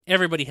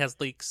Everybody has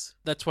leaks.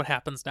 That's what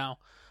happens now.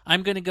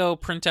 I'm going to go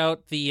print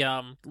out the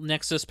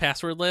Nexus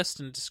password list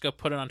and just go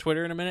put it on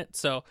Twitter in a minute.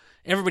 So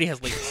everybody has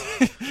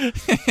leaks.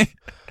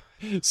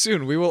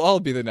 Soon we will all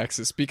be the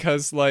Nexus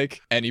because,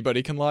 like,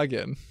 anybody can log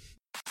in.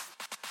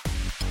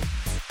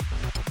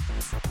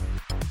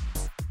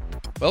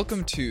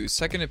 Welcome to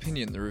Second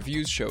Opinion, the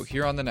reviews show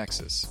here on the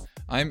Nexus.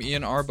 I'm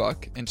Ian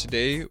Arbuck, and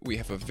today we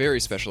have a very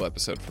special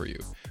episode for you.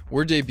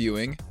 We're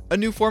debuting a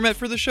new format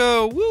for the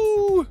show.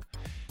 Woo!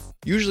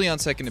 Usually on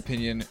Second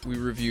Opinion, we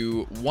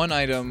review one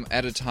item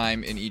at a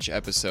time in each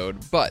episode,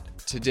 but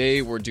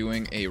today we're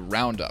doing a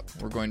roundup.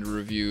 We're going to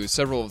review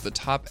several of the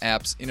top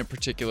apps in a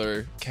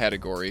particular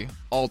category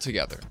all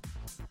together.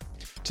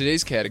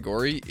 Today's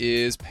category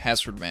is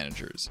password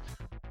managers.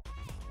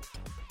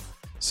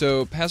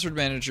 So, password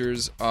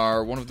managers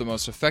are one of the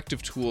most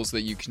effective tools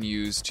that you can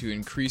use to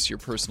increase your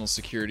personal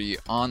security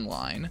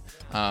online.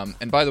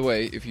 And by the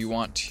way, if you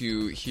want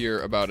to hear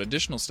about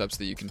additional steps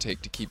that you can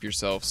take to keep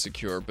yourself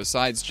secure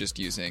besides just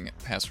using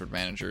password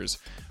managers,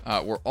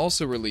 we're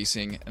also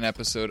releasing an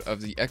episode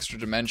of The Extra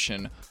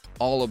Dimension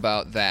all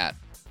about that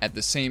at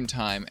the same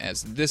time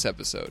as this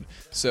episode.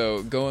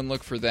 So go and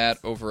look for that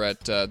over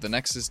at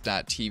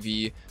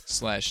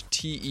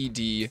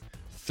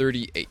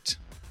thenexus.tv/TED38.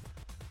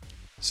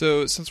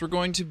 So, since we're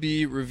going to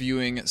be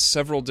reviewing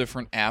several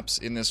different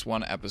apps in this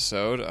one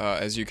episode,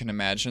 as you can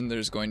imagine,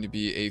 there's going to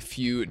be a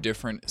few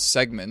different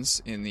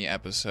segments in the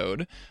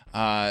episode.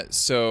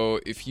 So,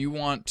 if you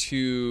want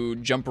to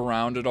jump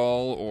around at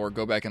all, or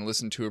go back and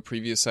listen to a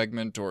previous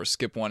segment, or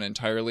skip one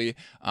entirely,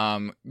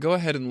 go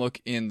ahead and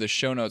look in the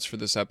show notes for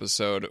this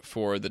episode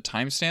for the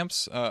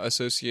timestamps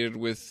associated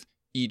with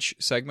each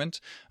segment.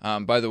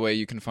 By the way,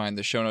 you can find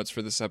the show notes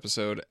for this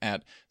episode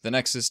at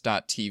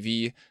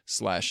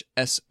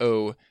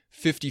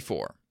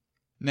thenexus.tv/SO54.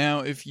 Now,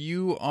 if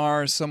you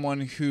are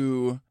someone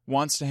who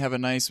wants to have a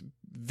nice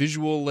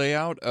visual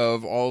layout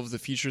of all of the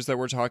features that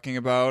we're talking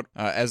about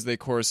as they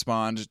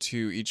correspond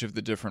to each of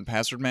the different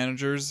password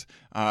managers,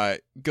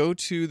 go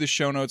to the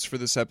show notes for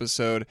this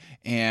episode,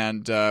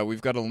 and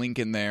we've got a link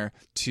in there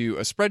to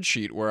a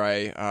spreadsheet where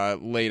I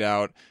laid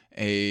out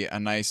a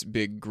nice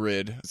big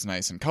grid. It's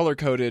nice and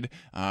color-coded,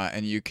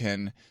 and you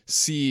can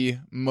see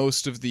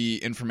most of the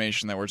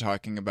information that we're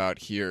talking about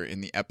here in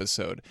the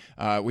episode.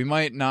 We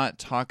might not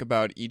talk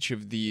about each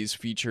of these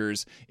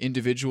features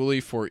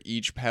individually for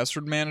each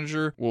password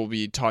manager. We'll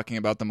be talking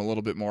about them a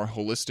little bit more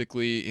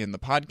holistically in the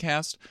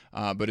podcast,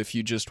 but if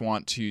you just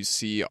want to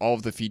see all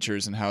of the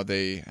features and how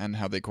they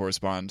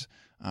correspond,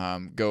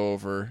 go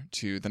over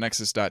to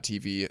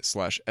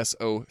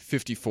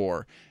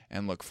thenexus.tv/SO54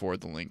 and look for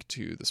the link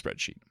to the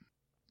spreadsheet.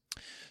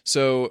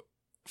 So,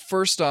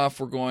 first off,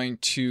 we're going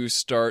to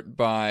start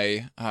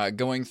by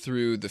going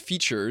through the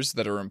features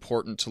that are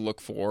important to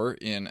look for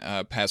in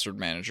password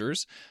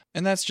managers,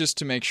 and that's just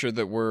to make sure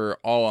that we're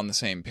all on the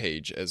same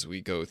page as we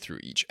go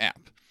through each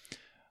app.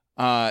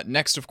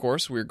 Next, of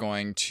course, we're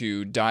going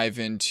to dive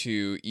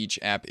into each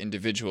app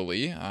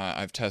individually.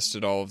 I've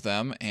tested all of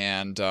them,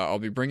 and I'll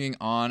be bringing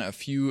on a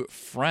few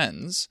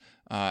friends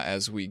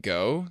as we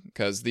go,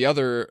 because the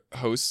other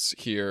hosts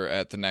here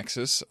at the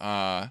Nexus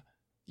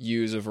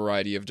use a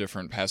variety of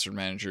different password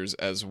managers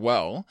as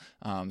well.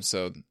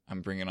 So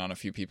I'm bringing on a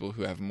few people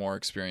who have more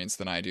experience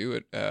than I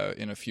do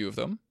in a few of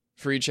them.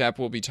 For each app,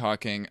 we'll be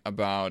talking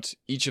about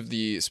each of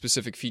the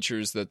specific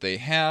features that they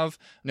have,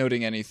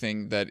 noting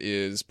anything that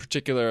is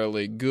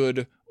particularly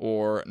good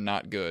or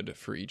not good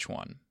for each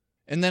one.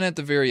 And then at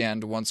the very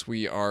end, once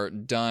we are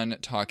done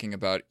talking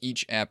about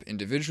each app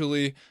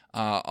individually,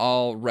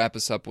 I'll wrap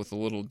us up with a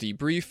little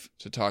debrief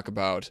to talk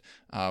about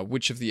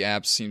which of the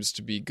apps seems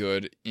to be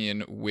good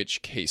in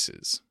which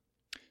cases.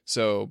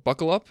 So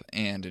buckle up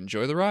and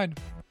enjoy the ride.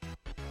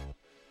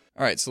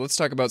 All right, so let's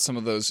talk about some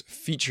of those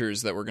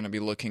features that we're going to be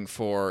looking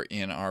for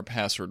in our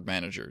password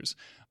managers.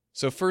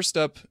 So first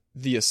up,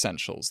 the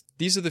essentials.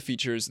 These are the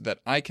features that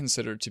I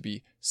consider to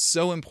be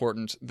so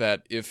important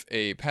that if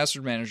a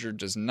password manager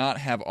does not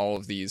have all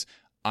of these,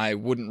 I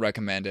wouldn't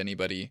recommend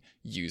anybody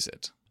use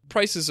it.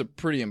 Price is a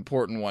pretty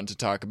important one to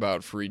talk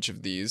about for each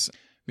of these,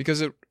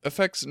 because it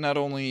affects not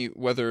only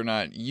whether or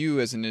not you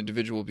as an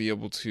individual will be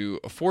able to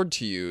afford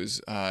to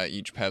use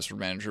each password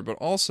manager, but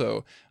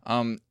also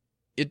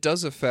it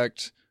does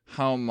affect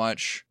how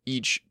much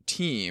each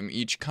team,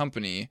 each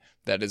company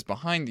that is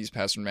behind these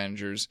password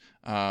managers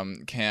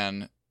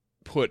can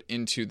put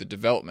into the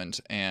development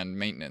and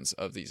maintenance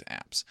of these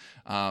apps.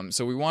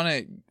 So we want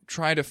to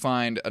try to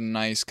find a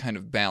nice kind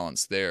of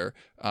balance there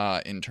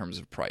in terms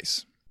of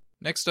price.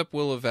 Next up,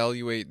 we'll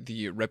evaluate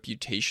the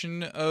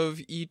reputation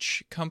of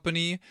each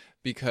company,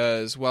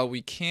 because while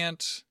we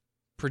can't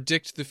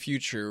predict the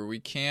future, we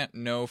can't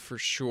know for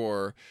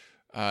sure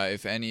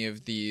if any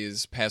of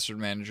these password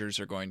managers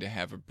are going to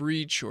have a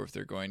breach or if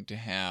they're going to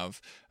have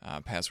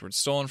passwords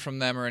stolen from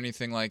them or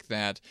anything like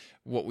that.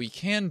 What we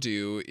can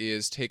do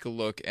is take a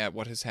look at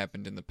what has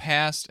happened in the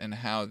past and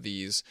how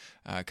these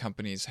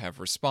companies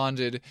have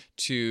responded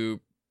to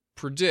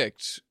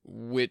predict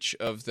which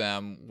of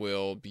them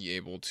will be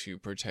able to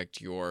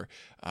protect your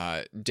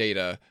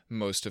data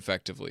most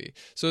effectively.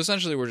 So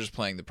essentially, we're just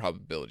playing the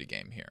probability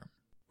game here.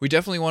 We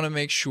definitely want to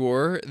make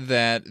sure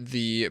that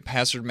the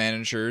password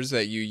managers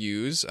that you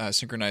use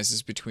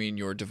synchronizes between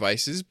your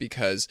devices,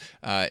 because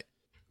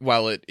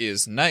while it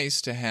is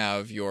nice to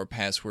have your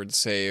password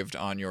saved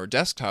on your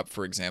desktop,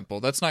 for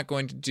example, that's not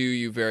going to do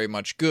you very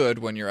much good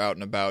when you're out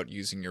and about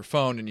using your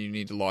phone and you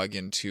need to log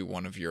into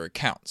one of your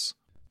accounts.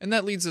 And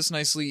that leads us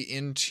nicely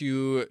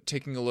into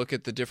taking a look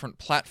at the different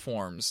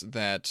platforms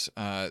that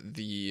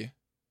the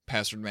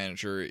password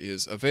manager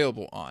is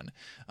available on.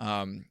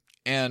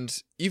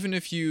 And even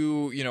if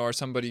you are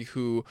somebody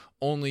who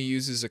only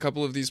uses a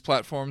couple of these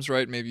platforms,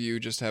 right? Maybe you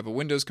just have a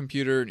Windows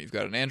computer and you've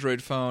got an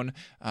Android phone.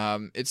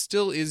 It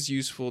still is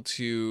useful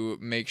to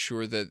make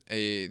sure that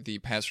the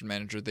password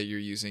manager that you're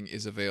using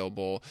is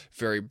available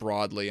very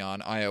broadly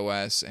on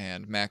iOS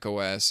and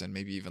macOS and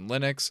maybe even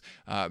Linux,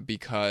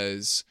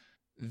 because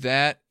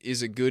that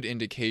is a good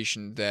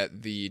indication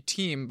that the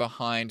team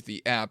behind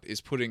the app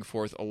is putting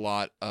forth a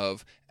lot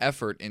of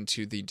effort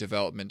into the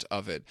development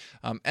of it.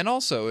 And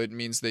also, it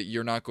means that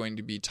you're not going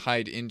to be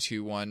tied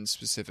into one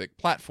specific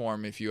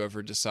platform if you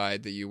ever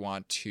decide that you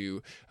want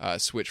to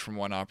switch from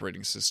one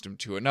operating system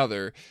to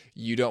another.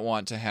 You don't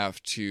want to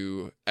have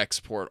to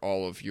export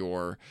all of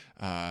your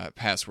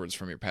passwords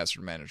from your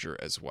password manager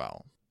as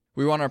well.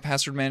 We want our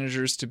password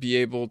managers to be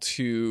able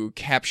to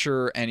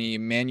capture any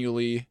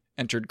manually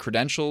entered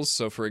credentials.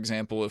 So for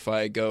example, if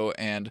I go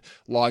and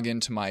log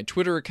into my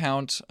Twitter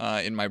account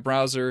in my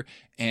browser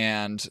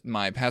and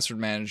my password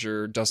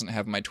manager doesn't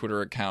have my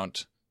Twitter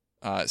account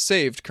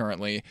saved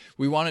currently,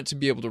 we want it to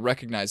be able to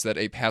recognize that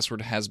a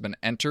password has been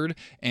entered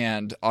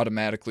and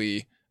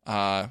automatically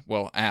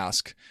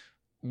ask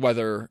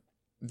whether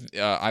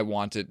I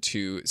want it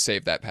to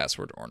save that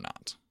password or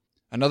not.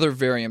 Another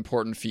very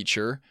important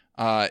feature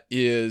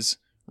is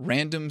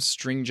random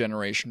string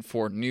generation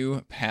for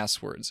new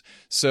passwords.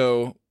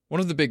 So one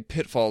of the big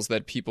pitfalls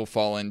that people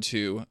fall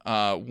into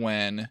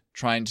when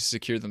trying to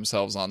secure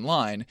themselves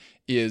online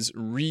is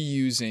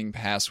reusing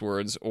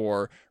passwords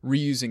or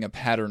reusing a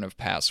pattern of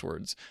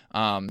passwords.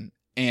 The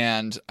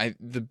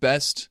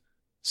best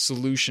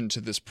solution to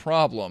this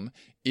problem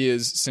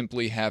is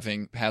simply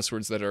having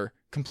passwords that are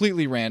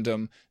completely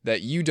random,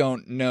 that you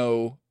don't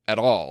know at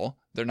all.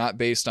 They're not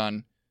based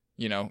on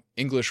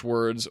English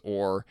words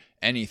or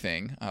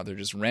anything. They're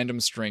just random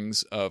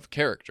strings of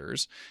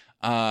characters.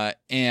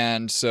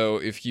 And so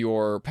if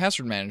your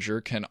password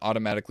manager can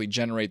automatically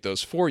generate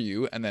those for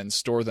you and then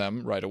store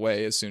them right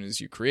away as soon as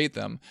you create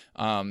them,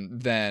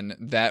 then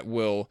that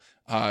will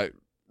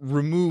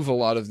remove a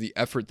lot of the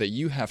effort that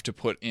you have to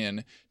put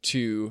in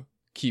to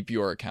keep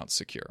your account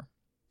secure.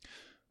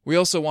 We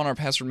also want our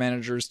password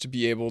managers to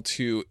be able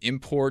to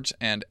import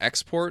and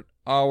export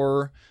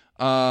our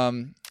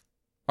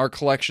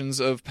collections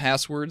of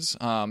passwords.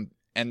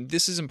 And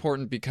this is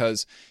important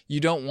because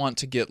you don't want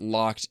to get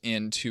locked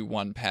into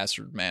one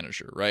password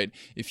manager, right?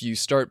 If you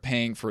start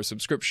paying for a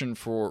subscription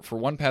for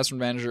one password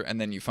manager and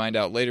then you find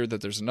out later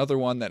that there's another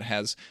one that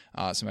has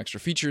some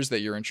extra features that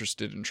you're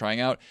interested in trying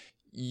out,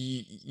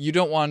 you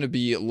don't want to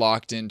be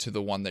locked into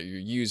the one that you're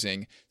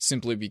using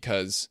simply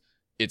because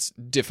it's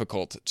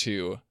difficult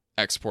to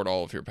export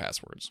all of your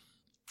passwords.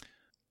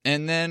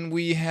 And then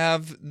we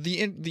have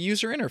the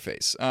user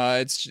interface.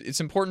 It's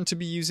important to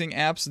be using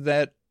apps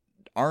that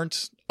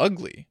aren't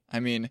ugly. I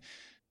mean,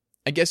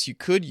 I guess you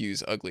could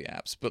use ugly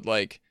apps, but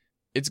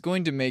it's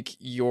going to make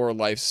your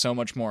life so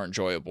much more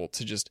enjoyable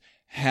to just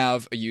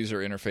have a user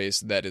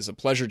interface that is a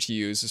pleasure to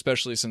use,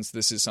 especially since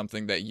this is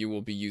something that you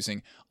will be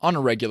using on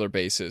a regular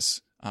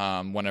basis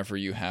whenever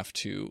you have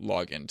to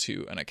log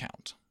into an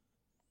account.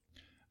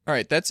 All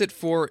right, that's it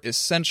for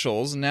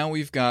essentials. Now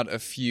we've got a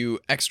few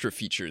extra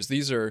features.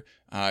 These are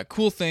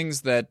cool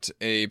things that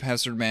a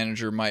password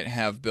manager might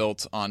have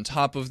built on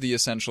top of the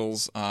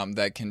essentials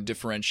that can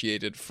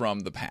differentiate it from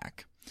the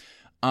pack.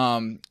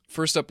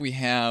 First up, we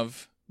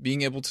have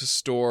being able to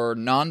store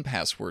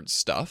non-password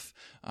stuff.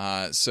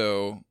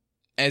 So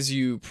as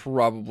you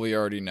probably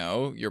already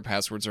know, your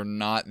passwords are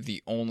not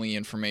the only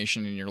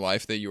information in your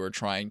life that you are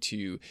trying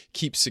to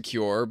keep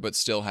secure but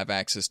still have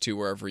access to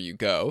wherever you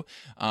go.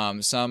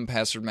 Some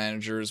password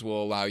managers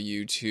will allow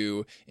you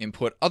to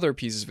input other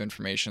pieces of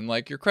information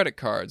like your credit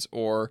cards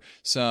or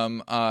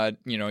some,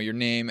 your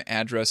name,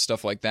 address,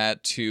 stuff like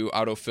that to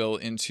autofill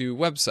into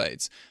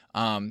websites.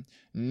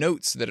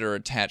 Notes that are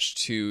attached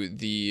to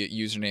the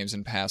usernames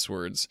and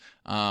passwords.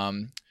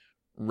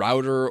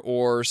 Router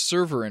or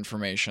server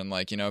information,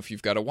 like, if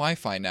you've got a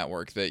Wi-Fi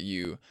network that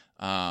you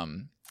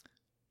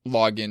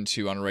log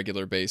into on a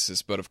regular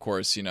basis, but of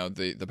course,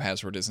 the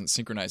password isn't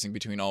synchronizing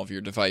between all of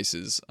your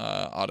devices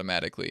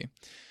automatically.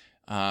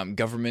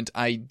 Government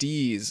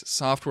IDs,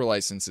 software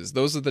licenses,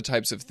 those are the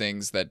types of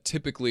things that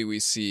typically we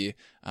see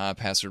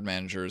password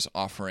managers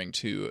offering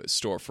to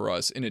store for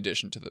us in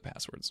addition to the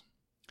passwords.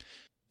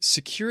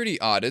 Security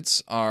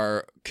audits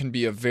can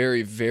be a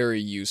very,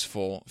 very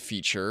useful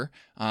feature.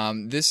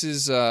 This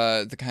is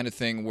the kind of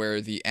thing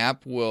where the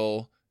app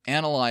will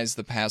analyze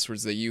the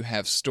passwords that you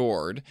have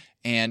stored,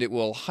 and it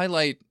will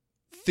highlight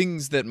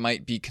things that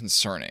might be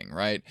concerning,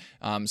 right?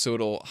 So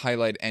it'll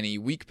highlight any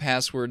weak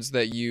passwords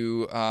that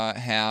you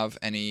have,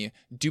 any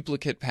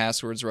duplicate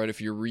passwords, right?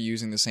 If you're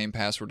reusing the same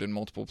password in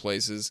multiple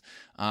places,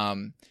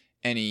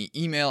 any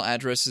email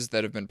addresses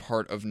that have been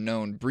part of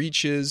known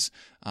breaches,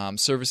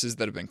 services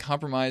that have been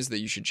compromised that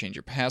you should change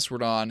your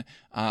password on,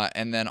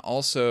 and then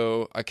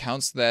also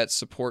accounts that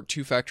support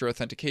two-factor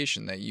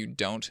authentication that you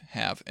don't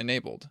have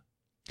enabled.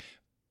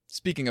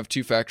 Speaking of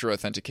two-factor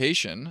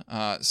authentication,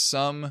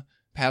 some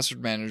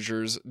password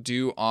managers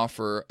do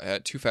offer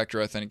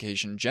two-factor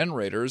authentication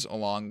generators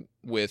along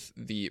with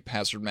the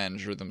password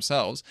manager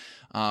themselves.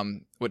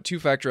 What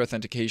two-factor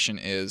authentication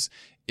is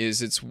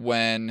it's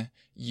when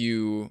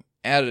you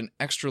add an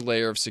extra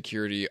layer of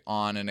security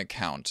on an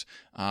account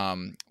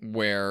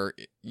where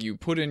you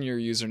put in your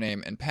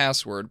username and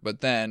password,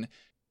 but then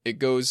it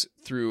goes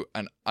through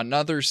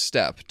another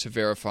step to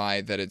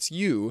verify that it's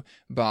you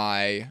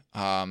by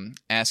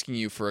asking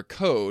you for a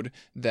code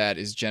that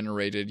is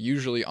generated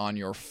usually on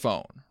your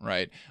phone,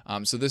 right?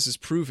 So this is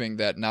proving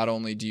that not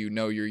only do you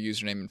know your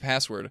username and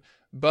password,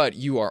 but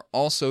you are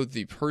also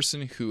the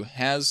person who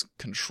has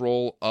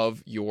control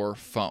of your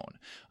phone.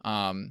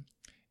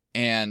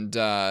 And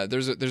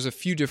there's a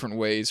few different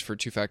ways for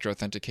two-factor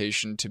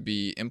authentication to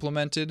be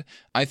implemented.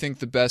 I think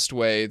the best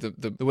way,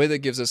 the way that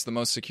gives us the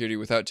most security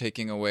without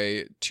taking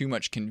away too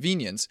much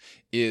convenience,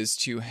 is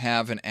to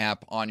have an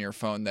app on your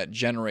phone that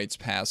generates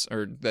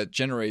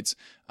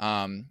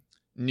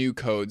new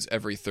codes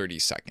every 30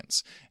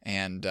 seconds.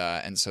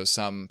 And so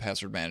some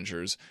password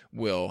managers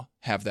will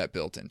have that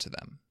built into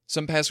them.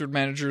 Some password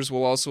managers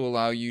will also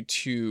allow you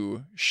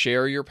to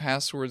share your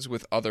passwords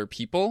with other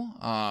people.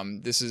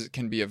 This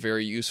can be a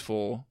very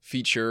useful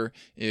feature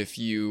if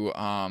you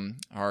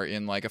are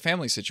in like a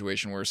family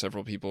situation where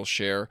several people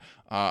share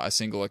a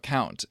single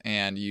account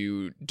and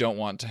you don't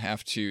want to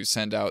have to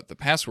send out the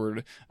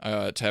password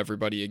to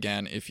everybody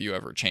again if you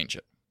ever change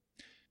it.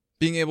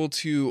 Being able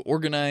to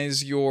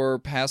organize your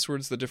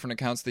passwords, the different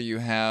accounts that you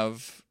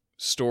have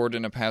stored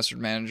in a password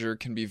manager,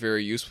 can be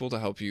very useful to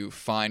help you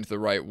find the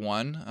right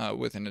one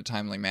within a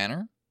timely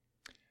manner.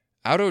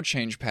 Auto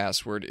change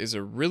password is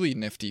a really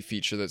nifty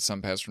feature that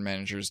some password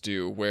managers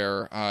do,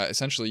 where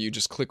essentially you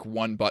just click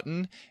one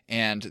button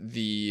and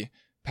the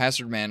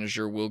password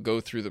manager will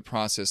go through the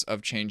process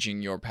of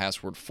changing your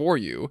password for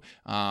you,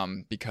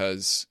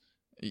 because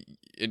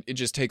it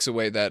just takes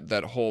away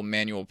that whole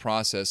manual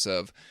process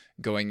of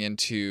going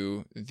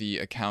into the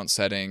account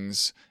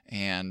settings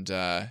and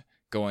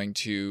going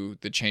to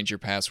the change your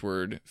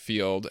password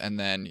field, and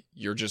then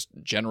you're just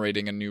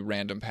generating a new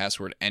random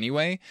password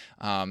anyway.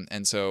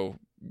 And so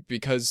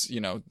because,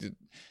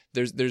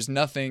 there's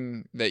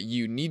nothing that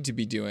you need to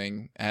be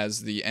doing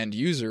as the end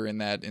user in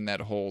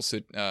that whole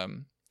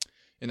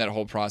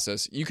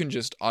process, you can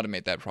just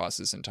automate that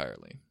process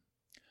entirely.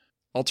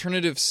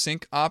 Alternative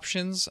sync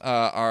options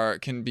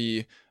can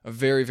be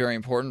very, very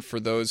important for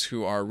those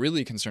who are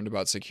really concerned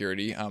about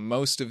security.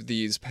 Most of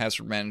these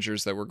password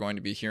managers that we're going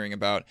to be hearing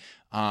about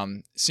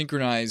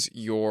synchronize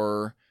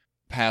your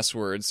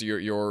passwords,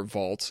 your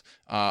vault,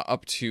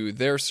 up to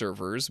their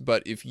servers.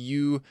 But if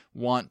you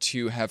want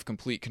to have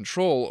complete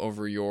control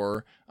over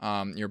your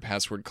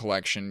password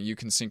collection, you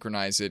can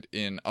synchronize it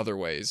in other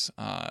ways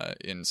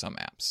in some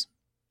apps.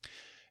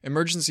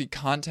 Emergency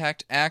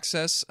contact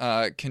access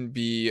can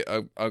be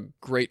a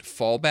great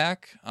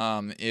fallback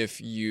if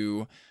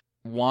you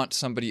want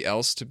somebody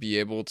else to be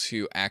able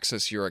to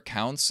access your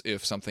accounts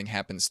if something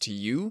happens to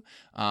you.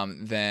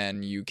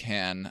 Then you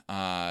can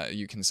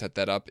set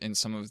that up in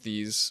some of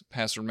these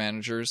password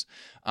managers.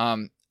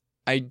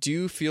 I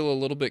do feel a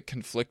little bit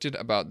conflicted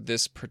about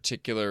this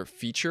particular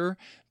feature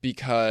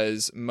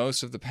because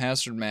most of the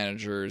password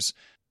managers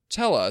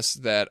tell us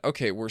that,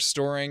 okay, we're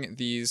storing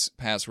these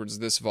passwords,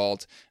 this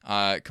vault,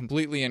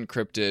 completely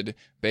encrypted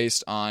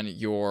based on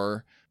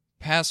your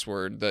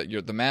password,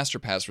 the master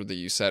password that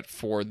you set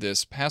for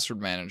this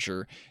password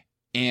manager.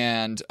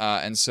 And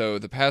so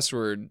the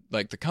password,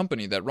 like the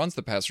company that runs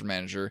the password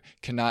manager,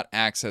 cannot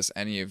access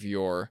any of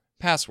your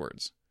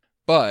passwords.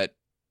 But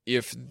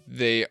if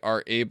they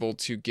are able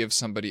to give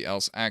somebody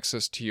else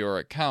access to your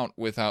account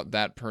without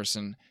that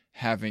person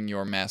having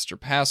your master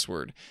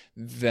password,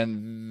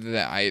 then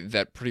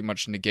that pretty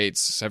much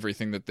negates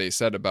everything that they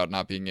said about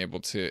not being able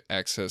to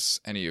access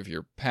any of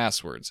your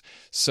passwords.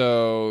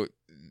 So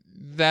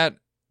that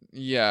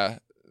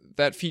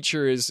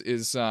feature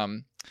is a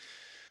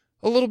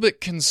little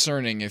bit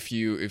concerning if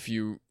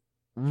you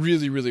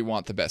really, really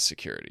want the best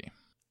security.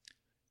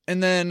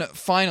 And then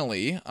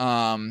finally,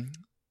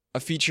 a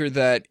feature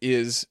that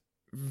is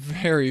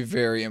very,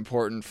 very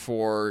important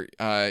for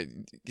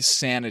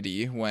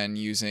sanity when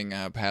using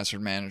a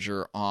password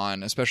manager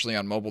especially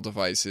on mobile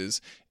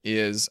devices,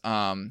 is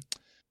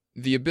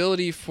the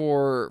ability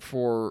for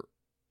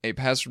a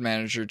password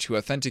manager to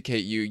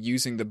authenticate you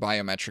using the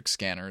biometric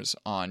scanners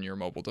on your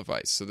mobile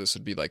device. So this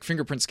would be like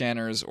fingerprint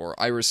scanners or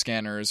iris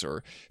scanners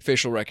or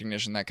facial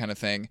recognition, that kind of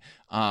thing.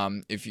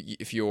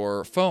 If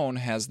your phone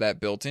has that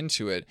built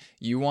into it,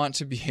 you want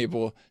to be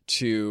able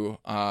to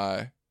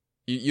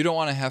you don't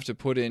want to have to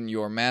put in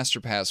your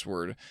master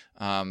password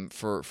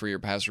for your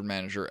password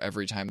manager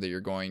every time that you're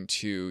going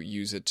to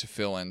use it to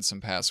fill in some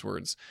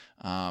passwords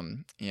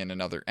in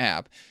another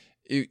app.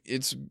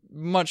 It's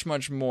much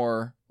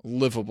more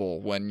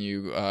livable when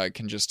you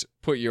can just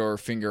put your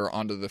finger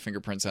onto the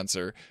fingerprint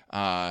sensor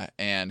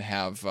and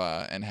have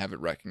it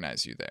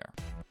recognize you there.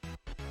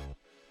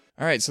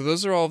 All right, so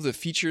those are all of the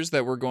features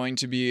that we're going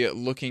to be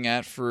looking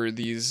at for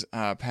these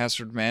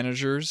password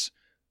managers.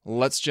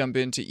 Let's jump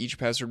into each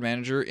password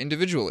manager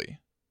individually.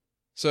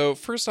 So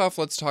first off,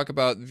 let's talk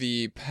about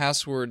the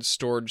password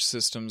storage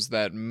systems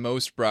that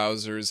most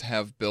browsers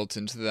have built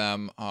into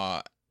them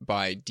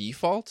by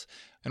default,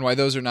 and why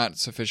those are not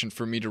sufficient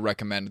for me to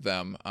recommend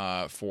them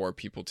for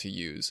people to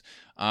use.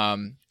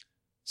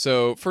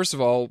 So first of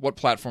all, what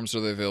platforms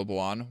are they available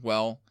on?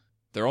 Well,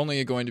 they're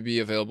only going to be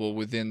available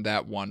within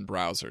that one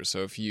browser.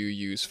 So if you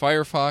use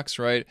Firefox,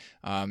 right,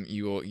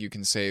 you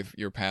can save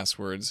your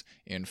passwords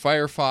in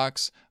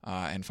Firefox,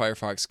 and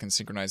Firefox can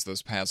synchronize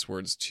those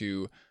passwords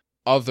to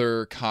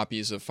other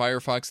copies of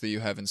Firefox that you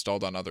have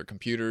installed on other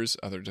computers,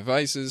 other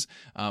devices,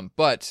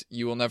 but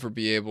you will never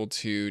be able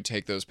to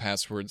take those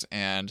passwords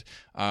and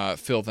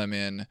fill them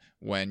in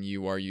when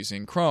you are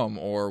using Chrome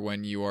or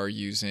when you are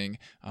using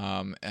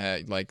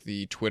like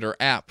the Twitter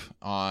app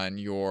on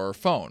your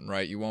phone,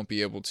 right? You won't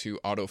be able to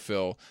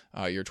autofill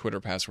your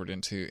Twitter password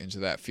into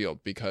that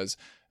field because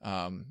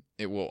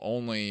it will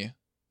only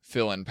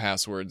fill in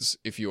passwords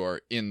if you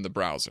are in the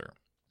browser.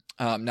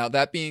 Now,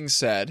 that being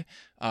said,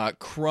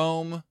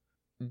 Chrome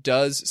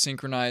does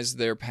synchronize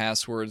their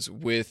passwords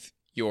with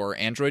your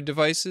Android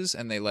devices,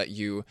 and they let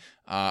you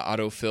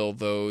autofill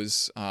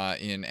those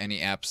in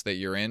any apps that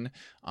you're in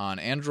on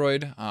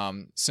Android.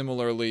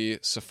 Similarly,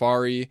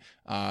 Safari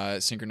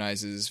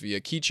synchronizes via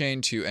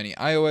keychain to any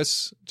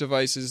iOS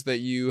devices that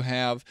you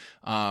have,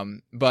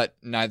 but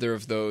neither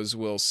of those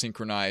will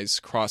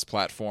synchronize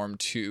cross-platform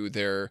to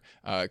their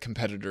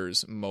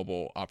competitor's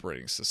mobile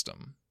operating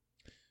system.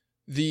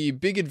 The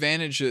big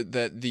advantage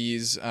that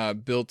these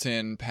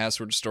built-in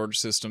password storage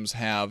systems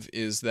have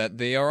is that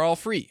they are all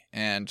free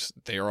and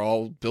they are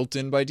all built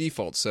in by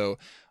default. So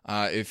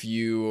if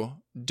you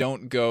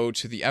don't go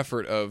to the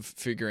effort of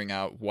figuring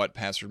out what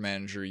password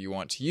manager you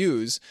want to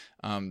use,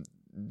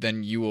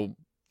 then you will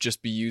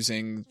just be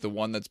using the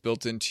one that's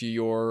built into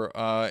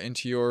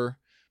your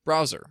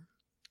browser.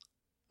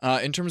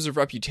 In terms of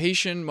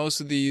reputation, most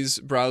of these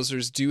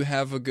browsers do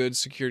have a good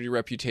security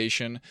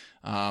reputation.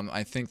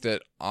 I think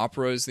that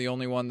Opera is the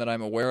only one that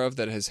I'm aware of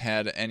that has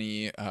had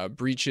any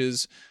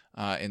breaches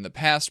in the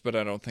past, but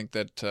I don't think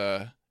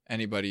that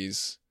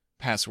anybody's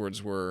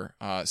passwords were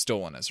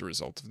stolen as a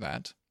result of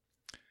that.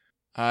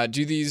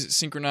 Do these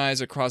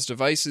synchronize across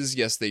devices?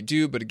 Yes, they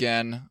do, but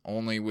again,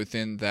 only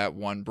within that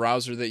one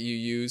browser that you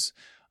use.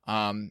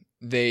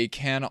 They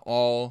can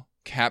all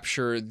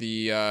capture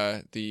the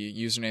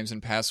usernames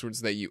and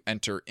passwords that you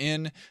enter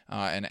in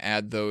and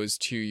add those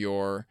to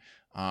your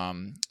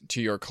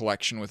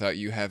collection without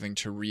you having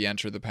to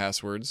re-enter the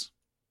passwords.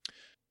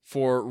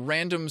 For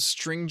random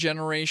string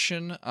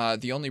generation,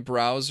 the only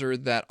browser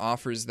that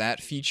offers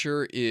that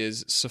feature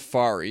is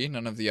Safari.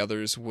 None of the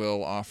others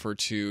will offer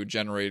to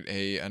generate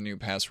a new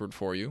password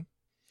for you.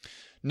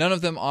 None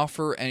of them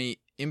offer any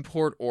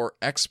import or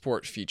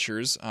export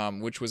features,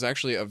 which was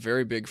actually a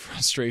very big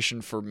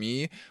frustration for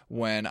me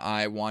when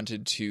I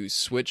wanted to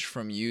switch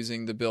from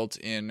using the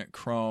built-in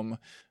Chrome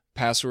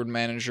password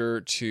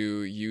manager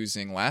to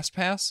using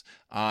LastPass.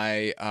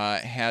 I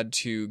had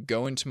to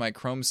go into my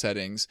Chrome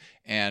settings,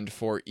 and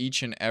for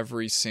each and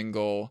every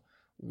single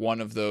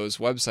one of those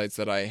websites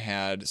that I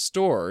had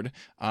stored,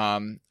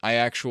 I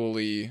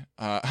actually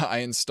I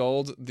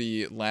installed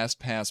the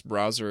LastPass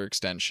browser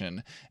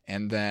extension,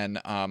 and then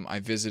I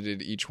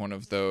visited each one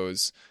of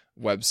those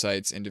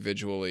websites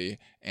individually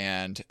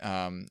and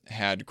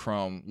had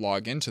Chrome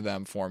log into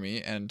them for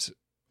me. And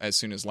as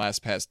soon as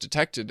LastPass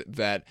detected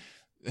that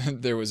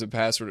there was a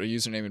password, a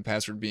username and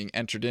password being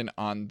entered in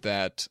on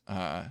that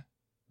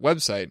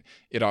website,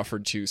 it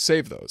offered to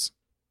save those.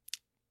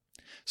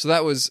 So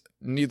that was,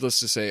 needless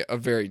to say, a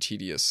very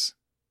tedious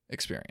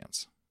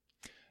experience.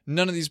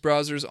 None of these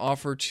browsers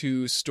offer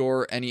to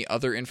store any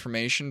other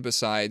information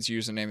besides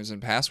usernames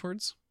and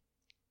passwords.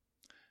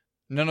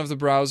 None of the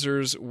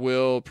browsers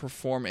will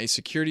perform a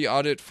security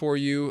audit for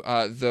you,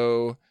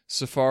 though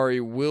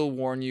Safari will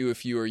warn you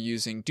if you are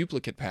using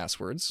duplicate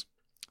passwords.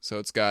 So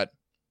it's got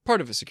part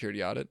of a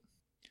security audit.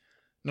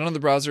 None of the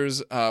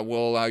browsers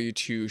will allow you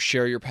to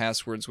share your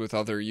passwords with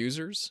other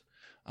users.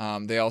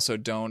 They also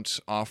don't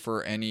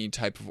offer any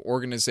type of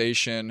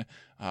organization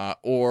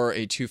or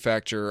a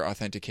two-factor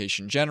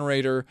authentication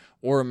generator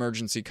or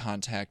emergency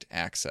contact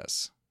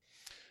access.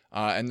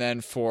 And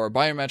then for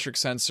biometric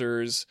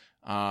sensors,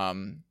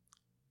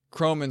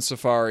 Chrome and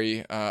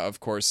Safari, of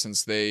course,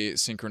 since they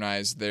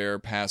synchronize their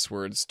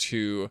passwords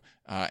to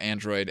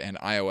Android and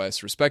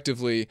iOS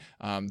respectively,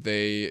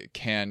 they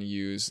can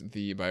use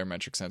the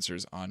biometric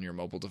sensors on your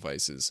mobile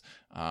devices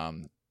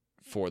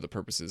for the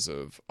purposes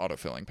of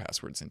autofilling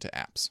passwords into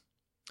apps.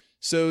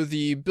 So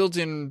the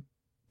built-in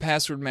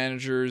password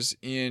managers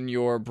in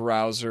your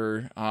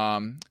browser,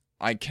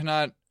 I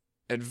cannot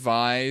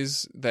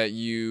advise that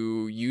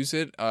you use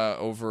it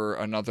over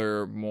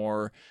another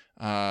more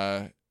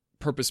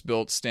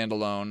purpose-built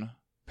standalone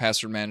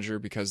password manager,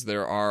 because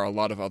there are a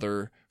lot of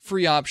other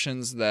free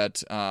options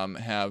that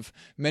have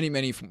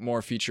many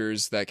more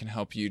features that can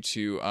help you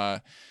to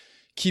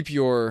keep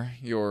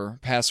your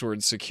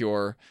passwords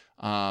secure.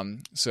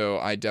 So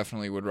I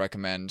definitely would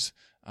recommend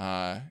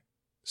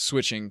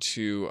switching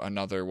to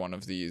another one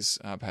of these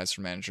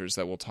password managers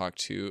that we'll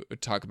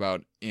talk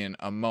about in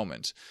a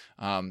moment.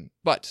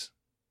 But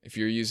if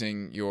you're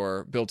using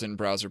your built-in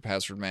browser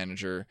password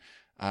manager,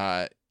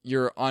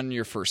 you're on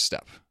your first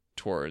step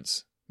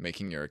towards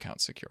making your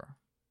account secure.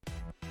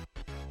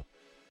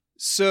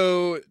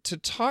 So to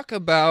talk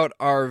about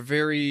our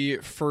very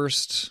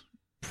first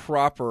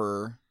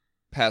proper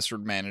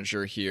password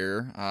manager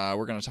here,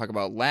 we're going to talk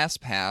about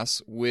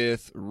LastPass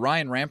with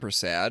Ryan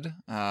Rampersad,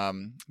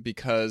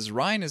 because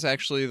Ryan is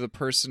actually the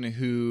person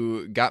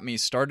who got me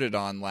started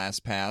on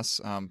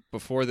LastPass.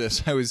 Before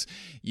this, I was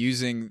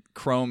using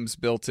Chrome's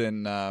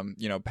built-in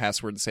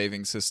password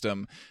saving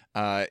system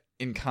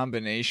in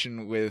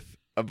combination with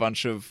a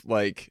bunch of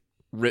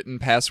written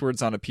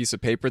passwords on a piece of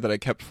paper that I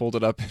kept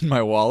folded up in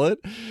my wallet.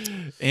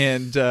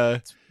 And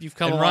you've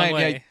come a long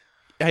way.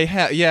 I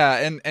have,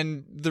 yeah,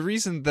 and the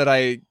reason that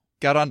I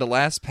got onto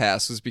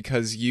LastPass was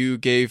because you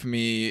gave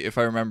me, if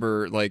I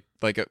remember, like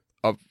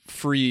a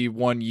free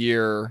 1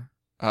 year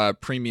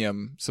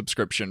premium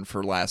subscription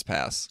for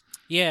LastPass.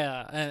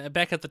 Yeah,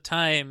 back at the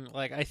time,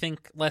 I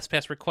think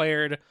LastPass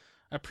required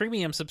a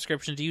premium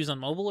subscription to use on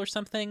mobile or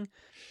something.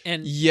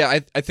 And yeah,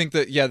 I think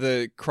that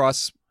the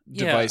cross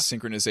device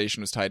synchronization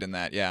was tied in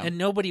that. Yeah, and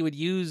nobody would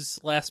use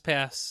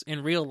LastPass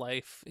in real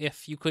life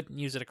if you couldn't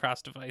use it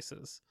across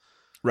devices.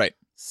 Right.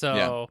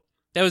 So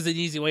that was an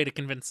easy way to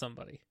convince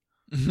somebody.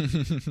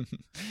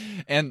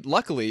 And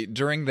luckily,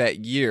 during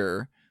that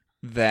year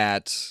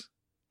that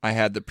I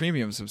had the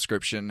premium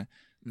subscription,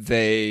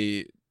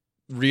 they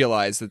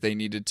realized that they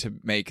needed to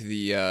make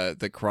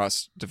the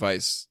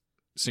cross-device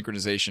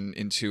synchronization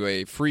into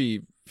a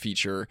free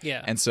feature.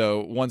 Yeah. And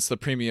so once the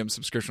premium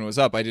subscription was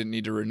up, I didn't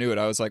need to renew it.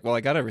 I was like, well,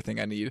 I got everything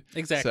I need.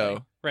 Exactly.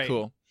 So, right.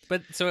 Cool.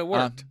 But so it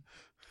worked.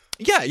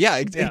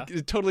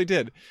 It totally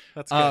did.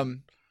 That's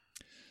good.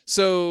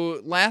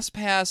 So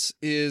LastPass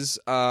is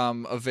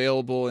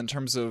available in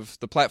terms of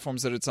the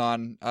platforms that it's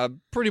on,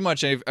 pretty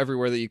much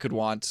everywhere that you could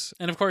want.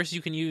 And of course,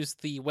 you can use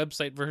the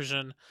website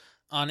version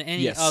on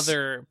any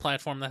other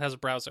platform that has a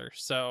browser.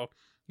 So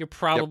you're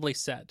probably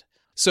set.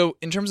 So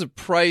in terms of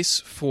price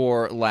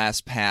for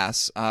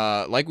LastPass,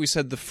 like we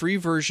said, the free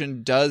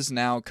version does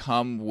now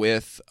come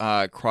with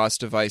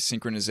cross-device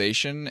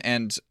synchronization.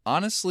 And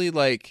honestly,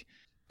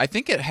 I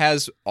think it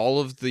has all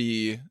of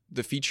the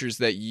features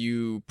that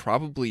you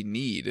probably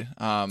need.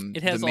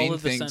 It has all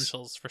of the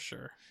essentials for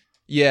sure.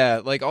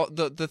 Yeah, all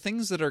the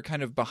things that are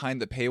kind of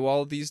behind the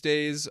paywall these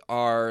days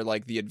are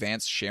the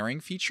advanced sharing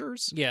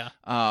features. Yeah.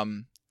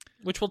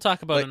 Which we'll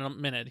talk about in a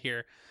minute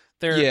here.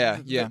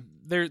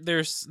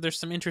 There's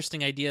some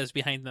interesting ideas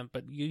behind them,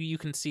 but you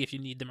can see if you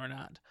need them or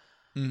not.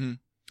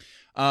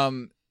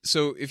 Mm-hmm.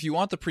 So if you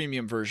want the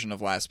premium version of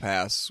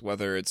LastPass,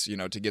 whether it's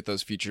to get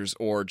those features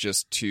or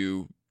just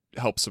to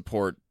help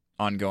support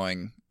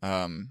ongoing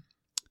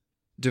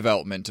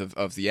development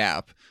of the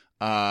app,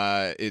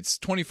 it's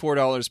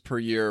 $24 per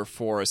year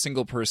for a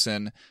single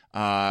person,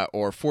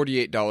 or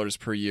 $48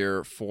 per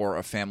year for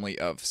a family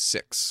of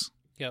 6.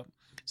 Yep.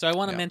 So I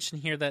want to mention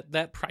here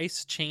that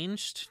price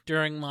changed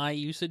during my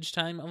usage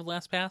time of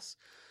LastPass.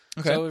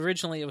 Okay. So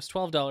originally it was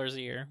 $12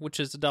 a year, which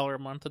is $1 a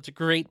month. It's a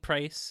great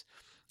price.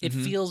 It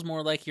feels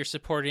more like you're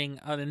supporting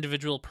an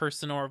individual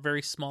person or a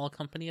very small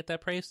company at that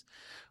price.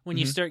 When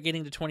you start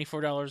getting to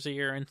 $24 a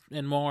year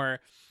and more,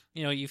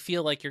 you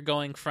feel like you're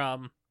going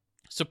from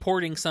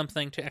supporting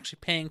something to actually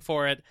paying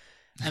for it,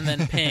 and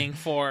then paying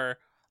for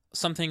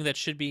something that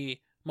should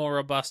be more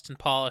robust and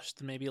polished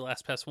than maybe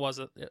LastPass was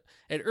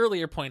at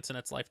earlier points in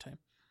its lifetime.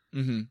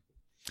 Mm-hmm.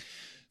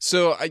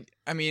 So,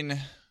 I mean,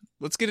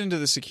 let's get into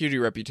the security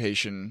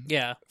reputation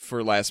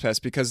for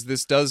LastPass, because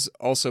this does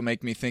also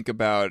make me think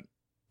about,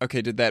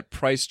 okay, did that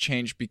price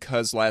change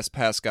because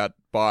LastPass got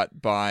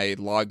bought by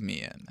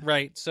LogMeIn?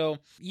 Right. So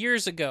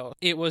years ago,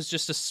 it was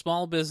just a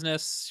small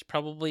business,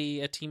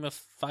 probably a team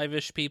of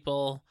 5-ish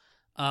people.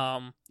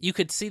 You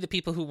could see the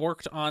people who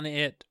worked on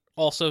it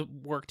also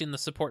worked in the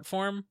support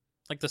forum,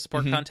 like the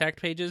support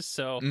contact pages.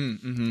 So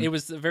it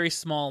was a very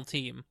small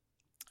team.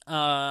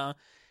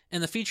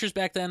 And the features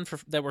back then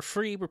that were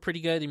free were pretty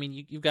good. I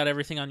mean, you've got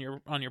everything on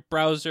your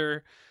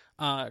browser,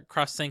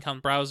 cross-sync on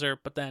browser,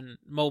 but then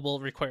mobile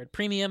required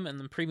premium, and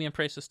the premium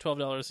price was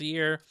 $12 a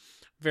year.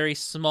 Very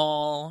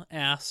small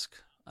ask.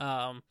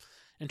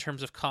 And in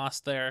terms of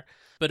cost there.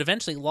 But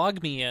eventually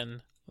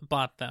LogMeIn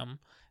bought them.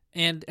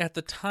 And at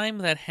the time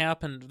that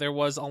happened, there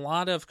was a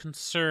lot of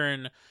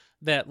concern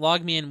that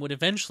LogMeIn would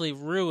eventually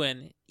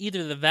ruin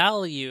either the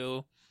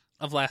value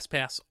of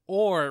LastPass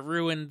or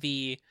ruin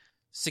the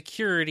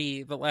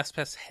security that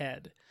LastPass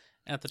had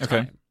at the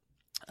time.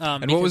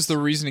 And what was the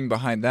reasoning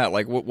behind that?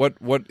 Like,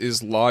 what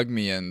is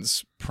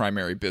LogMeIn's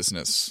primary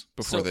business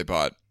before they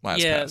bought LastPass?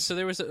 Yeah, so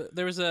there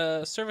was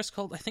a service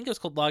called, I think it was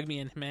called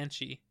LogMeIn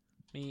Hamachi.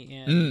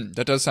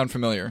 That does sound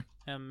familiar.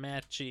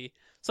 Hamachi,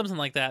 something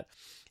like that.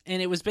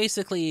 And it was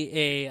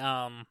basically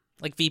a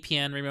like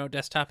VPN remote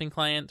desktoping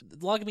client.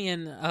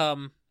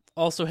 LogMeIn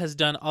also has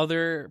done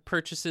other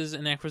purchases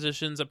and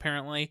acquisitions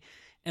apparently,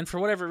 and for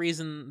whatever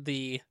reason,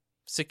 the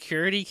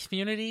security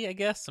community, I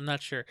guess, I'm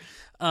not sure,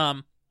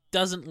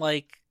 doesn't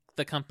like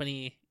the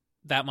company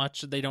that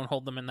much. They don't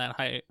hold them in that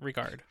high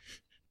regard.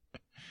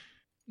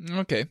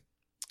 Okay.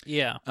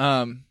 Yeah.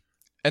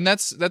 And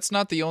that's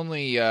not the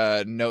only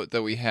note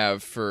that we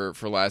have for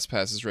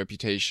LastPass's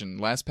reputation.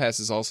 LastPass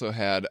has also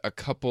had a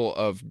couple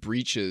of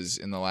breaches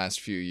in the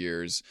last few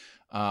years.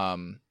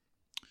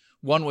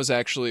 One was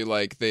actually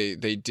like they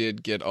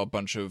did get a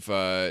bunch of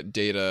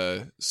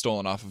data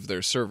stolen off of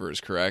their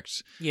servers,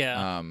 correct?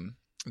 Yeah.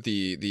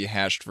 The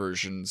hashed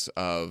versions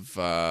of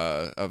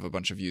a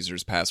bunch of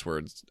users'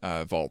 passwords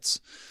vaults,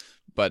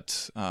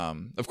 but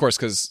of course,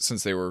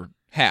 since they were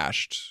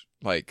hashed,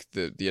 like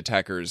the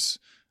attackers,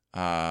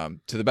 to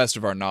the best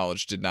of our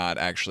knowledge, did not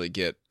actually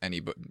get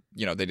they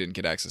didn't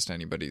get access to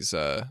anybody's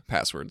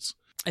passwords.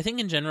 I think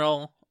in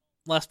general,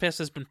 LastPass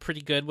has been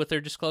pretty good with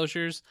their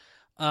disclosures.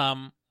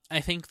 I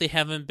think they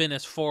haven't been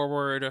as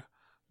forward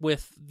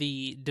with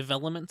the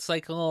development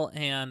cycle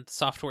and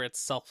software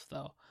itself,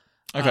 though.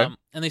 Okay.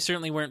 And they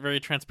certainly weren't very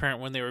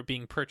transparent when they were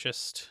being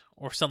purchased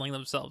or selling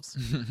themselves.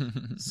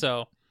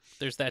 So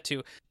there's that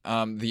too.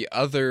 The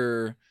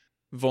other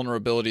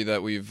vulnerability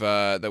that we've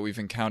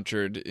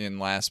encountered in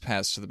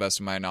LastPass, to the best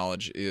of my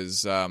knowledge,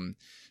 is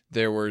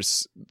there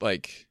was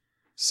like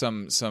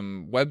some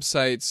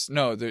websites.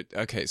 No,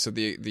 okay. So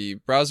the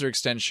browser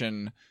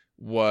extension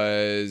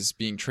was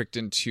being tricked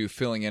into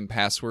filling in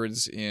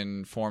passwords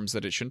in forms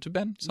that it shouldn't have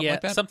been.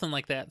 Something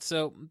like that.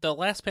 So the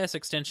LastPass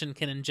extension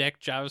can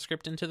inject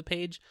JavaScript into the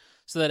page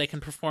so that it can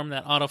perform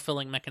that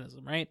autofilling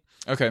mechanism, right?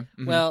 Okay.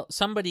 Mm-hmm. Well,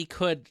 somebody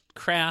could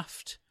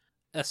craft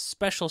a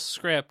special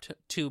script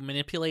to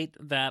manipulate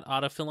that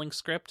autofilling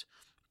script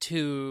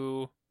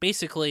to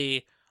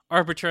basically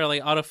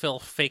arbitrarily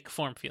autofill fake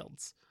form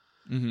fields.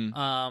 Mm-hmm.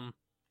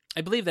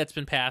 I believe that's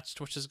been patched,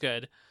 which is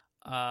good.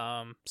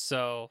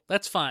 So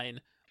that's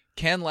fine.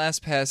 Can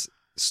LastPass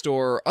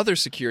store other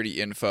security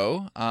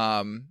info?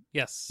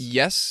 Yes.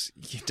 Yes,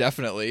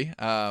 definitely.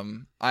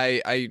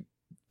 I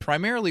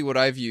primarily what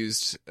I've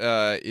used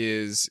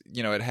is,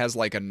 it has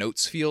like a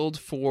notes field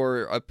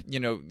for,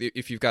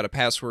 if you've got a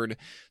password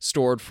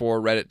stored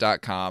for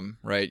reddit.com,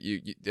 right?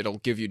 It'll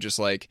give you just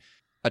like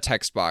a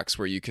text box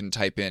where you can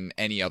type in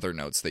any other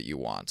notes that you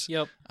want.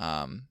 Yep.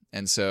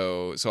 And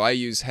so I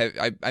use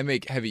I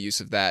make heavy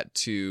use of that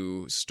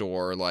to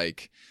store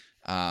like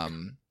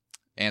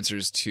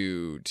answers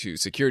to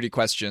security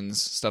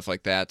questions, stuff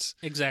like that.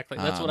 Exactly.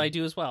 That's what I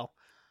do as well.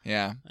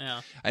 Yeah.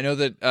 Yeah. I know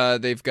that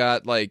they've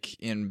got like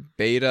in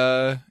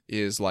beta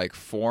is like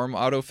form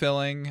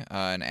autofilling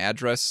and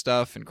address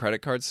stuff and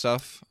credit card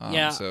stuff.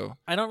 So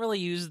I don't really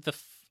use the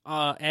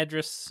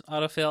address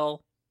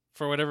autofill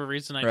for whatever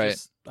reason.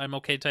 I'm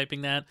okay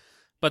typing that,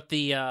 but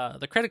the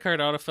credit card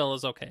autofill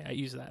is okay. I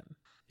use that.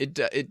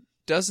 It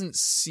doesn't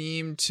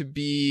seem to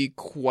be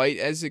quite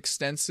as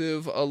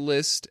extensive a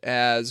list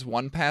as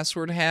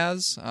 1Password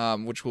has,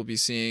 which we'll be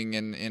seeing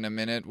in a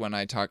minute when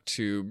I talk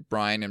to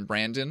Brian and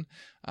Brandon.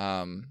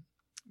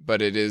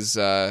 But it is,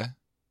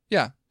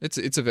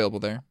 it's available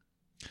there.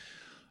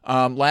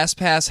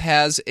 LastPass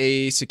has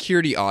a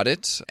security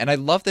audit, and I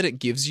love that it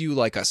gives you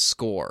like a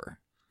score,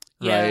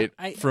 right?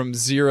 From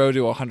 0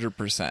 to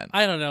 100%.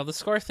 I don't know. The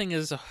score thing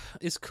is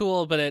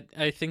cool, but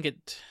I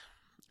don't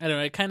know.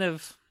 It kind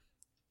of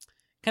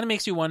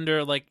makes you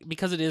wonder, like,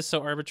 because it is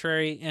so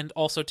arbitrary, and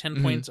also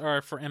 10 points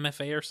are for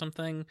MFA or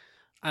something.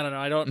 I don't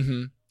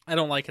know. I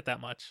don't like it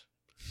that much.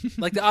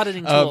 Like, the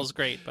auditing tool is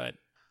great, but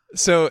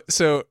so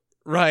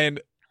Ryan,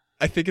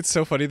 I think it's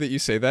so funny that you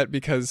say that,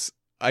 because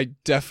I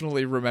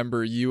definitely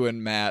remember you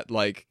and Matt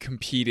like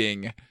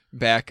competing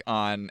back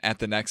at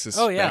the Nexus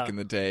back in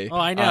the day. Oh,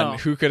 I know. On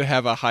who could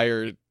have a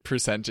higher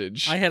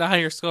percentage. I had a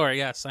higher score.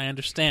 Yes, I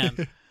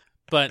understand.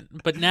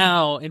 But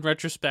now, in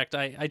retrospect,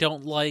 I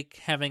don't like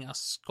having a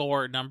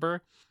score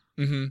number.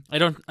 Mm-hmm.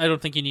 I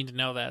don't think you need to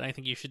know that. I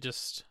think you should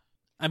just.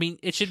 I mean,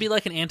 it should be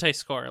like an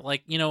anti-score,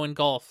 like in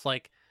golf.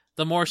 Like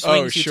the more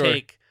swings you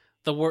take,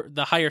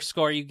 the higher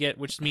score you get,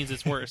 which means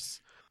it's worse.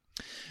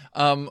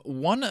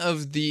 One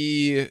of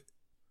the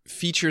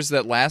features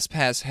that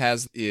LastPass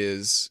has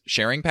is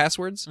sharing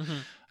passwords. Mm-hmm.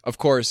 Of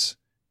course,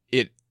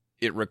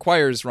 it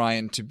requires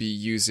Ryan to be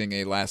using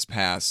a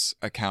LastPass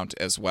account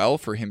as well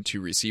for him to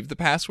receive the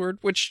password,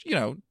 which,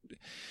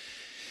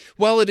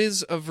 while it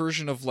is a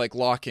version of like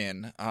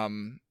lock-in,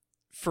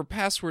 for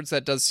passwords,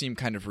 that does seem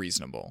kind of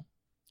reasonable.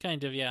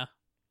 Kind of, yeah.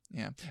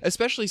 Yeah.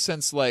 Especially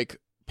since, like,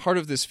 part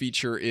of this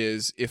feature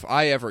is if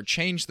I ever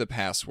change the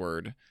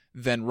password,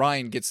 then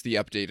Ryan gets the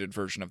updated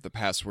version of the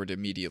password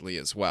immediately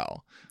as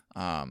well,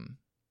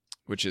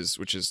 which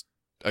is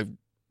a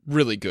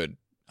really good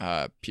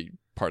part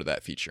of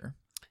that feature.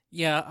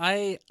 Yeah,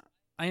 I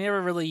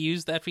never really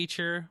used that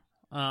feature.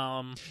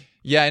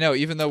 Yeah, I know.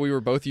 Even though we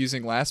were both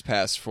using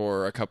LastPass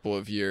for a couple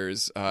of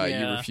years,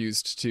 you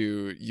refused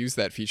to use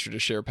that feature to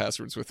share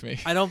passwords with me.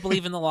 I don't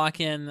believe in the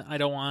lock-in. I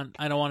don't want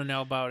to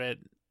know about it.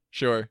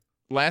 Sure.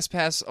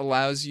 LastPass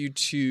allows you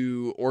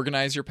to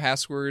organize your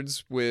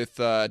passwords with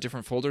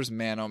different folders.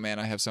 Man, oh man,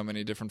 I have so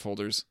many different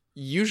folders.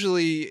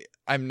 Usually,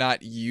 I'm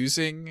not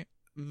using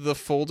the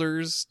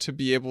folders to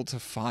be able to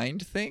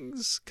find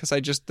things because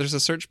there's a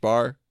search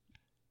bar,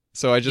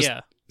 so I just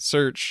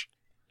search.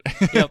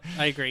 Yep,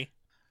 I agree.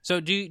 So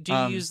do you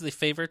use the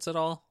favorites at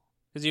all?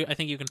 Because I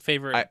think you can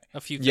favorite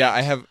a few things. Yeah,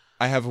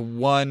 I have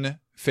one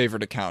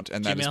favorite account,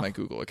 and that Gmail? is my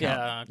Google account.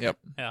 Yeah, okay. Yep.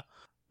 Yeah,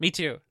 me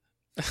too.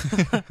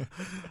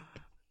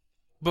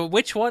 But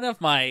which one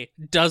of my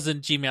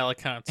dozen Gmail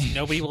accounts?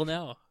 Nobody will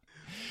know.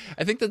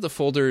 I think that the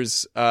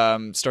folders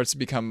starts to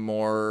become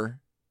more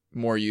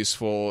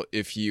useful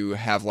if you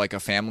have like a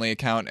family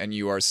account and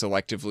you are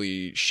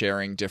selectively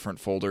sharing different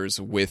folders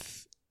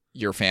with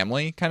your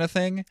family kind of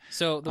thing.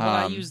 So the one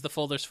I use the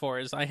folders for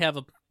is I have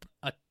a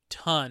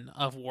ton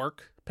of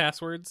work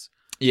passwords.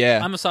 Yeah.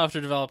 I'm a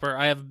software developer.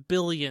 I have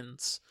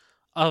billions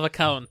of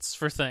accounts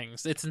for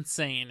things. It's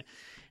insane.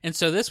 And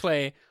so this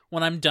way,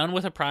 when I'm done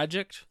with a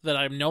project that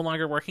I'm no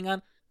longer working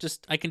on,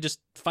 I can just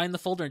find the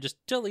folder and just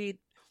delete.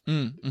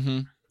 Mm-hmm.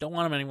 Don't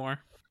want them anymore.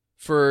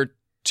 For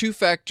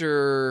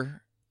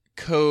two-factor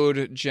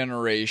code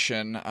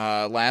generation,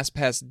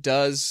 LastPass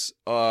does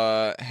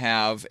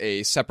have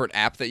a separate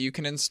app that you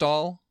can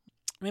install.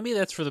 Maybe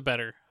that's for the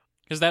better,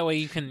 because that way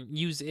you can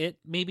use it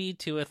maybe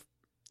to a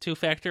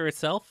two-factor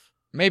itself.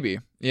 Maybe,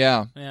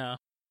 yeah. Yeah.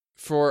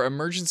 For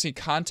emergency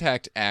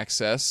contact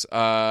access,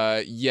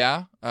 LastPass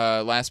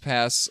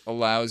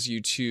allows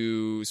you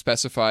to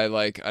specify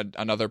like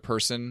another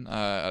person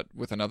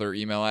with another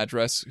email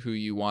address who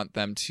you want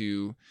them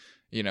to,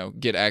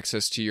 get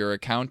access to your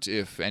account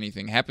if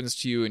anything happens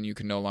to you and you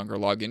can no longer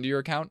log into your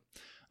account.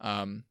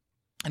 And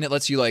it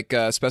lets you like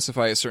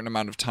specify a certain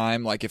amount of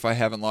time. Like if I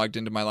haven't logged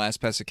into my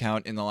LastPass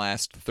account in the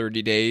last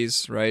 30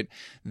 days, right,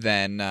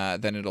 then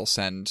it'll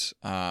send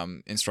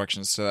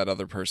instructions to that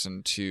other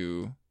person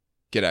to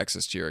get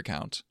access to your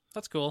account.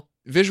 That's cool.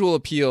 Visual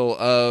appeal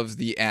of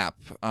the app.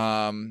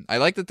 I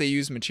like that they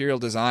use Material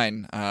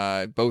Design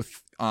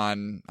both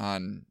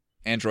on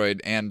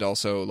Android and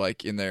also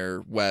like in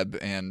their web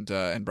and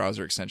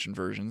browser extension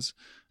versions.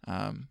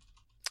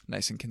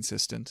 Nice and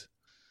consistent.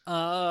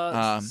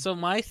 So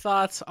my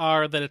thoughts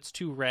are that it's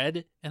too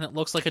red and it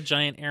looks like a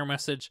giant error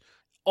message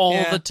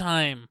all the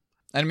time.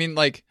 I mean,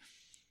 like,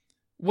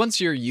 once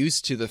you're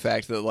used to the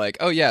fact that like,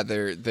 oh yeah,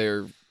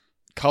 their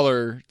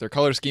color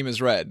scheme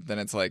is red, then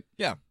it's like,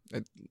 yeah,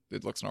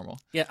 it looks normal.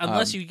 Yeah,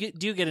 unless you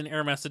do get an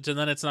error message and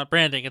then it's not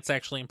branding, it's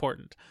actually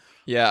important.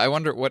 Yeah, I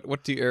wonder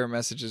what do error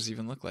messages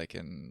even look like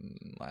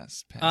in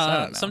LastPass? I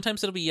don't know.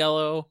 Sometimes it'll be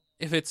yellow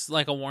if it's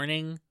like a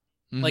warning,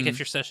 like if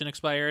your session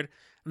expired,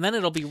 and then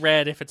it'll be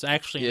red if it's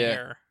actually an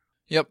error.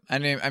 Yep.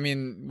 I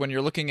mean, when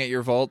you're looking at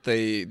your vault,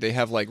 they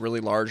have like really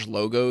large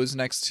logos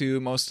next to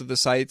most of the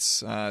sites,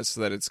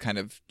 so that it's kind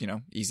of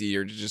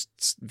easier to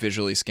just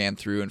visually scan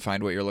through and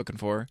find what you're looking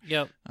for.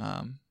 Yep.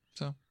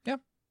 So yeah,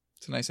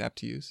 it's a nice app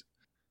to use.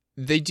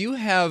 They do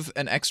have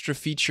an extra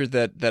feature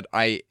that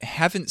I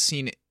haven't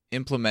seen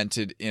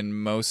implemented in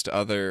most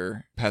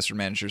other password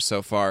managers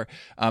so far,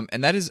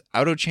 and that is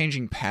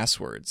auto-changing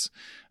passwords,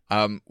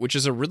 which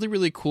is a really,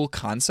 really cool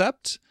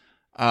concept,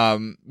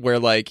 where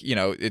like,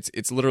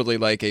 it's literally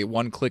like a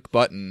one-click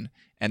button,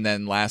 and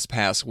then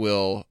LastPass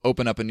will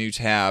open up a new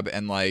tab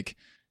and like,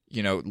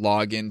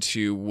 log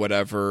into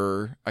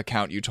whatever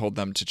account you told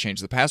them to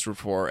change the password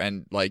for,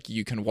 and like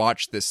you can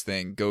watch this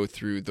thing go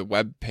through the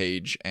web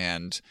page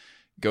and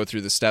go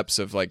through the steps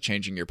of like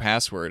changing your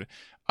password.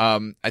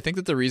 I think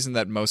that the reason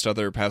that most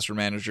other password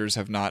managers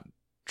have not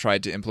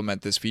tried to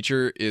implement this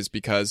feature is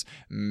because,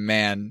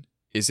 man,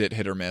 is it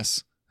hit or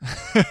miss.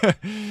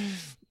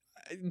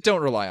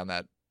 Don't rely on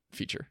that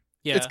feature.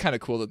 Yeah. It's kind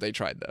of cool that they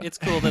tried, though. It's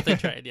cool that they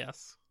tried,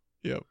 yes.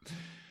 Yep.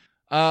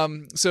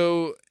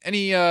 So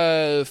any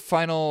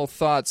final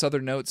thoughts,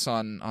 other notes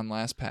on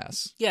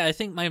LastPass? Yeah, I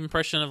think my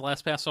impression of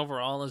LastPass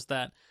overall is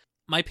that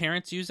my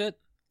parents use it.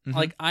 Mm-hmm.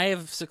 Like, I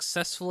have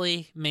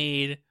successfully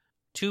made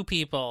two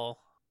people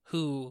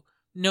who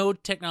know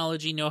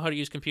technology, know how to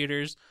use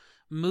computers,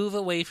 move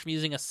away from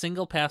using a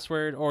single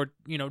password or,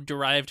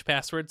 derived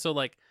password. So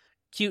like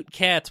cute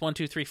cats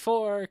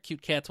 1234,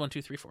 cute cats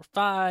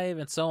 12345,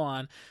 and so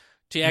on,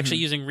 to actually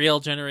using real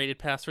generated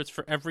passwords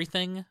for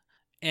everything,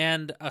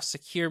 and a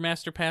secure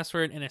master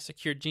password and a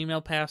secure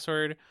Gmail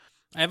password.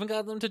 I haven't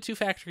got them to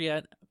two-factor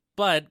yet,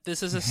 but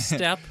this is a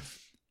step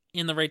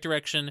in the right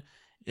direction.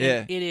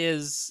 Yeah.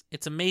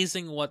 It's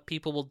amazing what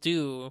people will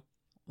do.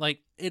 Like,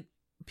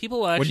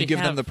 people will actually when you give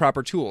them the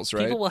proper tools,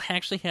 right? People will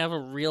actually have a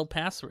real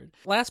password.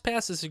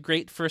 LastPass is a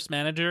great first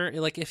manager.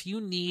 Like, if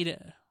you need,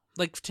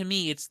 like, to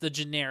me, it's the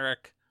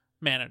generic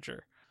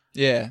manager.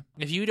 Yeah.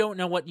 If you don't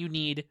know what you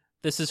need,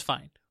 this is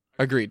fine.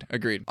 Agreed.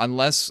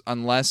 Unless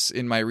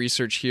in my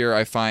research here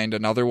I find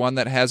another one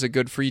that has a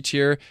good free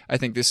tier, I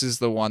think this is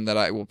the one that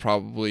I will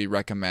probably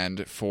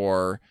recommend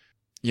for,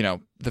 the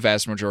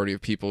vast majority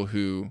of people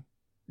who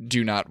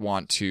do not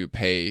want to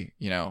pay,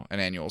 an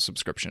annual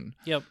subscription.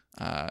 Yep.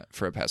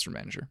 For a password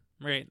manager.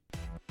 Right.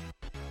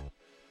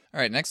 All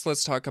right, next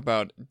let's talk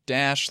about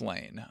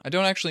Dashlane. I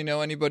don't actually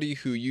know anybody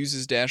who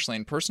uses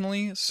Dashlane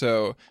personally,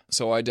 so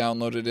I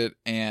downloaded it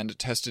and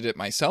tested it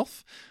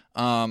myself.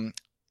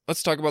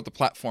 Let's talk about the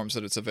platforms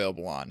that it's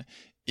available on.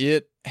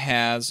 It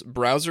has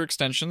browser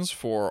extensions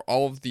for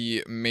all of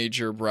the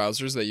major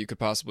browsers that you could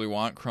possibly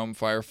want: Chrome,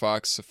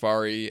 Firefox,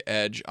 Safari,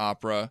 Edge,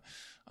 Opera.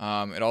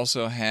 It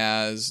also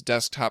has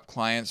desktop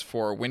clients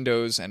for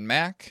Windows and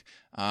Mac,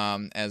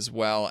 as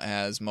well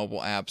as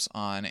mobile apps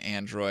on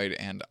Android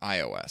and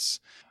iOS.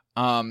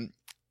 One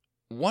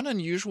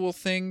unusual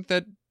thing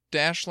that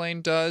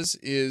Dashlane does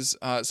is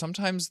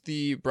sometimes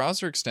the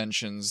browser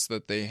extensions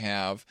that they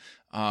have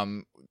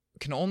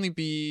can only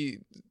be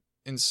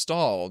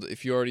installed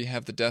if you already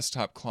have the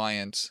desktop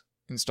client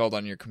installed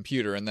on your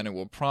computer, and then it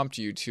will prompt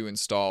you to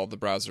install the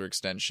browser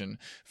extension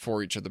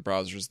for each of the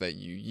browsers that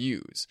you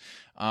use,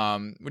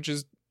 which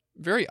is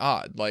very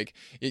odd. Like,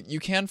 you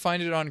can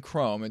find it on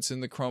Chrome. It's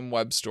in the Chrome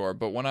Web Store,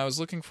 but when I was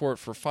looking for it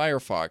for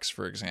Firefox,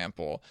 for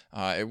example,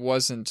 it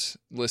wasn't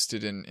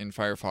listed in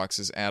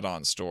Firefox's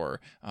add-on store.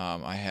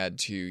 I had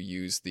to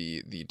use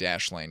the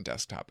Dashlane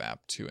desktop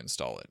app to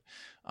install it.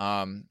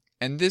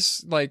 And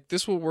this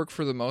will work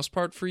for the most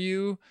part for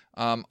you,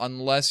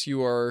 unless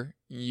you are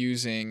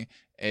using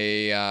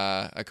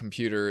a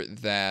computer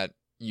that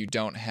you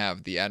don't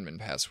have the admin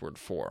password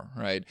for,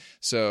 right?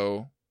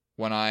 So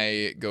when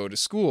I go to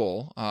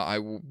school, I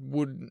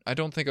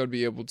don't think I would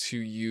be able to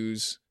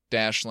use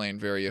Dashlane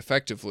very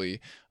effectively,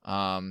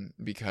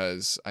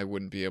 because I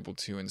wouldn't be able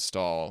to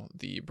install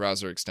the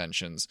browser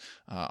extensions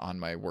on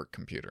my work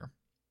computer.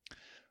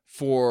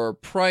 For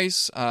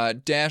price,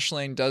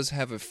 Dashlane does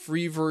have a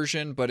free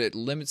version, but it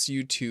limits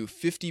you to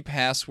 50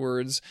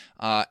 passwords,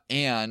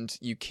 and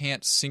you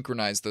can't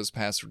synchronize those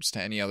passwords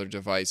to any other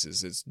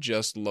devices. It's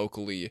just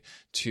locally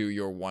to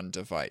your one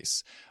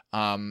device,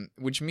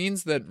 which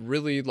means that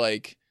really,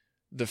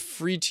 the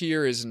free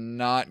tier is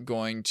not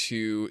going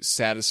to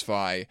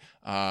satisfy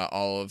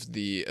all of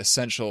the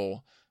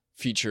essential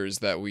features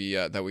that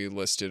we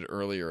listed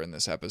earlier in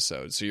this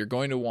episode. So you're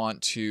going to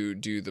want to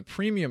do the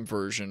premium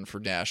version for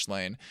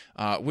Dashlane,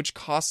 which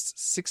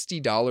costs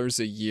 $60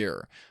 a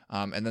year.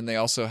 And then they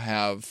also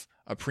have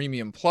a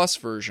premium plus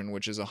version,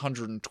 which is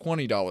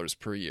 $120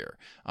 per year.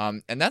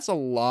 And that's a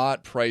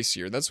lot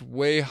pricier. That's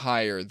way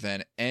higher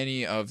than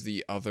any of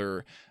the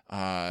other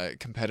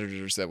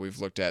competitors that we've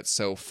looked at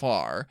so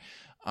far.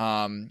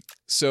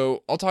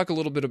 So I'll talk a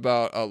little bit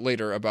about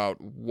later about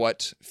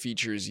what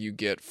features you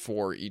get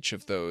for each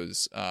of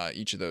those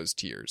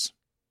tiers.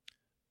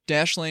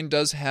 Dashlane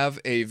does have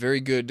a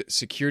very good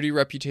security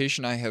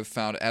reputation. I have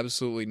found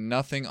absolutely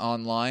nothing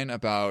online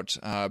about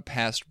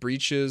past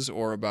breaches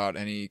or about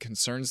any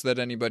concerns that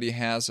anybody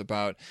has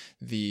about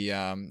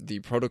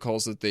the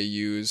protocols that they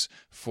use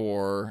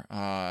for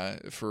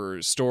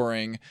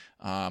storing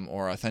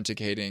or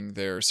authenticating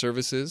their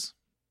services.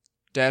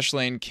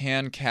 Dashlane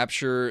can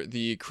capture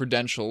the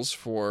credentials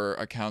for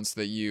accounts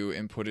that you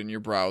input in your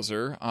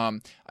browser.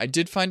 I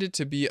did find it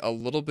to be a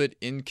little bit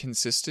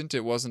inconsistent.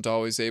 It wasn't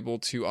always able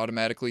to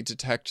automatically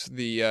detect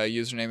the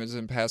usernames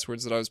and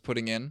passwords that I was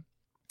putting in.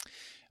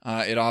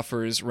 It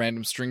offers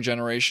random string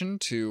generation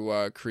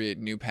to create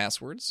new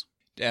passwords.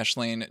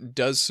 Dashlane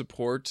does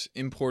support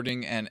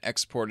importing and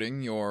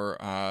exporting your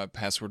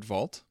password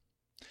vault.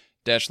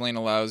 Dashlane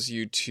allows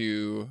you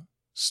to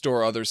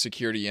store other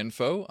security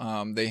info.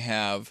 They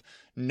have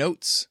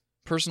notes,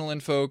 personal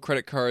info,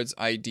 credit cards,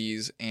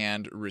 IDs,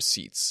 and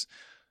receipts.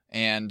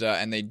 And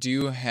they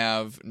do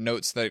have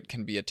notes that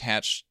can be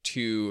attached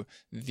to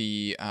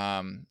the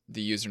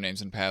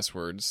usernames and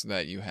passwords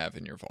that you have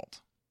in your vault.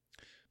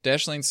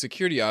 Dashlane's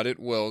security audit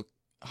will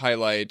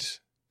highlight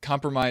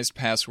compromised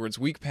passwords,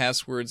 weak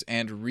passwords,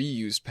 and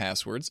reused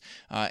passwords,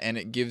 and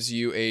it gives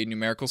you a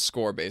numerical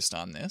score based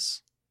on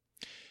this.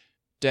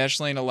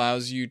 Dashlane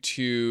allows you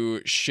to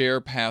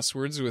share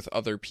passwords with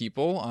other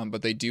people,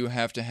 but they do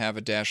have to have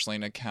a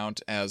Dashlane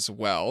account as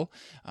well.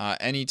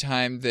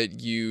 Anytime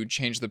that you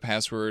change the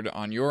password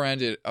on your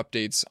end, it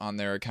updates on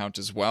their account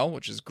as well,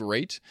 which is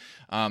great.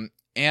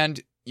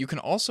 And you can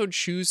also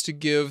choose to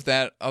give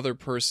that other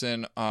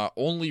person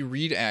only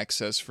read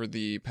access for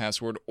the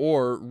password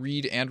or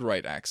read and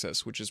write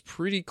access, which is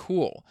pretty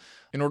cool.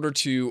 In order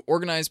to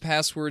organize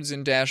passwords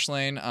in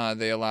Dashlane,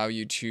 they allow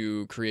you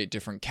to create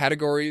different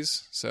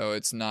categories. So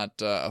it's not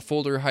a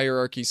folder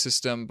hierarchy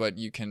system, but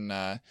you can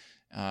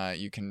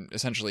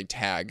essentially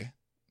tag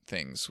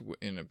things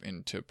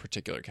into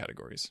particular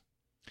categories.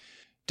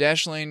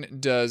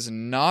 Dashlane does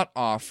not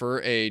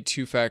offer a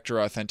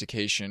two-factor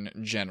authentication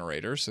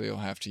generator, so you'll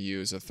have to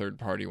use a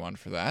third-party one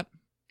for that.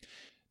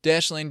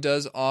 Dashlane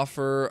does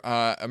offer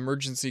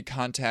emergency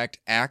contact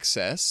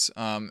access,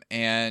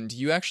 and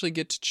you actually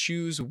get to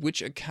choose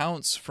which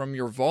accounts from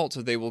your vault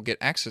they will get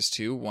access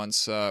to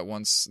once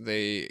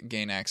they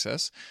gain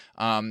access,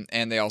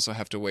 and they also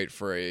have to wait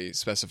for a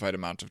specified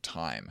amount of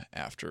time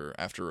after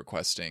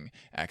requesting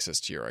access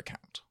to your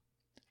account.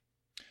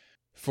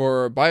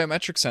 For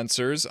biometric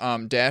sensors,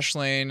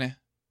 Dashlane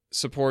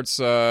supports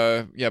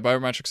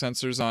biometric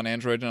sensors on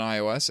Android and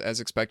iOS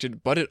as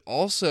expected, but it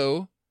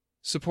also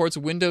supports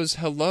Windows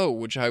Hello,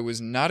 which I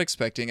was not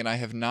expecting, and I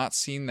have not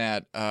seen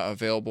that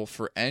available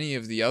for any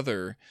of the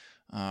other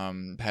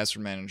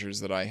password managers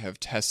that I have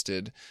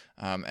tested.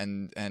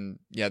 And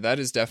that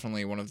is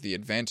definitely one of the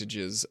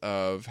advantages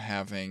of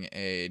having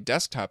a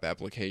desktop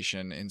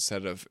application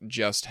instead of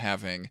just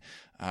having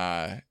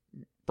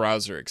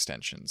browser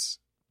extensions.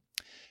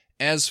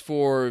 As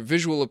for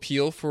visual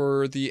appeal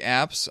for the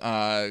apps,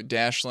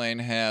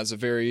 Dashlane has a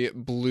very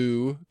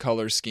blue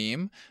color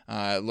scheme.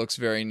 It looks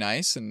very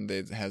nice, and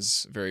it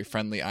has very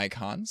friendly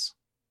icons.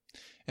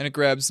 And it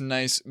grabs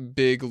nice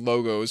big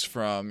logos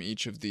from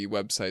each of the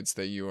websites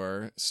that you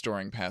are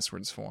storing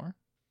passwords for.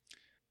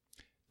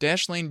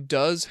 Dashlane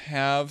does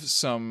have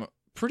some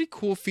pretty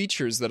cool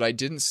features that I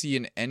didn't see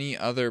in any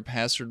other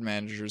password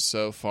managers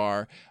so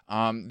far.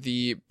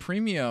 The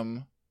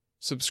premium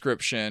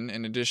subscription,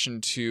 in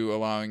addition to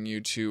allowing you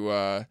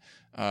to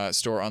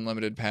store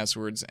unlimited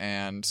passwords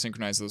and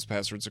synchronize those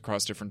passwords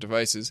across different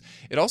devices,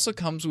 it also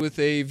comes with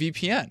a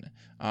VPN,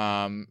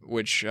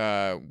 which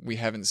we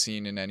haven't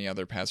seen in any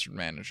other password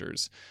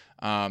managers.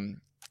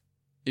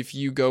 If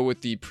you go with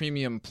the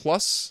Premium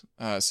Plus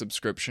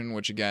subscription,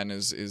 which again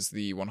is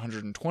the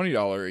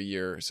 $120 a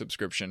year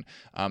subscription,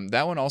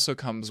 that one also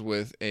comes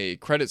with a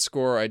credit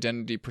score,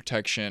 identity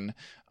protection,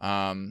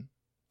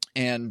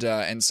 and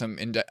some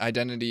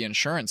identity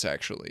insurance,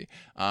 actually.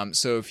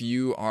 So if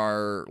you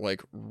are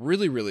like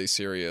really, really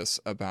serious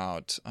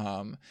about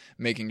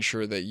making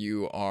sure that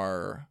you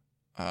are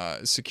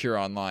secure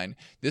online,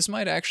 this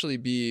might actually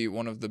be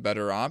one of the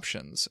better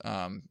options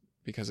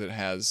because it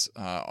has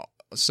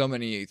so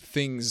many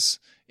things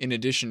in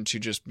addition to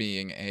just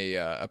being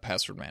a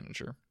password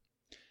manager.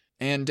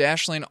 And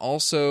Dashlane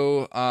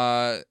also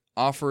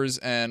offers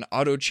an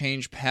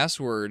auto-change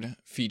password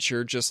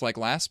feature just like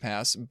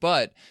LastPass,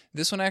 but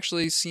this one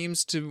actually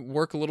seems to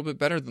work a little bit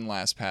better than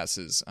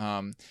LastPass's.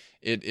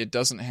 It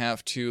doesn't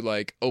have to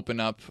like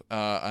open up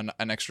an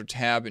extra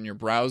tab in your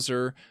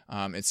browser.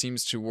 It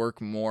seems to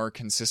work more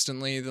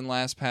consistently than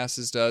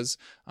LastPass's does.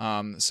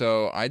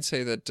 So I'd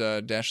say that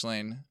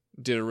Dashlane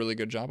did a really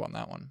good job on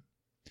that one.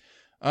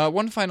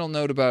 One final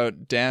note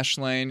about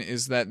Dashlane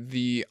is that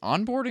the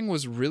onboarding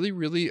was really,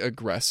 really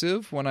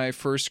aggressive when I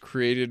first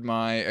created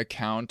my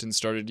account and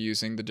started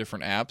using the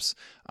different apps.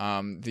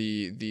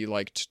 The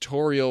like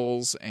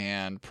tutorials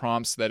and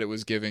prompts that it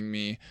was giving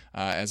me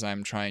as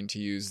I'm trying to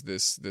use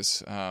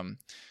this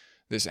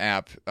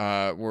app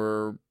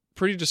were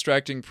pretty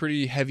distracting,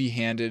 pretty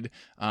heavy-handed,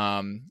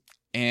 and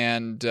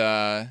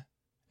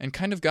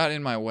kind of got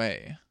in my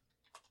way.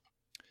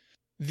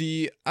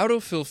 The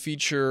autofill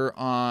feature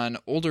on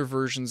older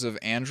versions of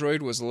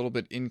Android was a little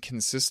bit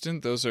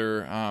inconsistent. Those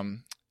are,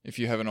 if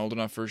you have an old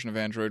enough version of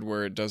Android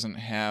where it doesn't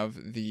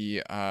have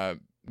the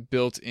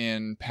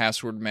built-in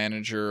password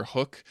manager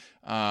hook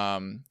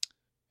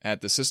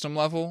at the system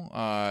level,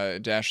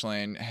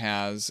 Dashlane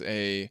has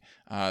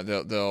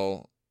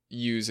they'll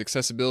use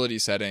accessibility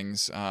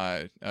settings,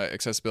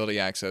 accessibility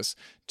access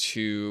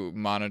to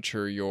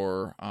monitor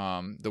your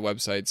the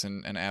websites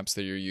and apps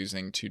that you're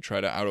using to try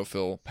to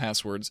autofill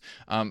passwords.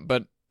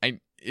 But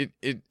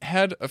it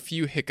had a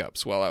few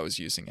hiccups while I was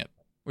using it,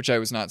 which I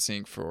was not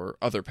seeing for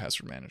other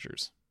password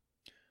managers.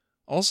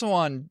 Also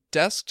on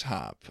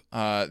desktop,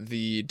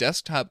 the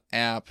desktop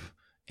app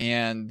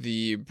and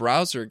the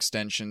browser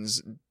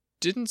extensions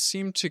didn't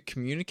seem to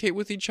communicate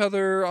with each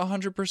other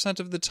 100%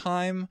 of the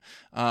time.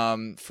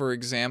 For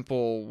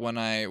example, when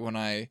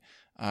I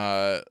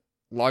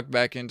logged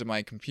back into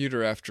my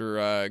computer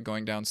after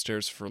going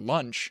downstairs for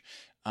lunch,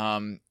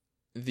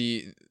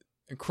 the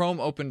Chrome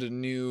opened a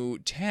new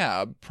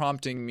tab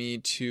prompting me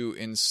to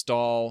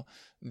install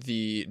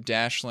the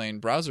Dashlane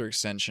browser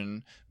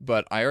extension,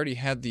 but I already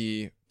had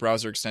the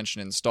browser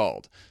extension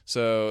installed.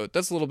 So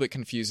that's a little bit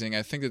confusing.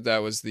 I think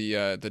that was the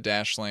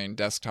Dashlane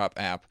desktop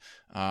app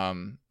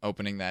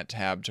opening that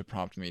tab to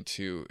prompt me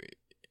to,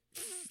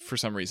 for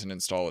some reason,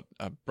 install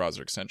a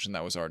browser extension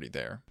that was already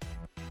there.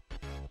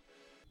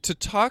 To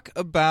talk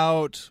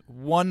about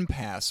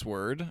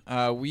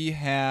 1Password, we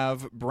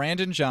have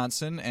Brandon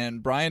Johnson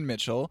and Brian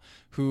Mitchell,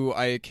 who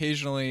I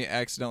occasionally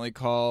accidentally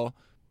call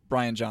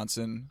Brian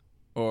Johnson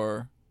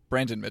or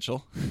Brandon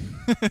Mitchell.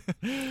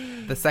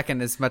 The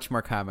second is much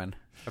more common.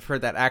 I've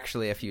heard that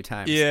actually a few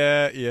times.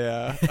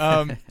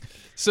 Yeah.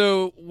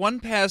 So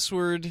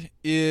 1Password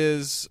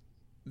is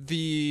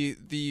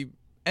the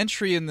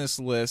entry in this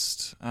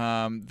list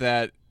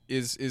that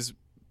is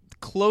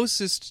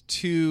closest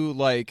to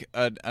like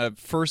a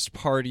first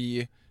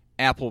party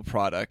Apple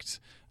product.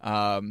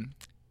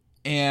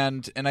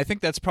 And I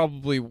think that's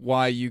probably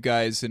why you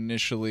guys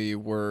initially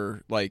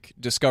were like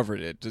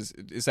discovered it.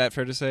 Is that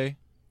fair to say?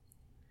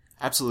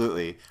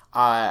 Absolutely.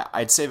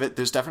 I'd say that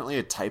there's definitely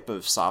a type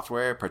of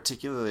software,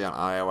 particularly on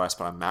iOS,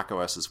 but on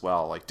macOS as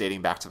well, like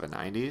dating back to the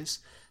 90s,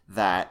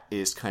 that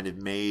is kind of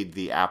made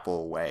the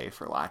Apple way,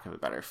 for lack of a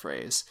better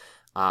phrase.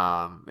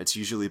 It's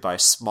usually by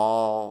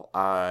small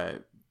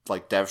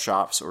like dev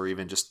shops or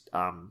even just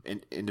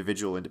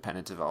individual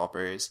independent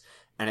developers.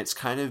 And it's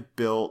kind of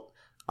built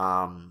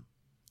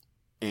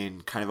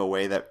in kind of a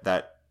way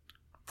that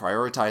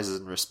prioritizes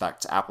and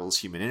respects Apple's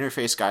human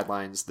interface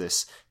guidelines,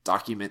 this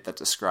document that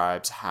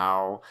describes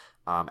how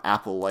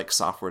Apple likes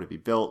software to be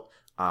built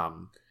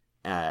from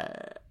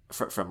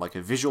like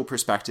a visual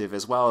perspective,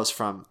 as well as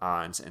from,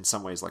 in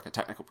some ways, like a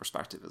technical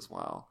perspective as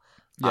well.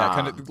 Yeah,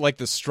 kind of like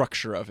the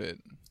structure of it.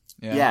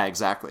 Yeah,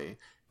 exactly.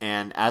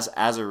 And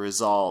as a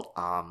result,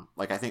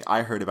 like I think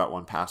I heard about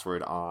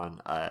 1Password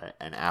on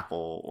an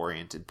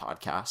Apple-oriented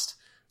podcast.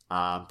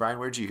 Brian,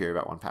 where did you hear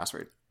about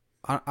 1Password?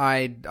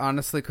 I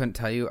honestly couldn't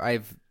tell you.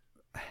 I've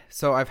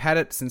had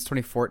it since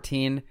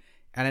 2014,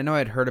 and I know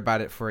I'd heard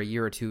about it for a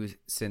year or two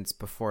since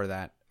before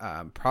that.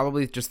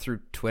 Probably just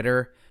through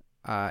Twitter.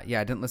 I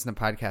didn't listen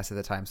to podcasts at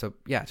the time, so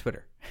yeah,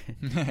 Twitter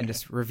and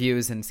just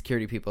reviews and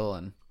security people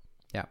and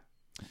yeah.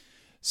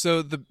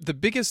 So the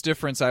biggest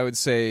difference I would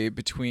say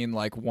between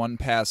like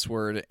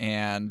 1Password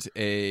and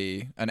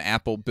an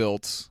Apple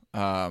built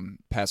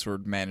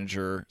password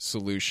manager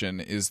solution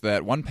is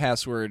that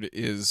 1Password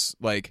is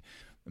like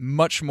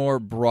much more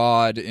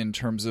broad in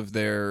terms of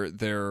their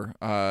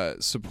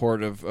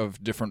support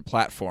of different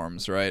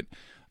platforms, right?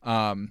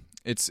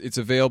 It's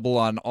available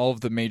on all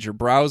of the major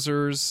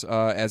browsers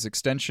as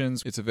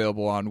extensions. It's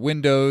available on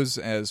Windows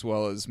as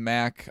well as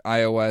Mac,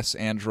 iOS,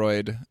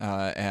 Android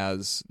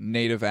as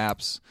native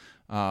apps.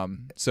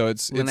 So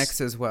it's Linux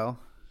as well.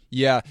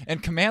 Yeah,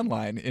 and command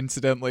line,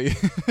 incidentally.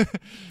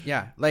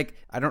 Yeah, like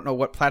I don't know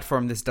what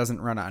platform this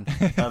doesn't run on.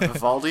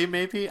 Vivaldi,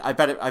 maybe. I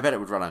bet it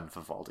would run on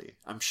Vivaldi.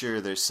 I'm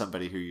sure there's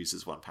somebody who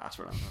uses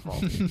 1Password on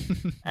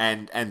Vivaldi,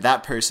 and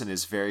that person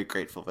is very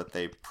grateful that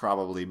they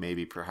probably,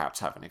 maybe, perhaps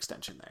have an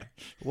extension there.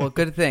 Well,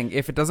 good thing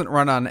if it doesn't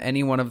run on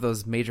any one of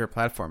those major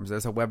platforms,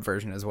 there's a web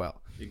version as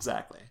well.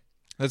 Exactly.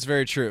 That's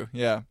very true.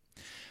 Yeah.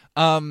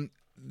 One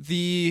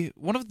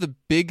of the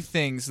big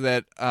things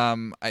that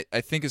I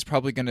think is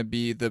probably going to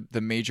be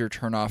the major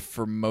turnoff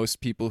for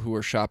most people who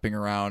are shopping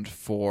around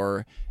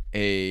for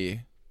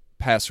a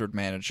password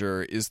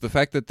manager is the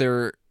fact that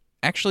there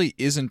actually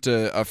isn't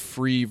a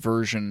free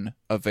version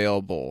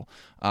available.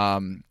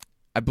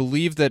 I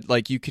believe that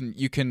like you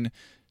can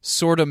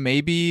sort of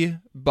maybe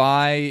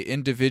buy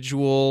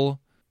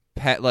individual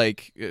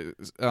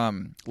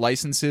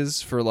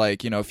licenses for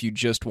like, you know, if you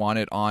just want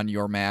it on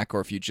your Mac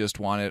or if you just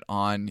want it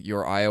on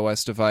your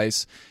iOS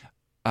device,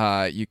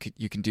 you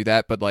can do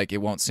that, but like it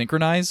won't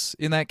synchronize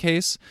in that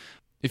case.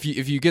 If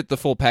you get the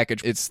full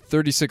package, it's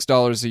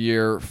 $36 a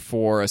year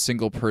for a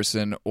single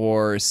person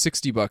or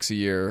 $60 a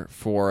year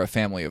for a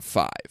family of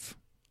 5.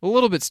 A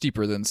little bit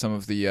steeper than some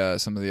of the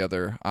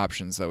other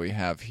options that we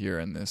have here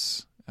in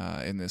this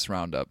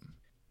roundup.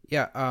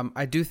 Yeah,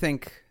 I do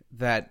think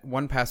that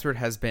 1Password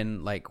has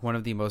been like one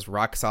of the most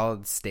rock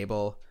solid,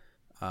 stable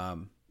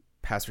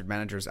password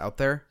managers out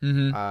there.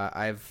 Mm-hmm.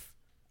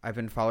 I've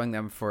been following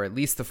them for at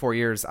least the 4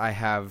 years I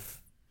have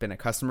been a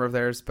customer of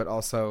theirs, but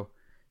also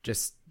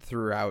just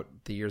throughout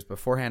the years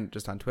beforehand,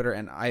 just on Twitter.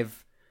 And I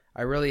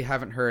really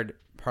haven't heard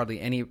hardly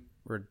any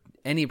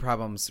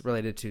problems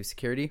related to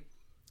security.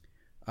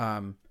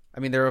 I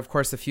mean, there are of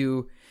course a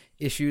few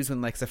issues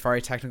when like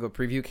Safari Technical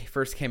Preview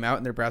first came out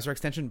in their browser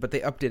extension, but they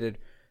updated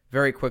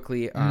very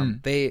quickly.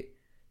 They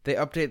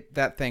update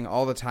that thing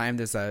all the time.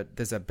 There's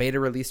a beta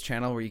release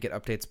channel where you get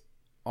updates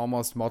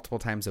almost multiple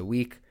times a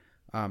week.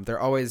 They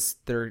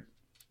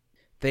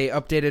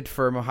updated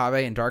for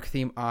Mojave and Dark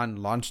Theme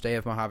on launch day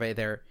of Mojave.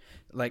 They're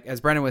like,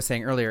 as Brennan was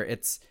saying earlier,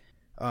 it's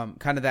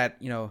kind of that,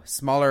 you know,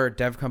 smaller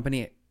dev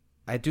company.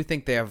 I do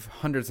think they have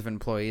hundreds of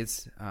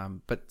employees,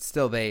 but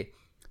still they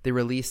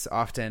release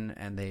often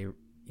and they,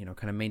 you know,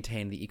 kind of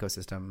maintain the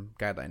ecosystem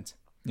guidelines.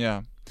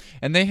 Yeah.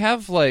 And they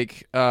have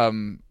like a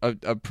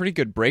pretty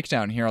good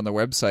breakdown here on the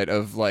website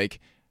of like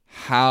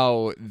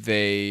how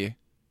they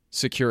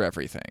secure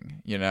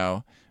everything, you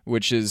know,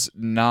 which is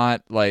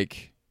not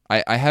like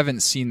I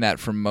haven't seen that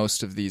from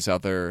most of these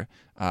other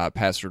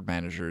password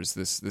managers.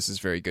 This is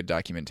very good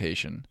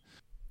documentation.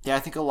 Yeah, I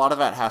think a lot of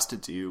that has to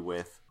do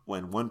with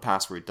when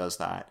 1Password does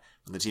that,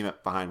 when the team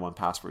behind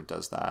 1Password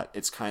does that,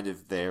 it's kind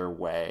of their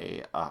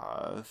way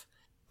of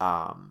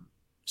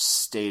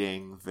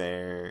stating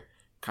their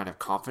kind of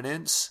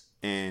confidence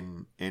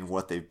in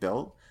what they've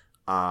built,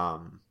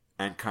 and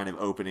kind of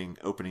opening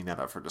that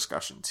up for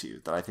discussion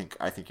too. That I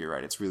think you're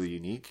right. It's really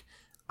unique,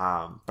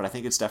 but I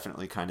think it's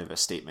definitely kind of a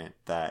statement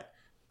that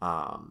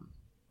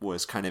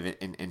was kind of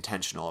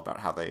intentional about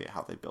how they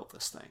built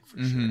this thing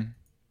for sure.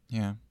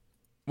 Yeah.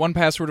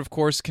 1Password, of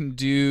course, can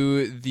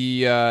do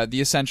the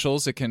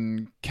essentials. It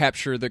can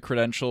capture the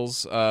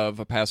credentials of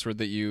a password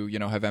that you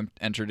have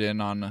entered in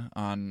on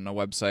a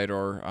website,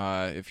 or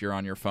if you're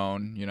on your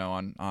phone,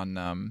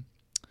 on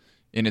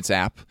in its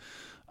app.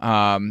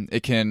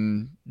 It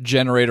can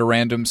generate a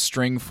random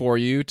string for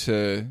you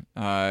to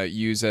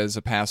use as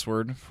a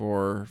password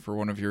for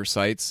one of your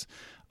sites.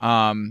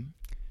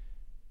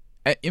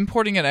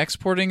 Importing and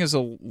exporting is a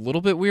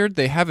little bit weird.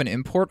 They have an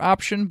import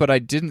option, but I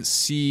didn't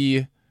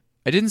see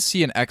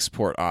an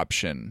export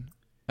option,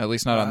 at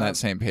least not on that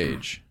same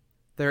page.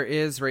 There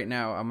is right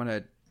now. I'm going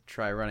to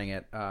try running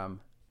it.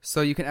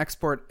 So you can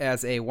export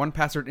as a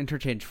 1Password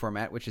interchange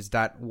format, which is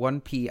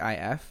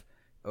 .1pif,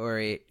 or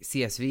a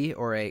CSV,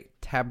 or a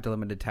tab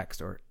delimited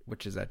text,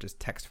 which is just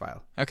text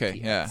file. Okay,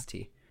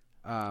 TXT.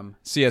 Yeah.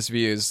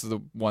 CSV is the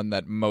one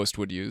that most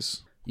would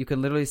use. You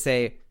can literally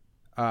say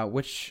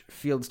which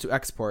fields to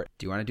export.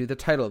 Do you want to do the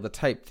title, the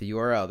type, the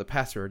URL, the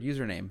password,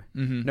 username,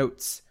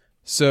 notes?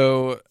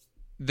 So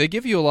they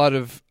give you a lot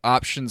of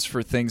options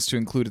for things to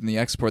include in the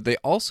export. They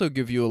also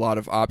give you a lot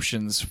of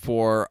options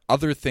for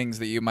other things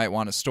that you might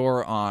want to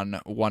store on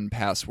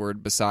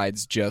 1Password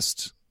besides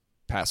just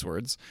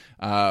passwords.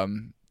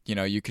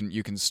 You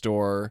can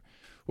store.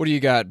 What do you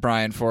got,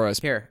 Brian, for us?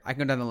 Here, I can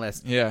go down the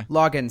list. Yeah.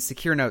 Logins,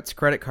 secure notes,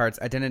 credit cards,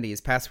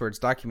 identities, passwords,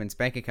 documents,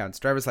 bank accounts,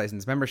 driver's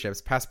license,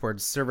 memberships,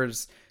 passports,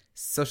 servers,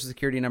 social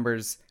security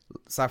numbers,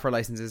 software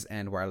licenses,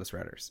 and wireless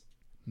routers.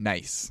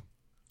 Nice.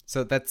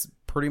 So that's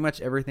pretty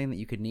much everything that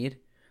you could need.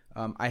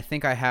 I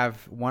think I have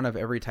one of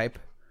every type.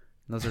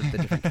 Those are the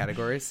different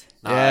categories.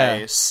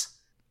 Nice.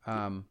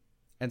 And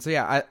so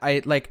yeah,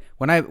 I like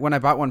when I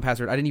bought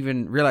 1Password, I didn't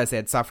even realize they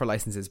had software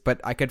licenses,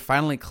 but I could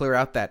finally clear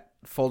out that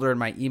folder in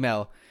my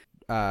email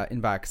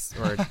inbox,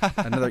 or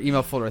another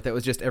email folder that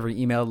was just every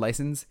email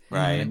license,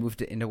 right? And I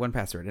moved it into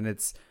 1Password, and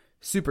it's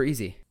super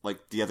easy.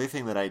 Like the other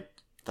thing that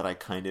I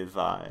kind of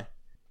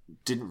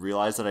didn't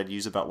realize that I'd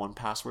use about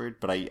 1Password,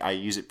 but I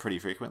use it pretty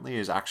frequently,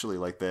 is actually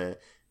like the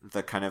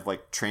kind of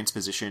like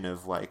transposition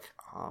of like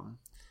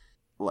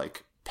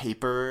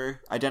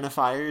paper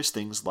identifiers,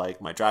 things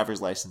like my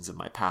driver's license and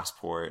my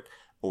passport,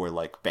 or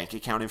like bank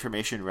account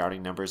information,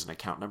 routing numbers and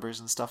account numbers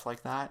and stuff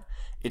like that.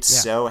 It's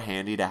so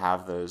handy to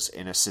have those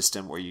in a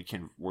system where you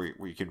can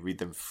read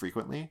them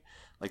frequently.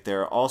 Like there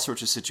are all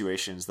sorts of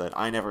situations that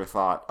I never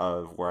thought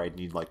of where I'd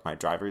need like my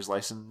driver's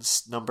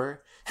license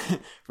number,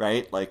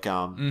 right? Like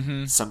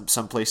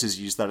some places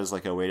use that as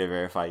like a way to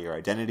verify your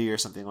identity or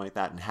something like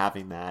that, and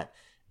having that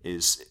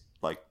is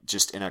like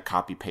just in a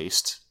copy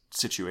paste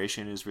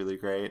situation is really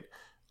great.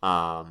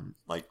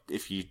 Like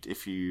if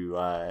you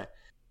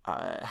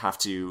have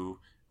to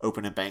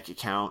open a bank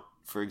account,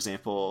 for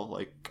example,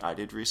 like I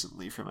did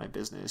recently for my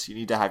business, you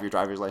need to have your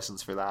driver's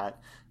license for that.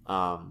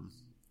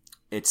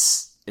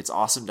 It's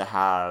awesome to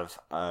have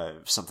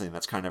something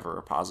that's kind of a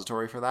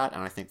repository for that,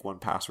 and I think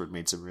 1Password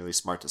made some really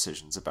smart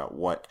decisions about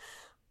what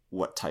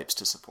types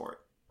to support.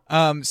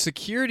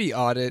 Security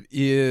audit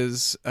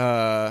is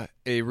a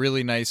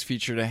really nice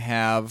feature to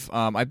have.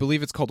 I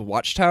believe it's called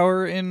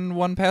Watchtower in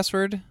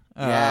 1Password.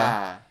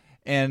 Yeah.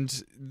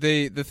 And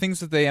the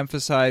things that they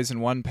emphasize in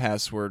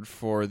 1Password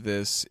for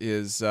this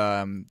is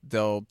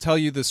they'll tell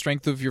you the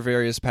strength of your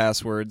various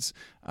passwords.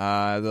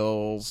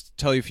 They'll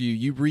tell you if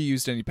you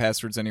reused any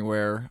passwords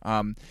anywhere.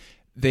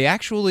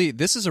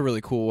 This is a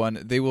really cool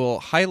one. They will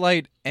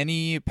highlight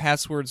any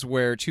passwords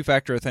where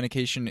two-factor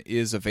authentication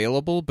is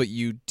available, but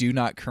you do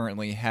not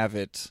currently have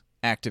it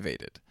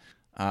activated.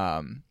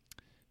 And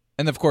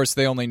of course,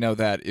 they only know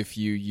that if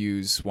you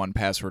use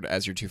 1Password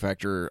as your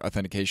two-factor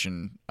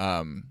authentication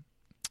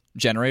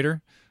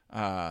generator.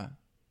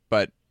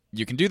 But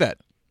you can do that.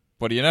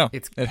 What do you know?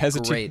 It has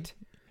great.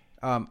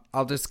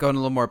 I'll just go in a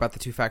little more about the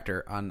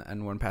two-factor on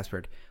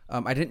 1Password.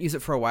 I didn't use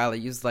it for a while. I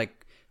used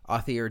like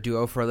Authy or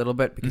Duo for a little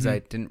bit because I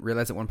didn't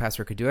realize that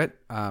 1Password could do it.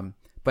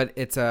 But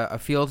it's a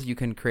field. You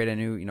can create a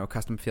new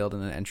custom field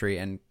in an entry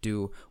and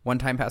do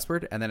one-time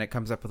password, and then it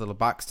comes up with a little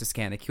box to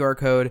scan a QR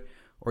code,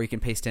 or you can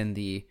paste in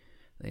the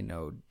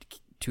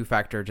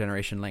two-factor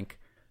generation link.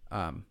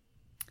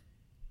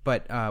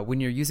 But when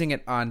you're using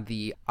it on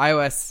the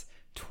iOS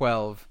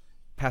 12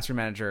 password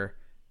manager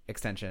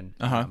extension,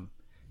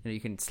 you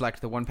can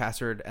select the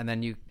 1Password, and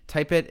then you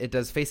type it. It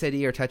does Face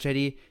ID or Touch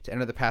ID to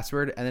enter the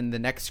password, and then the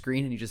next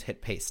screen, and you just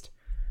hit paste.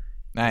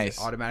 Nice.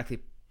 It automatically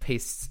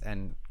pastes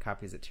and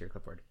copies it to your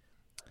clipboard.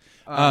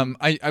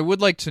 I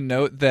would like to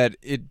note that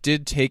it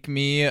did take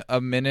me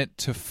a minute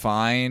to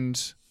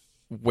find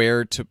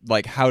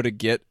how to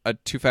get a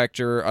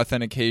two-factor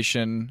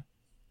authentication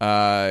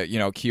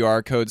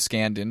QR code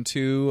scanned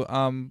into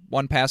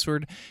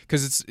 1Password,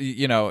 because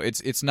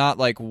it's not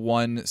like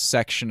one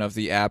section of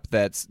the app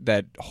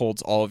that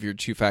holds all of your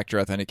two-factor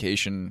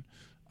authentication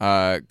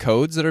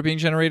codes that are being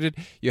generated.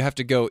 You have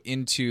to go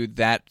into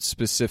that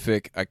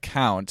specific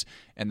account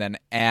and then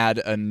add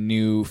a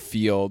new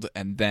field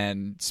and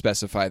then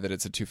specify that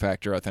it's a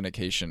two-factor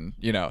authentication.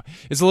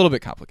 It's a little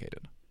bit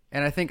complicated.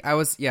 And I think I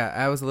was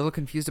a little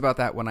confused about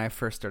that when I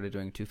first started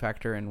doing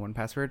two-factor in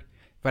 1Password,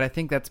 but I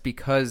think that's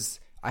because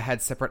I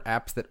had separate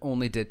apps that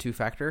only did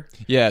two-factor.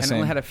 Yeah, and same.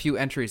 only had a few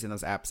entries in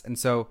those apps. And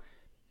so,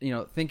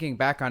 thinking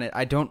back on it,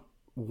 I don't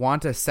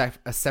want a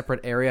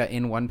separate area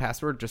in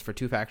 1Password just for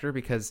two-factor,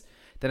 because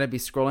then I'd be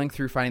scrolling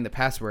through finding the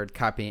password,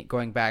 copying it,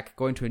 going back,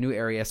 going to a new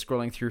area,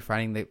 scrolling through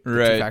finding the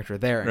two-factor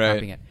there and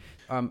copying it.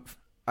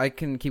 I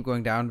can keep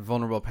going down.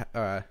 Vulnerable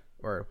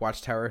or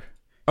Watchtower.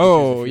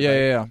 Oh,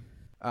 yeah.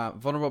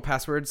 Vulnerable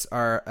passwords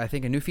are, I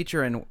think, a new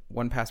feature in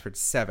 1Password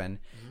 7,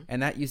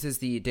 and that uses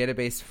the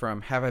database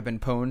from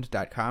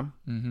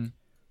haveibeenpwned.com.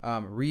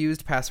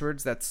 Reused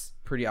passwords, that's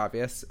pretty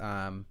obvious.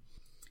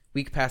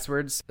 Weak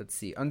passwords, let's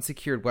see,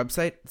 unsecured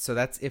website. So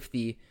that's if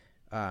the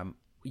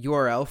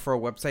URL for a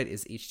website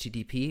is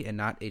HTTP and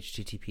not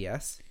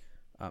HTTPS.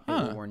 It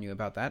will warn you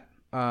about that.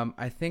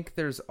 I think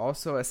there's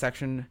also a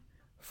section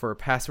for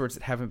passwords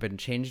that haven't been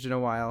changed in a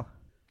while.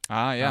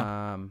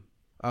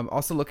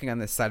 Also looking on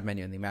this side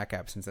menu in the Mac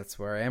app, since that's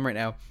where I am right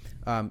now,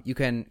 you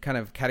can kind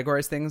of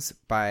categorize things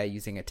by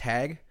using a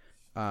tag.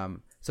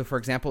 So for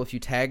example, if you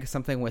tag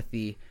something with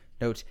the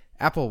note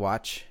Apple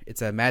Watch,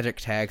 it's a magic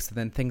tag, so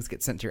then things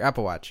get sent to your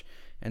Apple Watch.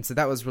 And so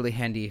that was really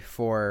handy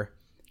for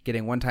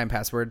getting one-time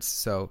passwords,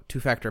 so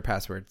two-factor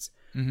passwords.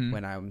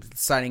 When I'm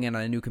signing in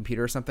on a new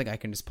computer or something, I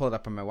can just pull it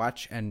up on my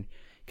watch and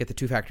get the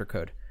two-factor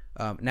code.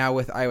 Now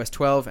with iOS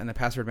 12 and the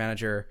Password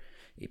Manager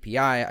API,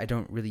 I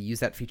don't really use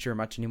that feature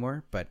much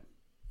anymore, but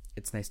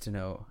it's nice to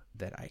know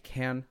that I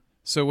can.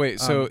 So wait,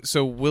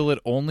 so will it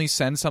only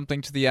send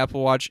something to the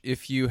Apple Watch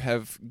if you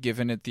have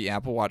given it the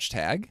Apple Watch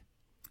tag?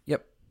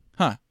 Yep.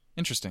 Huh.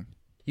 Interesting.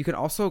 You can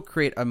also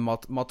create a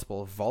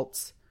multiple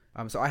vaults.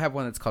 So I have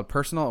one that's called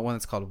personal and one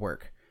that's called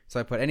work. So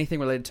I put anything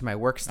related to my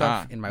work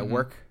stuff in my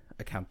work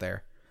account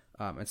there.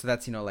 And so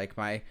that's, like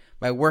my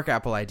work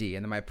Apple ID,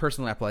 and then my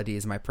personal Apple ID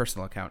is my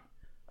personal account.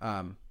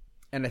 And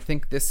I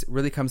think this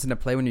really comes into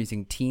play when you're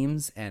using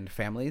teams and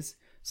families.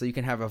 So you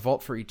can have a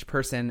vault for each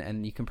person,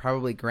 and you can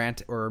probably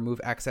grant or remove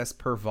access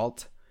per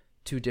vault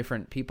to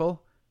different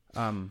people.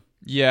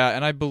 Yeah,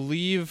 and I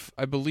believe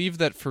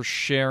that for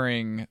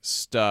sharing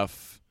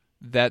stuff,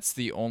 that's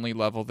the only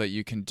level that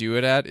you can do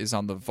it at, is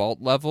on the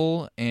vault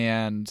level,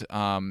 and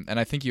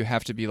I think you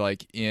have to be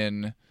like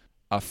in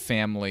a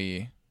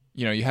family.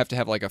 You have to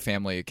have like a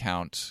family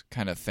account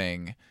kind of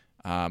thing,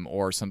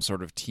 or some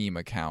sort of team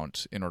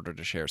account in order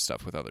to share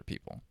stuff with other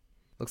people.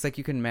 Looks like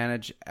you can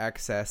manage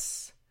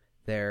access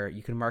there.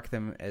 You can mark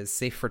them as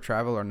safe for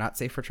travel or not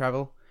safe for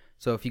travel.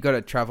 So if you go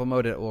to travel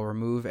mode, it will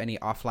remove any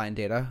offline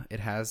data it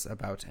has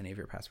about any of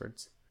your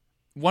passwords.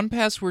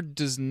 1Password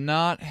does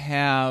not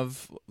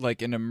have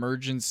like an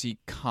emergency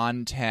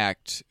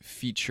contact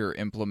feature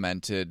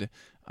implemented,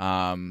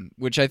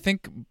 which I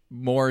think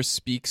more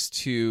speaks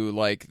to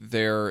like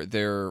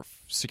their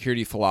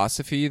security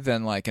philosophy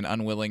than like an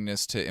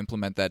unwillingness to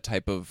implement that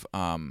type of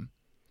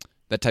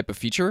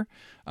feature.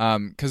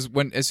 Because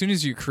as soon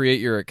as you create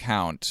your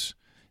account,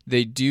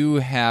 they do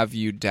have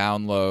you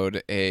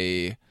download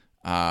a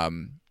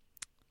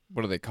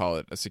what do they call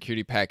it? A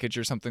security package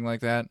or something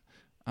like that.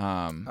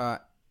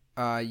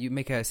 You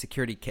make a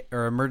security kit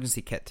or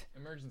emergency kit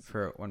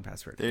for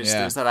 1Password.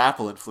 There's that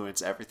Apple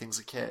influence. Everything's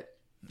a kit.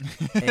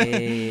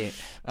 A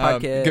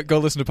Podkit. Go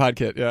listen to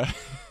Podkit. Yeah.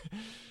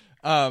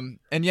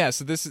 And yeah,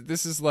 so this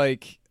is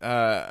like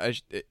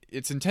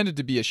it's intended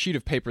to be a sheet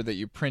of paper that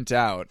you print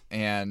out,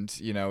 and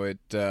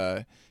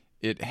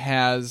it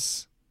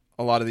has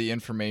a lot of the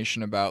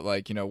information about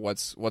like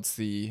what's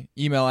the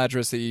email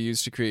address that you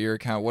use to create your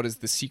account, what is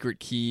the secret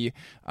key,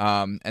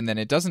 and then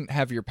it doesn't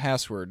have your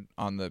password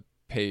on the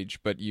page,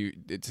 but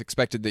it's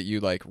expected that you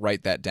like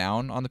write that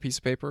down on the piece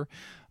of paper.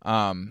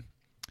 And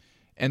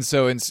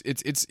so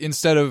it's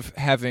instead of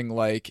having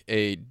like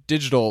a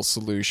digital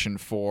solution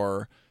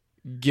for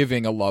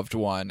giving a loved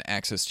one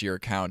access to your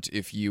account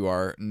if you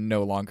are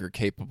no longer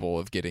capable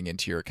of getting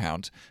into your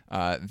account,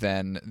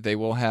 then they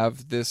will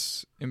have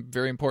this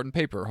very important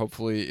paper,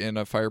 hopefully in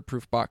a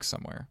fireproof box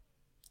somewhere.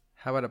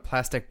 How about a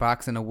plastic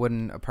box in a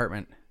wooden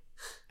apartment?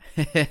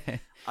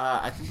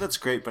 I think that's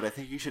great, but I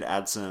think you should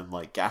add some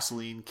like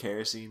gasoline,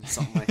 kerosene,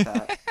 something like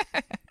that.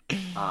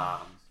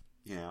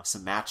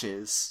 Some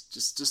matches,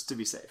 just to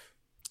be safe.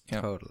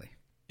 Yeah. Totally.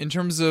 In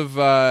terms of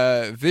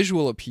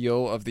visual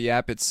appeal of the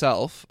app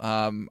itself,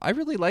 I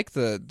really like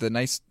the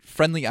nice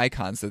friendly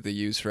icons that they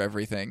use for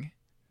everything.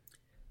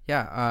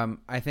 Yeah,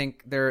 I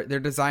think their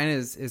design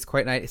is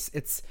quite nice.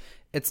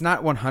 It's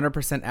not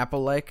 100%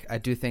 Apple-like. I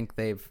do think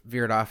they've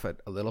veered off it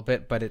a little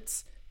bit, but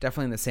it's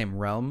definitely in the same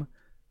realm.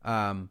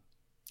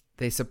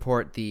 They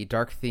support the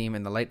dark theme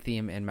and the light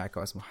theme in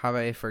macOS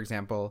Mojave, for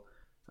example,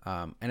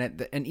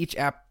 and each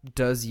app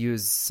does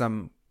use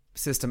some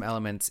system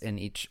elements in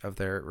each of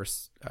their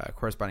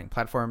corresponding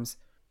platforms.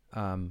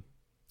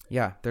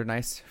 They're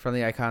nice,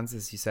 friendly icons,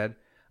 as you said.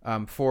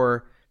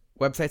 For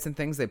websites and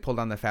things, they pulled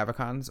on the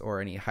favicons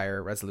or any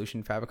higher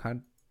resolution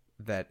favicon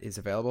that is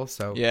available.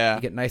 So you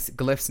get nice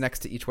glyphs next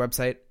to each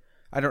website.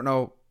 I don't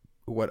know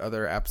what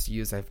other apps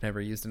use. I've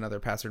never used another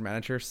password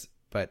managers,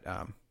 but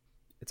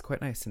it's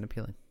quite nice and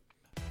appealing.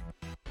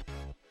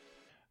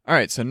 All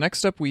right, so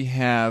next up we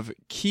have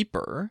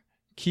Keeper.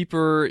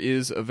 Keeper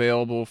is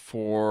available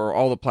for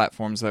all the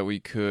platforms that we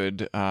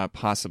could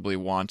possibly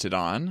want it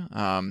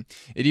on.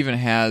 It even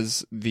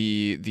has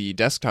the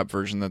desktop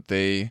version that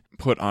they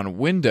put on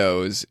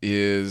Windows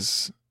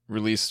is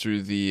released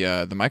through the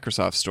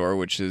Microsoft Store,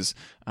 which is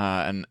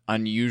an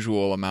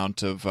unusual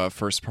amount of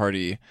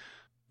first-party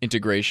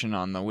integration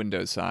on the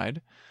Windows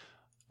side.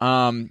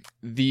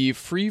 The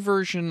free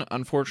version,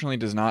 unfortunately,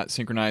 does not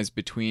synchronize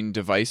between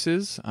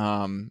devices.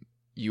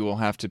 You will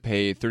have to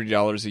pay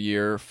 $30 a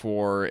year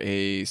for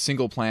a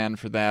single plan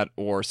for that,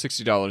 or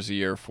 $60 a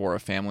year for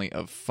a family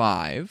of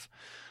 5.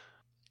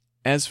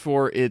 As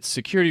for its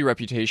security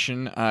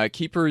reputation,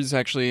 Keeper is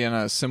actually in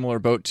a similar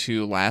boat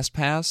to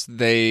LastPass.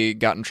 They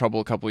got in trouble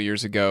a couple of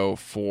years ago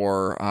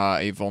for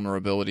a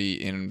vulnerability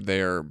in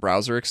their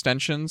browser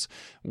extensions,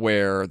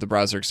 where the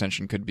browser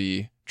extension could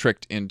be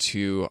tricked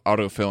into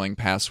autofilling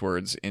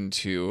passwords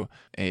into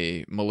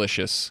a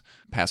malicious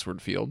password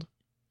field.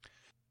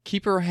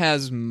 Keeper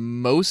has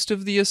most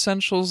of the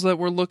essentials that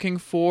we're looking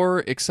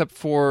for, except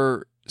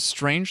for,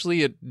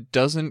 strangely, it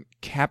doesn't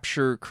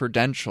capture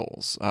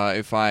credentials.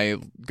 If I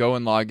go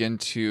and log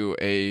into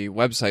a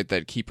website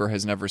that Keeper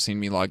has never seen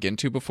me log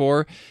into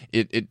before,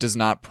 it does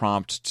not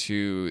prompt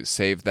to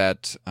save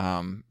that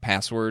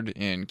password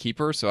in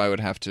Keeper, so I would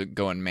have to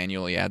go and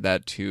manually add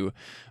that to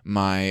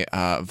my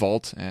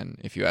vault,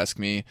 and if you ask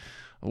me,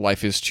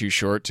 life is too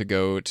short to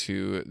go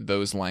to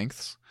those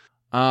lengths.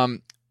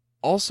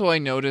 Also, I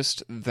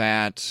noticed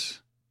that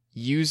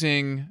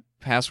using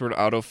password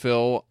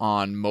autofill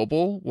on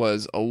mobile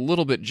was a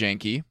little bit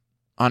janky.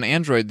 On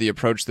Android, the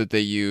approach that they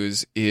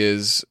use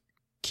is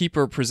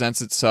Keeper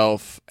presents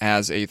itself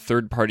as a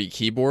third-party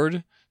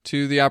keyboard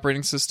to the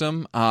operating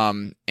system,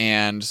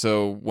 and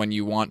so when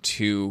you want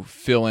to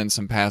fill in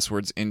some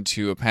passwords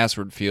into a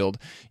password field,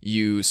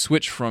 you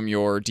switch from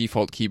your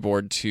default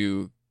keyboard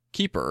to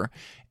Keeper,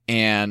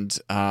 and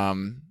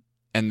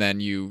then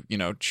you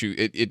choose.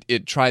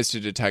 It tries to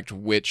detect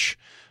which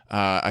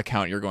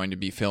account you're going to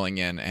be filling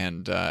in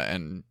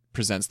and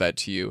presents that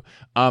to you.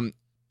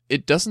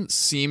 It doesn't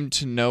seem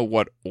to know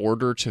what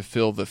order to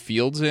fill the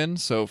fields in.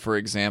 So, for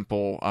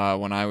example,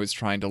 when I was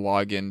trying to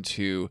log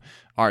into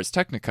Ars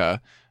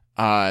Technica,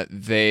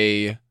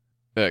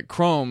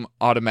 Chrome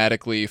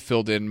automatically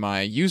filled in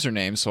my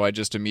username, so I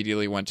just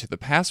immediately went to the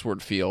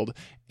password field,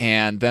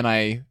 and then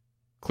I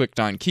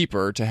clicked on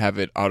Keeper to have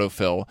it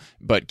autofill,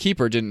 but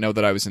Keeper didn't know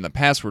that I was in the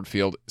password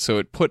field, so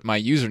it put my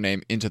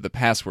username into the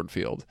password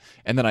field.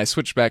 And then I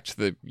switched back to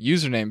the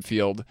username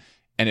field,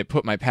 and it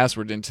put my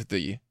password into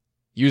the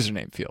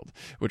username field,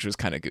 which was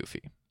kind of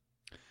goofy.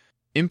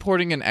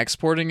 Importing and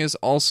exporting is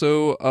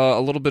also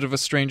a little bit of a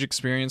strange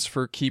experience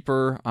for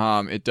Keeper.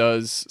 It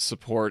does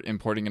support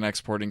importing and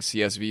exporting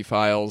CSV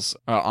files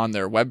on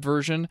their web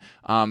version,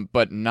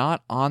 but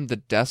not on the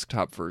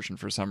desktop version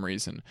for some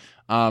reason.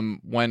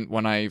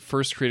 When I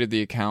first created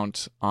the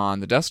account on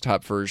the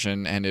desktop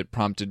version and it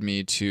prompted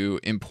me to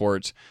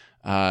import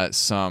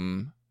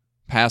some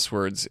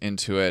passwords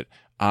into it,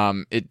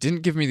 it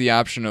didn't give me the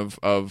option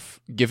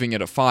of giving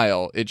it a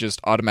file. It just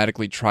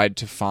automatically tried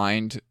to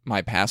find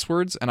my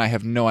passwords, and I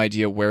have no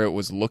idea where it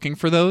was looking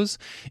for those.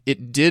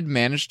 It did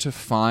manage to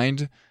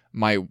find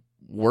my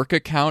work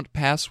account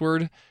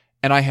password,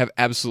 and I have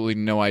absolutely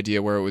no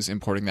idea where it was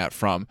importing that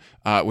from,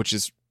 which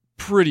is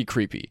pretty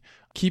creepy.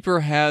 Keeper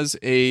has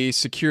a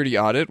security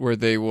audit where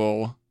they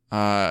will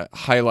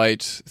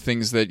highlight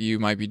things that you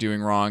might be doing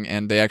wrong,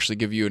 and they actually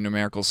give you a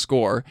numerical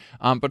score.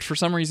 But for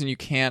some reason, you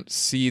can't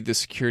see the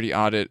security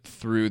audit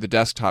through the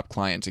desktop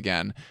client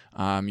again.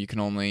 You can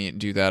only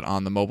do that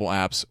on the mobile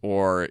apps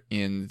or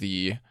on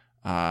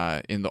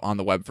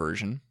the web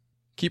version.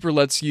 Keeper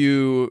lets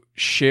you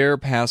share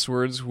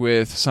passwords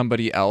with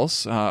somebody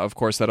else. Of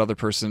course, that other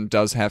person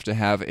does have to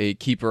have a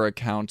Keeper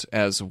account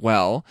as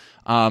well.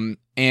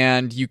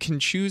 And you can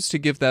choose to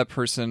give that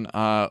person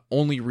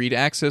only read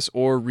access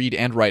or read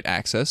and write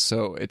access.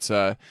 So it's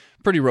a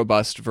pretty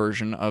robust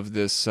version of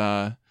this.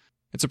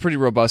 It's a pretty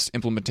robust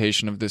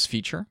implementation of this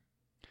feature.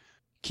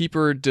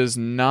 Keeper does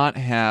not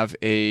have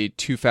a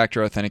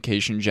two-factor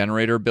authentication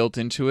generator built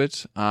into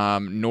it,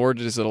 nor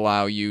does it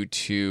allow you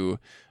to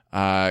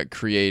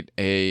create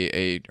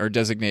or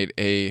designate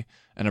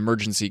an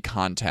emergency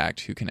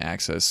contact who can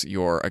access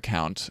your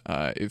account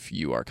if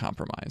you are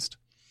compromised.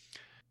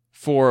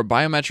 For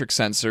biometric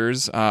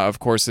sensors, of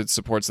course, it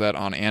supports that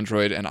on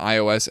Android and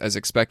iOS as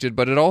expected,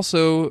 but it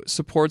also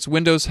supports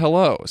Windows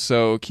Hello.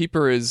 So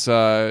Keeper is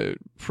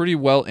pretty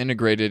well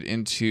integrated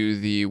into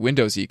the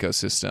Windows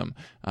ecosystem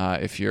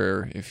if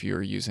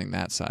you're using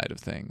that side of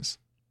things.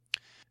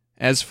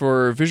 As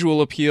for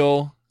visual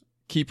appeal,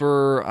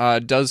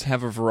 Keeper does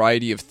have a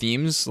variety of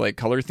themes, like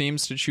color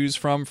themes, to choose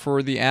from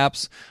for the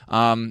apps.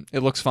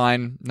 It looks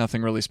fine,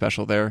 nothing really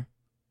special there.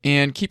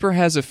 And Keeper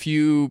has a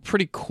few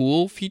pretty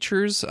cool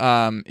features.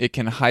 It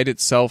can hide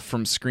itself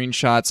from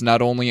screenshots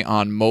not only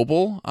on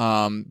mobile,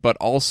 but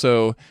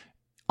also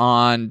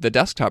on the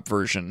desktop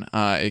version.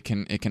 It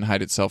can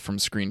hide itself from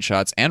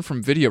screenshots and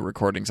from video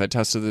recordings. I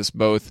tested this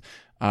both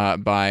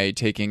by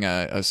taking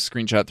a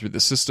screenshot through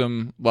the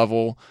system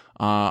level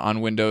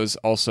on Windows.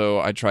 Also,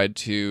 I tried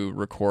to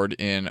record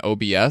in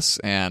OBS,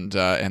 and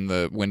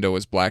the window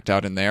was blacked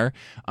out in there.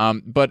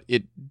 But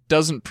it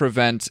doesn't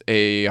prevent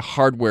a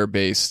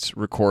hardware-based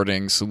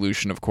recording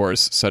solution, of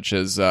course, such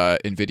as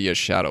NVIDIA's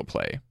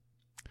Shadowplay.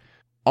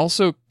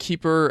 Also,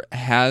 Keeper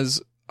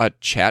has a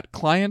chat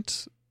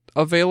client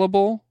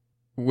available,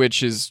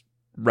 which is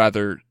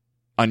rather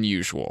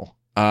unusual.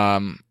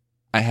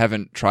 I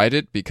haven't tried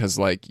it because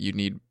you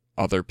need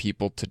other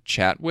people to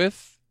chat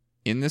with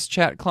in this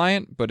chat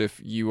client, but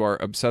if you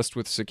are obsessed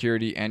with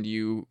security and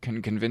you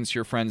can convince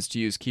your friends to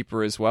use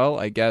Keeper as well,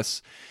 I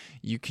guess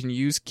you can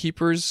use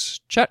Keeper's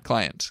chat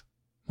client.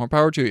 More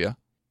power to you.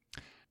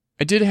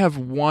 I did have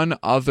one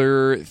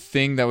other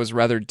thing that was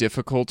rather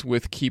difficult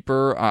with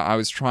Keeper. I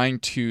was trying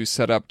to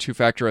set up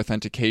two-factor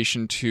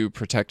authentication to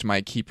protect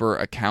my Keeper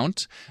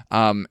account,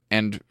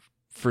 and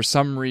for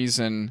some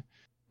reason,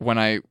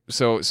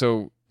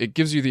 so it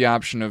gives you the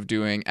option of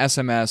doing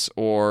SMS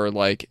or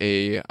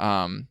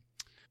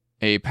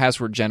a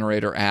password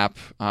generator app,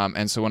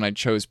 and so when I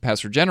chose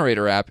password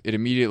generator app, it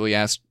immediately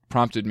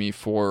prompted me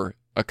for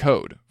a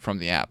code from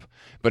the app,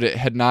 but it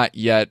had not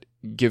yet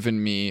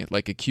given me a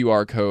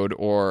QR code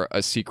or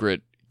a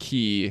secret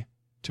key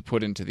to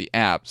put into the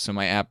app, so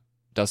my app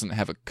doesn't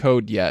have a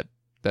code yet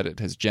that it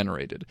has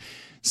generated.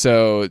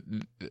 So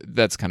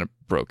that's kind of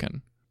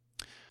broken.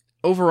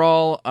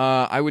 Overall,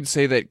 I would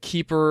say that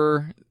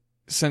Keeper,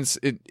 since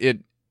it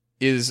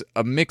is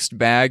a mixed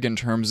bag in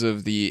terms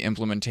of the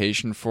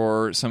implementation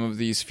for some of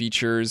these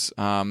features,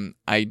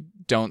 I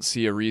don't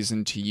see a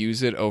reason to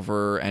use it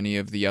over any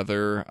of the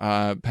other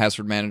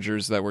password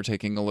managers that we're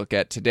taking a look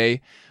at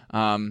today.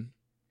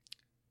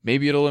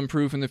 Maybe it'll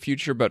improve in the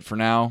future, but for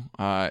now,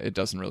 it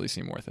doesn't really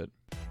seem worth it.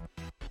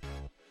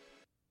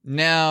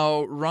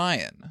 Now,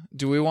 Ryan,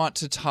 do we want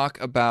to talk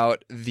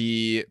about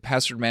the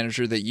password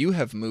manager that you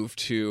have moved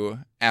to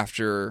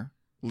after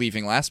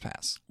leaving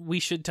LastPass?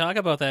 We should talk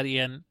about that,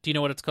 Ian. Do you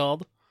know what it's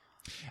called?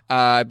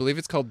 I believe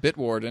it's called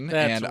Bitwarden,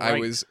 That's and right. I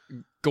was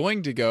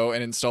going to go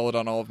and install it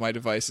on all of my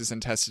devices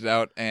and test it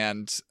out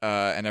and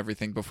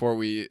everything before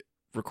we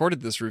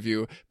recorded this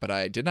review, but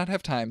I did not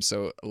have time,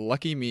 so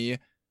lucky me,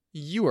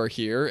 you are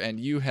here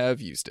and you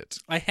have used it.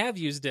 I have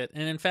used it,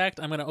 and in fact,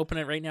 I'm going to open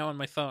it right now on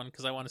my phone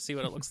because I want to see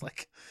what it looks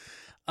like.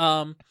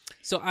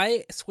 So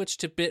I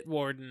switched to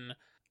Bitwarden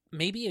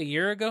maybe a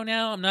year ago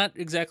now. I'm not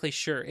exactly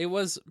sure. It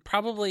was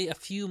probably a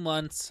few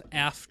months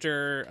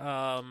after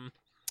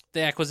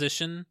the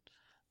acquisition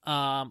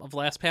of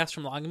LastPass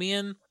from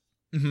LogMeIn.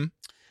 Mm-hmm.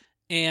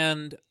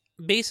 And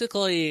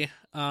basically,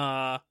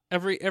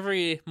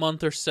 every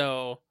month or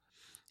so,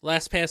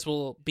 LastPass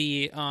will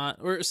be on,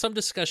 or some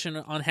discussion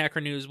on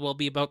Hacker News will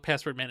be about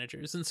password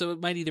managers. And so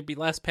it might either be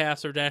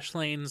LastPass or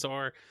Dashlanes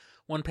or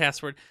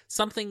 1Password.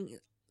 Something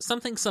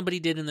somebody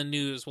did in the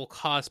news will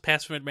cause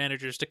password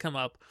managers to come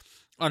up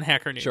on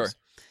Hacker News.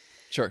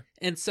 Sure.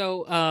 And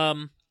so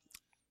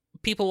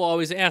people will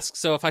always ask,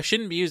 so if I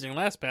shouldn't be using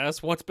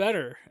LastPass, what's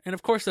better? And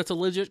of course, that's a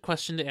legit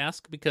question to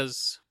ask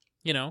because,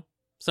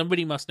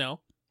 somebody must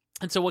know.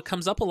 And so what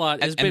comes up a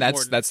lot is Bitwarden.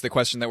 And that's the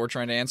question that we're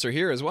trying to answer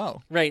here as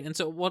well. Right, and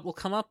so what will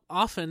come up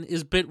often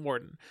is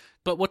Bitwarden.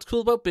 But what's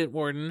cool about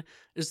Bitwarden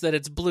is that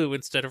it's blue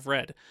instead of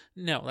red.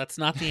 No, that's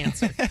not the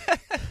answer.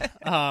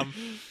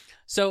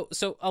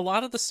 So a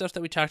lot of the stuff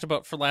that we talked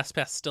about for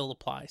LastPass still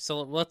apply.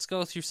 So let's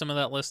go through some of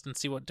that list and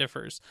see what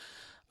differs.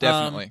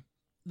 Definitely.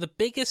 The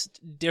biggest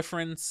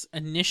difference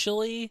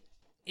initially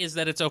is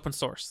that it's open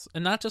source,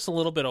 and not just a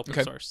little bit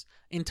open source,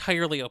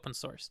 entirely open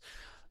source.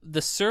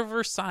 The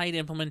server-side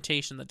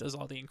implementation that does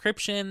all the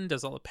encryption,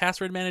 does all the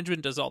password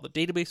management, does all the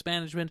database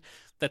management,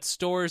 that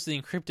stores the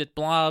encrypted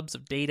blobs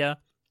of data,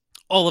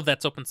 all of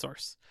that's open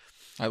source.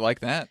 I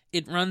like that.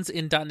 It runs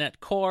in .NET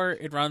Core.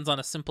 It runs on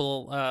a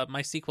simple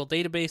MySQL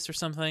database or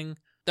something.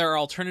 There are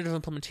alternative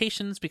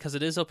implementations because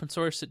it is open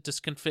source. It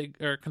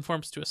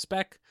conforms to a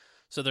spec.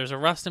 So there's a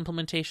Rust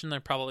implementation. There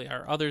probably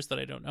are others that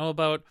I don't know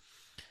about.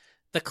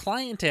 The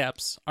client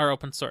apps are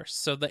open source.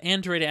 So the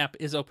Android app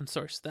is open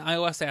source. The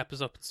iOS app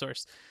is open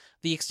source.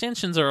 The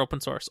extensions are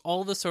open source. All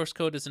of the source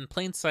code is in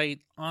plain sight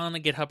on a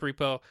GitHub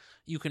repo.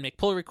 You can make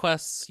pull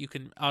requests. You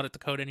can audit the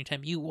code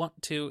anytime you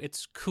want to.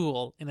 It's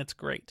cool and it's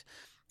great.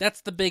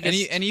 That's the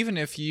biggest and even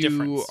if you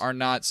difference. Are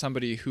not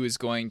somebody who is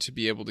going to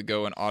be able to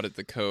go and audit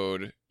the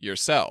code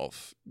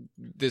yourself,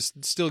 this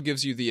still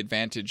gives you the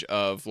advantage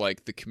of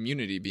the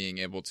community being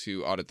able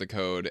to audit the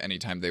code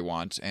anytime they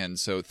want, and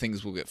so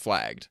things will get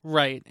flagged.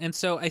 Right. And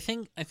so I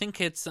think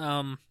it's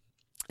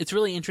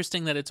really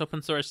interesting that it's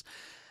open source.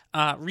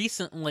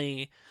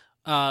 Recently,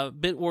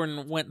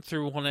 Bitwarden went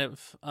through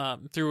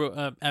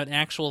an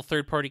actual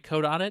third-party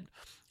code audit,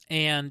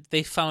 and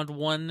they found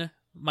one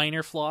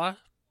minor flaw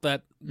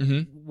that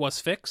was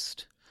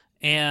fixed,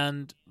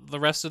 and the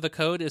rest of the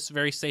code is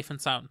very safe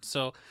and sound.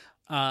 So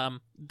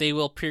they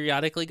will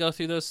periodically go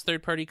through those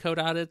third-party code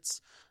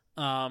audits,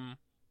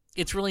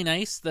 it's really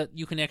nice that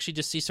you can actually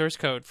just see source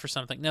code for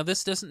something. Now,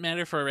 this doesn't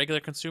matter for a regular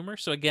consumer,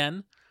 so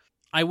again,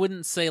 I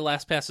wouldn't say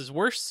LastPass is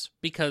worse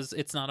because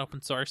it's not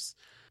open source,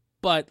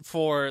 but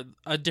for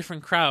a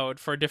different crowd,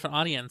 for a different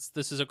audience,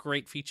 this is a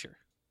great feature.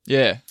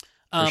 Yeah,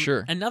 for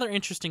sure. Another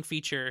interesting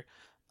feature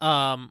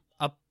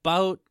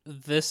about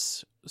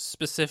this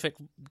specific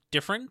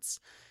difference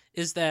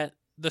is that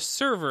the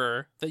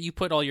server that you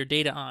put all your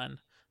data on,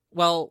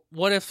 well,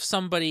 what if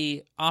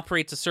somebody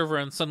operates a server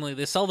and suddenly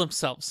they sell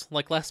themselves,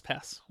 like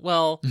LastPass?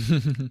 Well,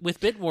 with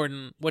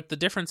Bitwarden, what the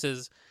difference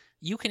is,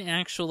 you can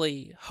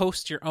actually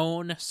host your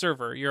own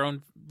server, your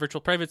own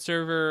virtual private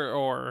server,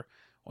 or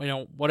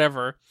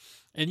whatever,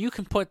 and you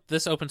can put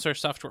this open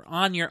source software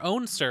on your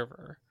own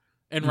server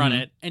and run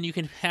it, and you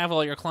can have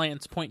all your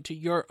clients point to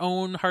your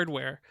own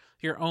hardware,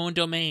 your own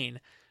domain,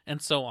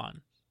 and so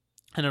on.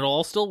 And it'll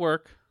all still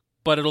work,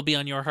 but it'll be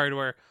on your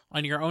hardware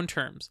on your own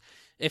terms.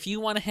 If you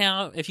want to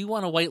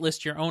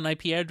whitelist your own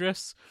IP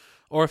address,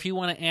 or if you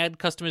want to add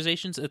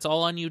customizations, it's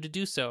all on you to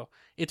do so.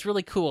 It's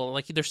really cool.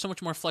 Like, there's so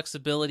much more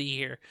flexibility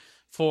here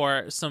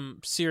for some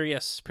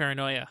serious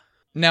paranoia.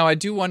 Now, I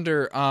do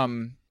wonder,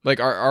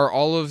 are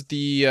all of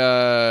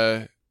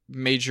the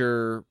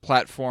major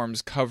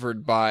platforms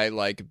covered by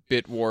like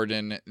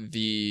Bitwarden,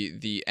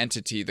 the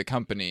entity, the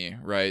company,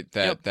 right?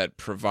 That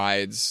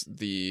provides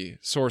the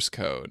source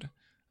code.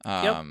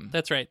 Yep,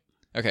 that's right.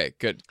 Okay,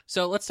 good.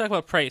 So let's talk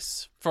about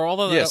price. For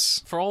all of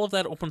that, for all of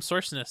that open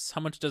sourceness,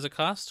 how much does it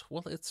cost?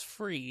 Well, it's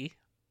free.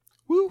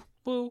 Woo.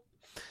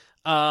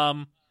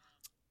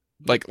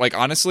 Like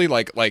honestly,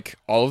 like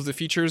all of the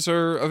features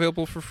are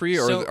available for free,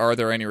 or are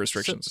there any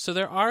restrictions? So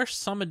there are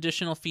some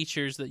additional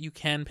features that you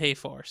can pay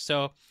for.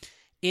 So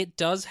it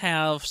does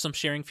have some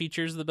sharing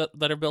features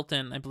that are built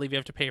in. I believe you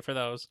have to pay for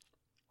those.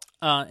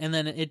 And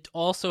then it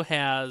also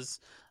has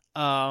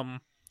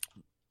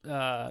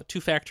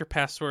two-factor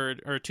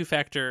password or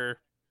two-factor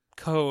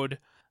code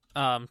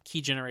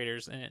key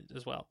generators in it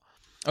as well.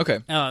 Okay.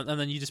 And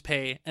then you just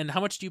pay. And how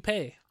much do you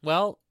pay?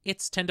 Well,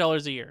 it's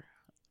 $10 a year.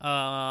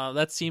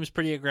 That seems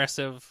pretty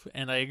aggressive,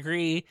 and I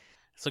agree.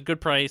 It's a good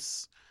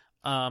price.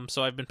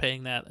 So I've been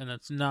paying that, and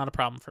it's not a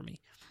problem for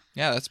me.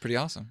 Yeah, that's pretty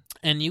awesome.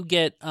 And you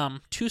get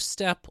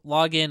two-step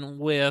login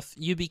with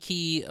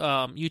YubiKey,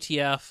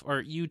 UTF,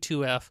 or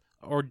U2F,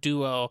 or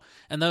Duo,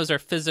 and those are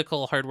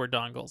physical hardware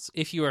dongles.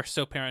 If you are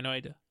so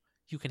paranoid,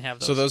 you can have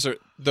those. So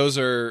those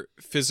are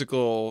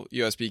physical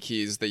USB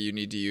keys that you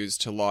need to use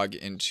to log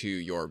into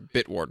your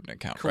Bitwarden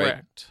account,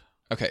 Correct.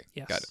 Right? Okay,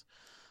 yes. Got it.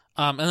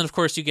 And then, of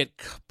course, you get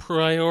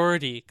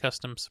priority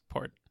customer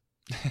support.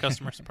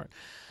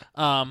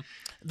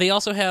 They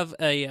also have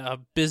a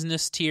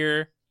business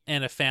tier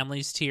and a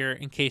families tier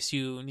in case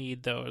you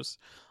need those.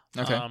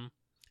 Okay.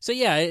 So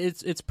yeah,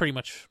 it's pretty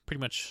much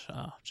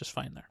just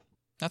fine there.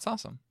 That's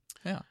awesome.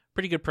 Yeah.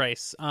 Pretty good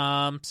price.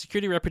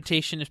 Security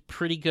reputation is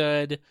pretty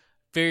good.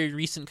 Very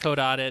recent code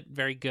audit,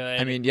 very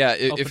good. I mean, yeah,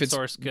 if it's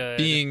source, good.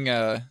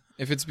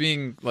 If it's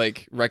being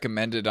like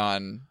recommended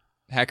on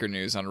Hacker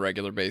News on a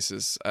regular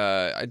basis,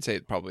 I'd say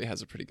it probably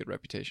has a pretty good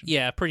reputation.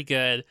 Yeah, pretty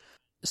good.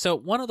 So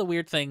one of the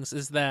weird things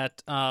is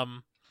that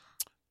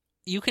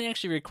you can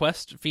actually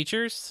request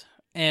features,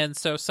 and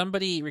so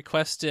somebody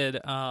requested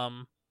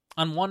on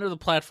one of the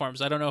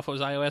platforms, I don't know if it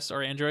was iOS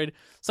or Android,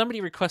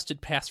 somebody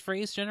requested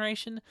passphrase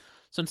generation.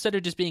 So instead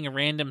of just being a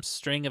random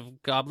string of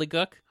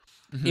gobbledygook,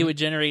 it would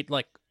generate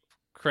like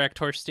correct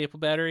horse staple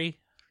battery,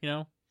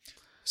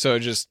 So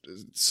just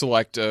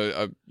select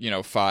a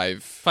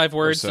 5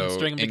 words or so and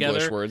string them English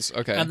together. Words.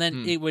 Okay. And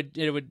then it would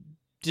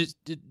just,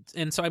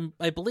 and so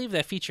I believe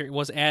that feature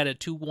was added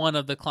to one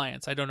of the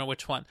clients. I don't know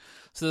which one.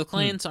 So the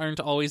clients aren't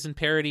always in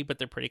parity, but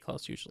they're pretty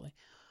close usually.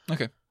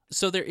 Okay.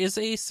 So there is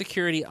a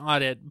security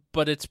audit,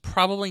 but it's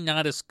probably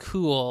not as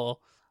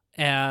cool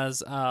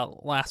as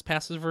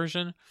LastPass's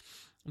version.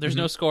 There's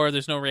no score.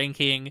 There's no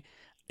ranking.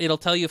 It'll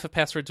tell you if a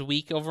password's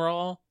weak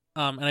overall,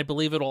 and I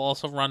believe it'll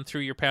also run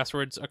through your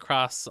passwords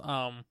across,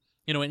 an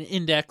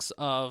index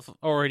of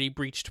already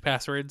breached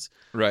passwords.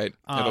 Right.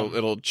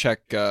 It'll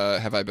check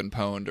have I been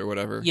pwned or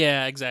whatever.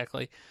 Yeah,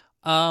 exactly.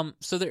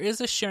 So there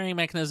is a sharing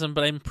mechanism,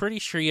 but I'm pretty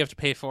sure you have to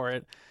pay for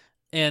it.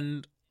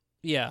 And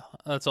yeah,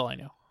 that's all I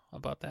know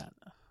about that.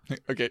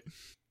 Okay.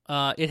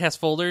 It has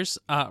folders.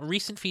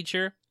 Recent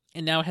feature,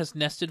 and now it has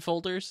nested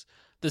folders.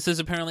 This is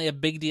apparently a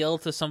big deal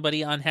to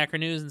somebody on Hacker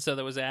News, and so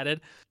that was added.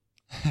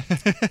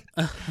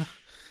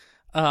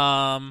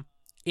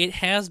 It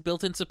has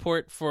built-in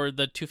support for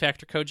the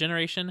two-factor code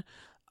generation.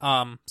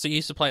 So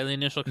you supply the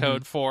initial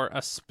code for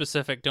a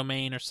specific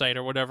domain or site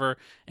or whatever,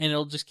 and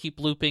it'll just keep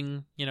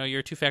looping,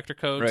 your two-factor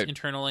codes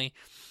internally.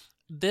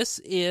 This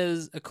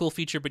is a cool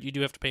feature, but you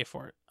do have to pay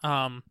for it.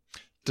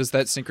 Does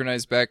that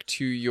synchronize back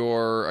to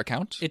your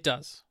account? It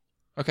does.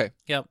 Okay.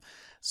 Yep.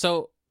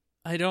 So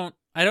I don't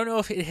know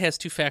if it has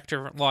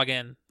two-factor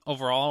login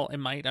overall. It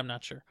might. I'm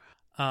not sure.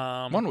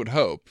 One would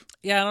hope.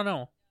 Yeah, I don't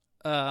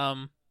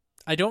know.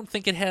 I don't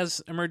think it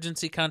has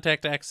emergency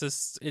contact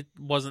access. It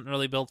wasn't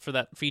really built for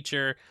that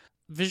feature.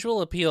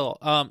 Visual appeal.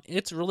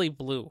 It's really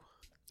blue.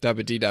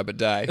 Dabba dee dabba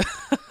die.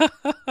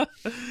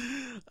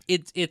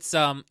 it's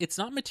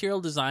not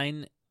material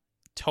design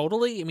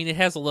totally. I mean, it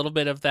has a little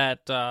bit of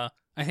that.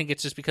 I think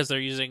it's just because they're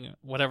using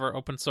whatever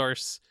open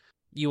source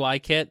UI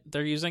kit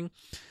they're using.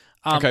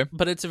 Okay.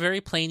 But it's a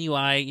very plain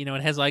UI. You know,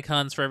 it has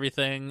icons for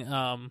everything.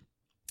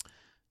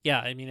 Yeah,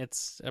 I mean,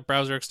 it's a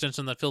browser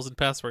extension that fills in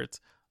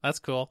passwords. That's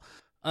cool.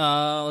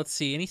 Let's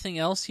see. Anything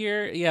else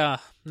here? Yeah.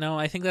 No,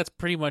 I think that's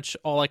pretty much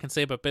all I can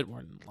say about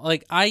Bitwarden.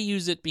 Like, I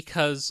use it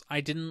because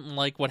I didn't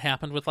like what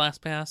happened with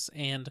LastPass,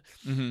 and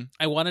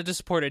I wanted to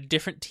support a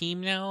different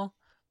team now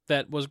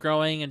that was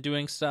growing and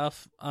doing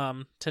stuff.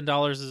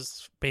 $10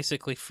 is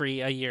basically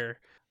free a year.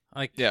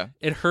 Like, yeah,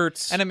 it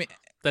hurts. And I mean,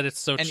 that it's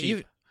so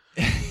cheap.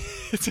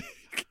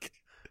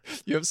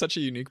 You have such a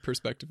unique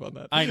perspective on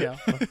that. I know.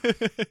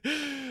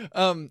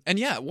 And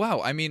yeah, wow.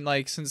 I mean,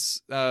 like,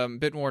 since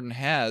Bitwarden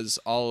has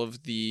all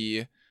of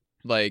the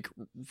like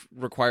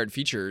required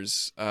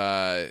features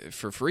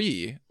for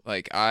free,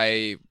 like,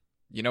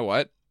 you know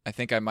what? I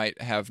think I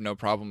might have no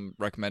problem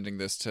recommending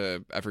this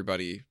to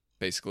everybody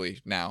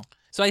basically now.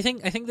 So I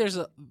think there's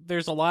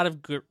a lot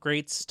of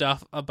great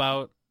stuff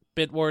about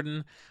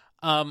Bitwarden.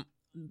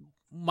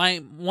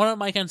 One of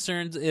my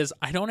concerns is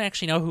I don't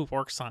actually know who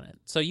works on it.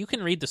 So you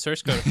can read the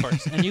source code, of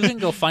course, and you can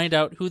go find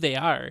out who they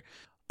are,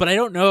 but I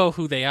don't know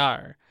who they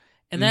are.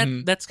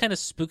 And that's kind of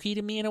spooky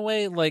to me in a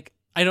way. Like,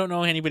 I don't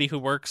know anybody who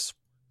works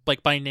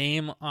like by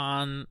name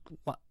on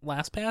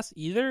LastPass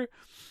either.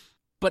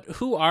 But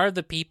who are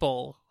the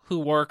people who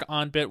work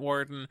on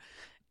Bitwarden?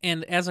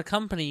 And as a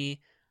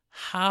company,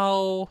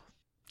 how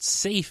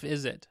safe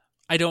is it?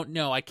 I don't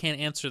know. I can't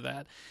answer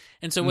that.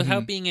 And so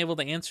without being able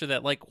to answer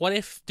that, like, what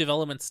if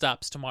development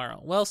stops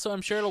tomorrow? Well, so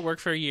I'm sure it'll work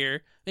for a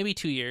year, maybe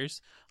 2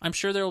 years. I'm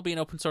sure there will be an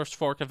open source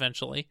fork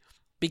eventually,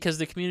 because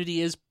the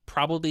community is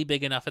probably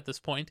big enough at this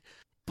point.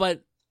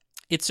 But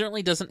it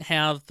certainly doesn't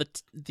have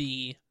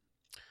the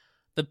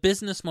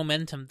business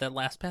momentum that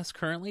LastPass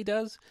currently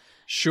does.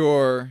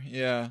 Sure,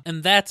 yeah.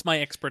 And that's my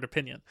expert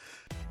opinion.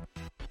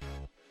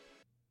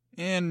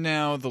 And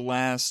now the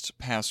last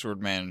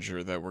password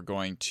manager that we're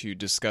going to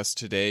discuss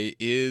today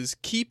is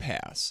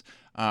KeePass.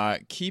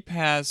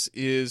 KeePass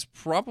is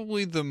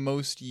probably the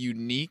most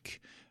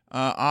unique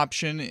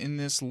option in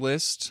this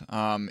list.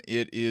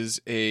 It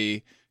is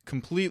a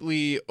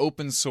completely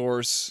open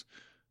source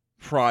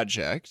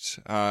project,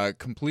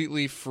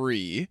 completely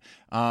free,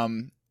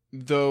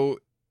 though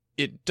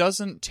it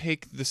doesn't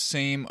take the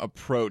same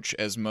approach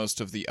as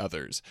most of the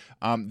others.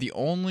 The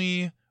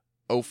only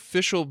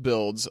official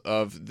builds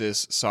of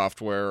this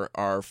software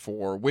are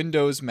for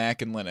Windows,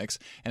 Mac, and Linux.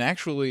 And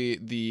actually,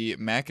 the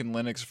Mac and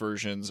Linux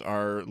versions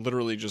are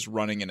literally just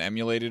running an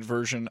emulated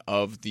version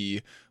of the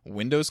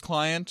Windows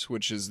client,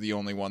 which is the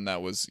only one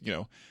that was,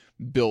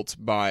 built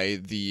by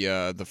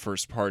the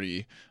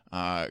first-party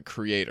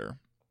creator.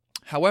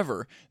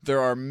 However, there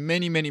are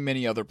many, many,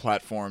 many other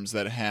platforms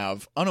that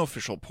have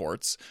unofficial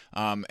ports,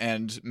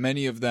 and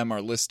many of them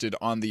are listed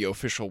on the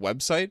official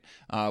website,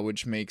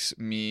 which makes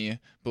me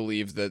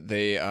believe that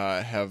they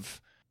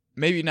have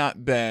maybe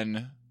not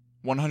been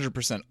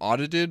 100%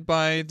 audited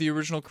by the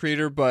original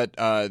creator, but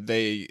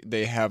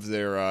they have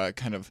their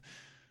kind of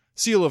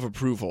seal of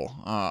approval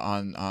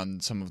on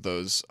some of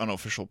those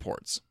unofficial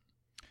ports.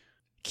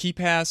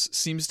 KeePass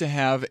seems to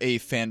have a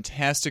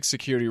fantastic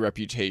security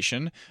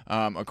reputation.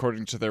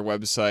 According to their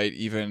website,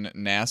 even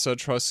NASA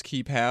trusts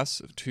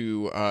KeePass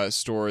to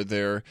store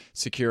their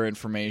secure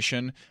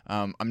information.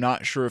 I'm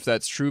not sure if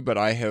that's true, but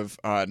I have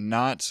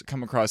not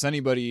come across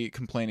anybody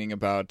complaining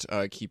about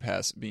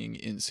KeePass being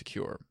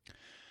insecure.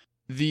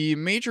 The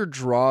major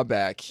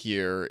drawback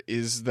here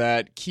is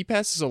that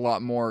KeePass is a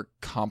lot more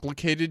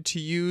complicated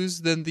to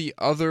use than the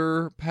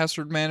other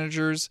password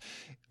managers.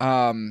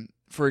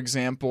 For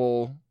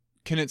example,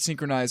 can it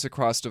synchronize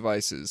across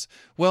devices?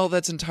 Well,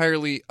 that's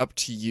entirely up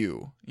to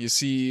you. You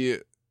see,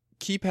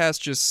 KeePass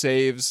just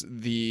saves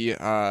the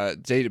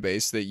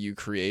database that you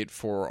create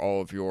for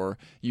all of your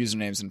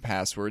usernames and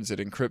passwords. It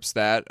encrypts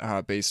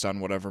that based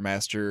on whatever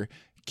master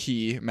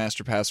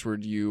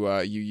password you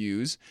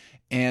use,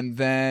 and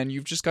then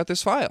you've just got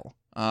this file.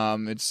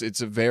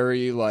 It's a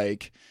very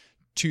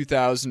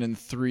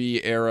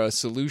 2003 era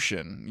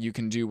solution. You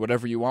can do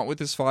whatever you want with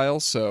this file.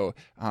 So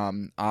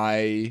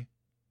I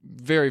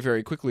very,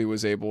 very quickly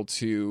was able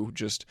to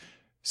just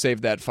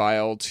save that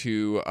file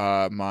to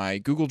my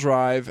Google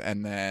Drive,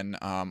 and then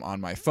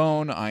on my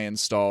phone I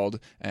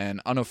installed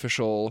an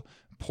unofficial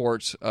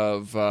port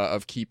of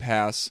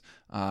KeePass,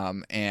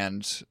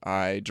 and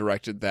I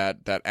directed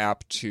that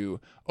app to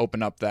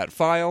open up that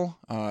file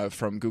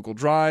from Google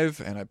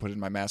Drive, and I put in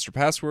my master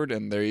password,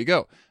 and there you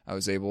go. I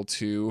was able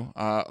to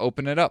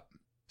open it up.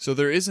 So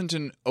there isn't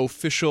an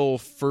official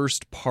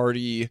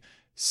first-party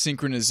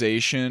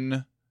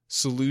synchronization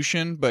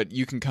solution, but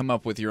you can come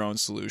up with your own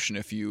solution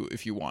if you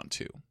want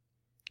to.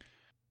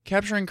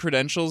 Capturing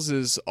credentials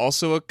is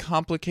also a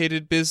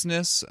complicated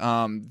business.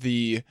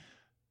 The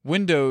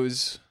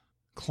Windows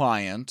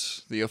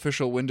client, the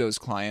official Windows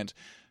client,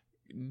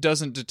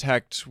 doesn't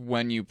detect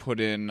when you put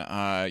in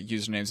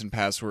usernames and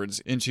passwords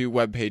into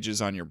web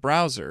pages on your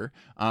browser,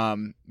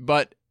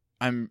 but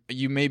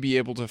you may be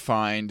able to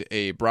find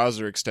a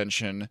browser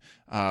extension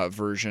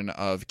version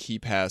of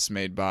KeePass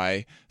made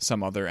by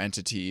some other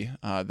entity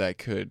that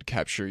could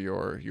capture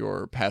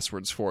your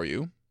passwords for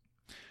you.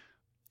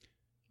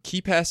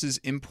 KeePass's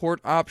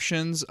import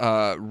options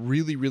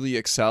really, really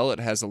excel. It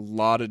has a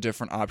lot of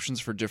different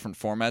options for different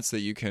formats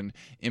that you can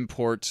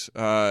import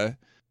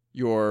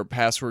your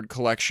password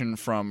collection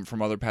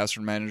from other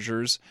password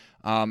managers.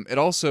 It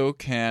also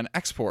can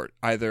export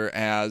either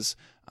as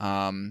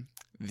the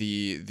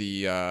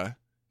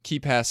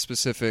KeePass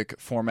specific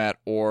format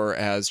or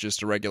as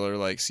just a regular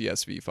like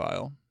CSV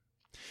file.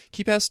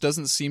 KeePass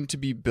doesn't seem to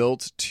be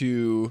built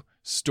to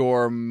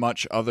store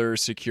much other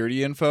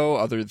security info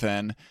other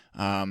than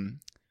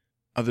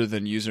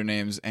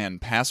usernames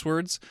and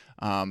passwords,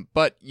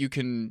 but you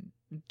can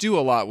do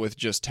a lot with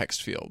just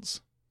text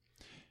fields.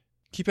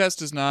 KeePass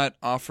does not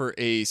offer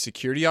a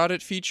security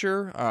audit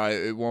feature.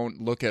 It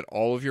won't look at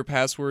all of your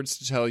passwords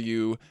to tell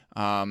you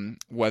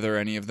whether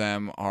any of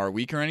them are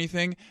weak or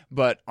anything,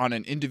 but on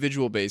an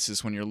individual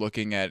basis, when you're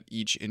looking at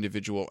each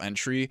individual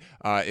entry,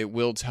 it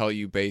will tell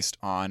you based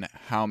on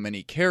how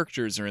many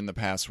characters are in the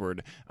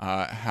password,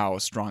 how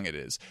strong it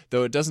is.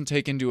 Though it doesn't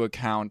take into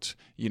account,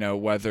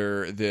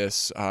 whether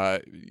this,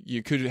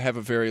 you could have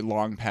a very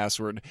long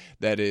password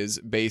that is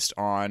based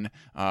on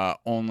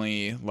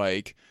only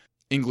like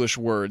English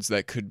words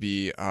that could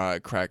be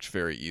cracked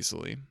very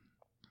easily.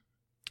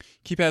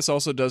 KeePass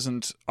also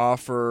doesn't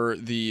offer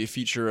the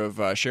feature of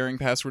sharing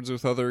passwords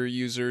with other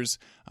users.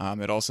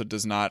 It also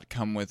does not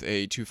come with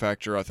a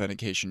two-factor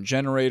authentication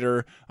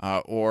generator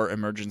or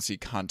emergency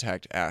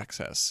contact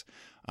access.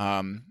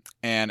 And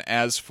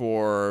as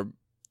for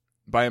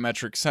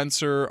biometric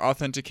sensor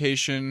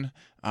authentication,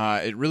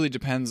 it really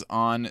depends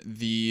on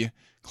the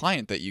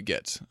client that you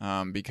get,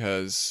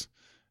 because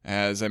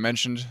as I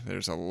mentioned,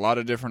 there's a lot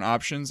of different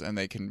options, and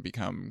they can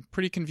become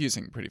pretty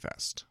confusing pretty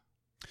fast.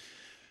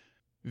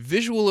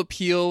 Visual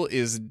appeal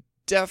is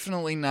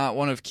definitely not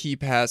one of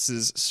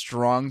KeePass's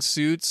strong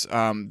suits.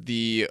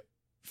 The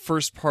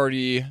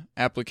first-party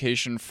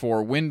application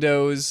for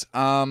Windows,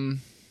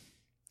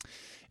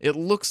 it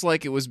looks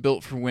like it was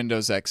built for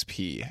Windows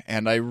XP,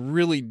 and I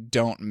really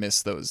don't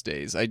miss those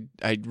days.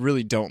 I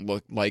really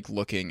don't like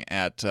looking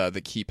at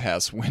the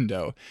KeePass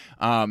window.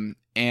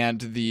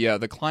 And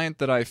the client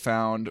that I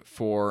found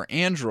for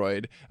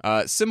Android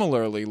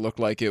similarly looked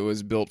like it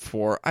was built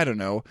for, I don't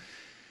know,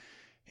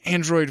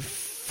 Android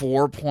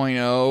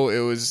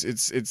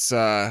 4.0. It's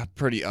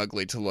pretty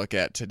ugly to look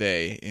at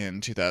today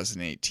in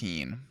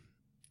 2018.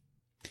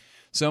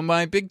 So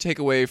my big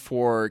takeaway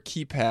for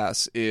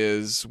KeePass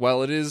is,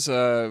 while it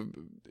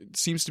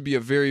seems to be a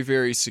very,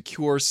 very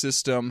secure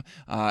system,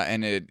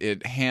 and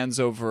it hands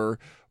over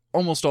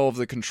almost all of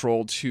the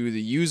control to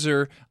the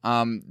user,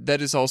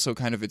 that is also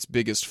kind of its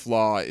biggest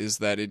flaw, is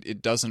that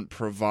it doesn't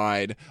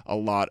provide a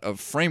lot of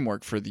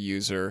framework for the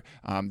user.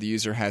 The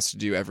user has to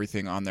do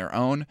everything on their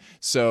own.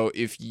 So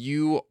if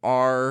you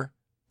are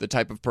the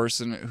type of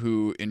person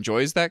who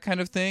enjoys that kind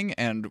of thing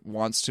and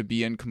wants to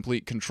be in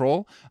complete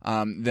control,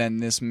 then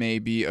this may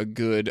be a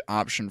good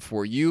option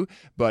for you.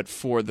 But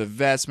for the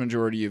vast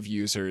majority of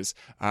users,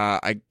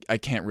 I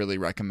can't really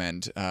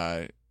recommend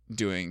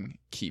doing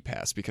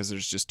KeePass, because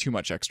there's just too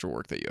much extra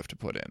work that you have to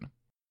put in.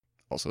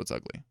 Also, it's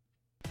ugly.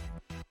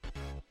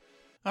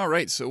 All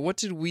right, so what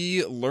did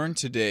we learn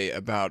today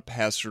about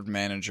password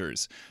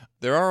managers?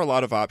 There are a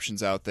lot of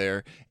options out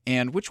there,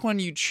 and which one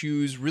you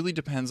choose really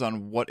depends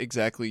on what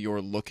exactly you're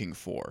looking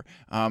for.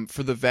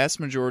 For the vast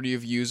majority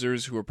of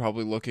users who are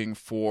probably looking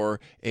for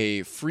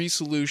a free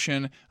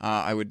solution,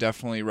 I would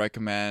definitely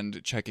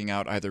recommend checking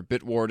out either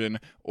Bitwarden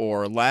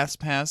or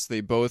LastPass.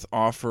 They both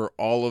offer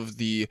all of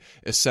the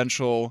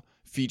essential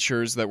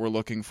features that we're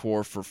looking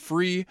for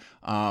free.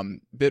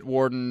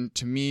 Bitwarden,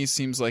 to me,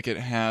 seems like it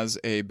has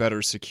a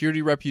better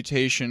security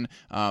reputation,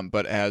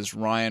 but as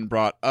Ryan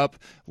brought up,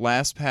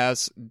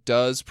 LastPass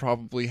does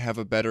probably have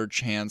a better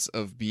chance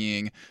of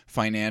being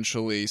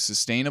financially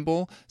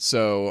sustainable.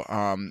 So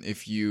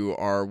if you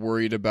are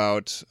worried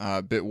about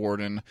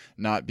Bitwarden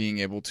not being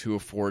able to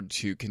afford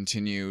to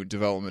continue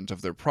development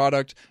of their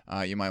product,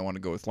 you might want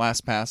to go with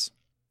LastPass.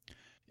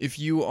 If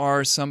you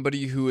are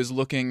somebody who is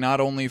looking not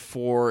only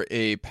for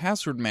a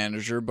password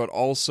manager, but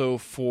also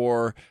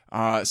for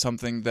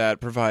something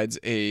that provides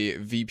a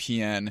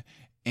VPN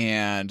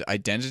and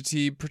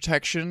identity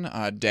protection,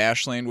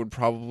 Dashlane would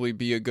probably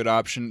be a good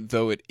option,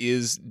 though it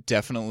is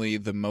definitely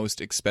the most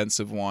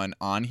expensive one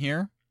on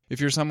here. If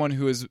you're someone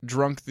who has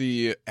drunk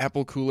the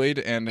Apple Kool-Aid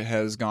and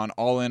has gone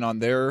all in on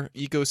their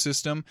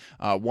ecosystem,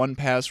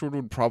 1Password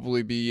would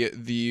probably be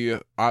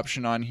the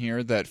option on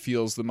here that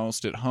feels the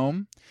most at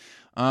home.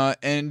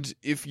 And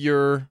if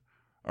you're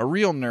a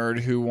real nerd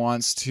who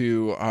wants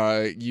to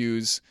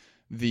use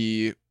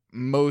the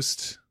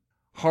most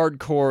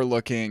hardcore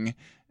looking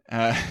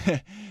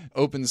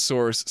open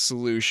source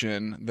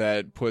solution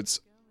that puts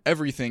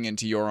everything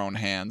into your own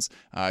hands,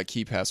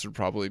 KeePass would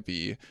probably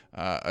be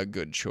a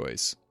good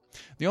choice.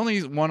 The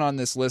only one on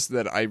this list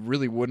that I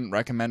really wouldn't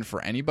recommend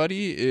for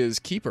anybody is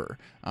Keeper,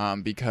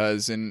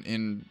 because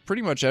in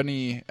pretty much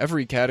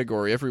every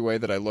category, every way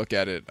that I look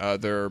at it,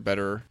 there are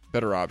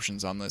better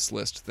options on this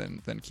list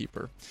than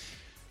Keeper.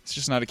 It's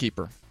just not a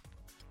keeper.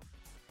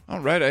 All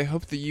right, I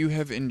hope that you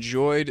have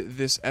enjoyed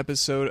this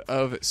episode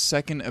of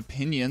Second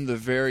Opinion, the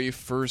very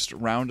first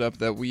roundup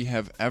that we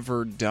have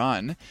ever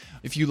done.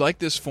 If you like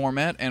this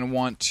format and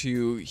want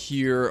to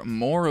hear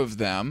more of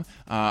them,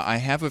 I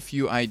have a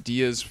few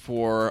ideas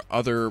for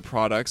other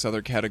products,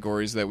 other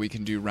categories that we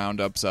can do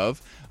roundups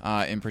of.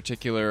 In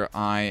particular,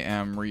 I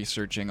am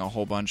researching a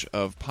whole bunch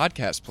of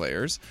podcast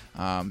players,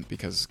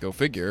 because go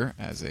figure,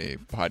 as a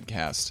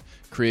podcast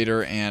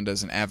creator and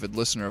as an avid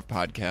listener of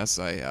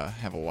podcasts, I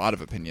have a lot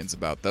of opinions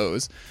about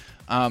those.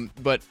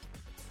 But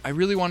I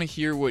really want to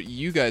hear what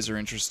you guys are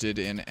interested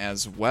in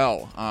as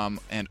well.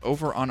 And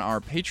over on our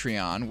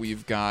Patreon,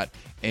 we've got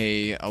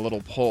a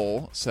little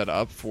poll set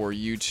up for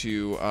you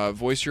to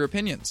voice your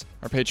opinions.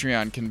 Our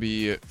Patreon can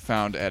be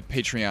found at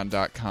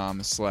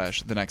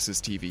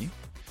patreon.com/TheNexusTV.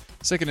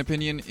 Second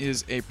Opinion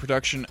is a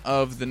production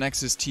of The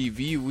Nexus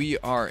TV. We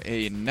are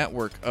a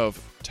network of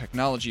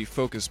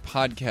technology-focused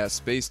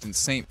podcasts based in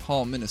St.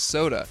 Paul,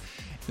 Minnesota.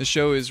 The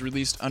show is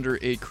released under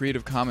a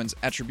Creative Commons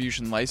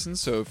Attribution license,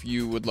 so if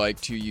you would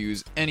like to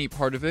use any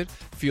part of it,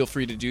 feel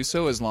free to do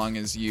so as long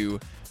as you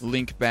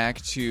link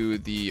back to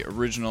the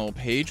original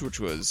page, which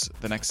was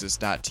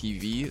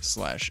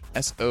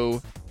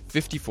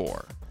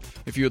thenexus.tv/SO54.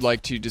 If you would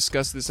like to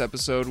discuss this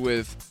episode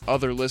with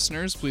other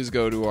listeners, please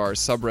go to our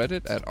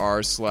subreddit at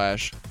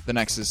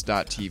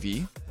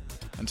r/thenexus.tv.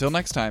 Until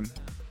next time,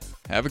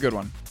 have a good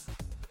one.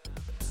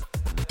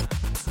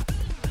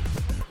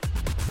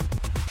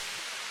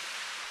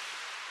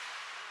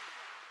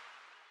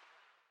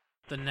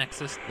 The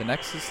Nexus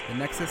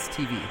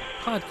TV.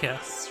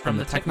 Podcasts From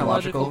the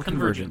Technological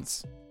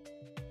Convergence.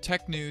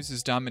 Tech news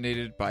is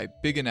dominated by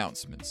big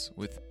announcements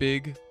with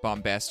big,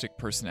 bombastic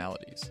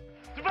personalities.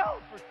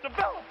 Developers!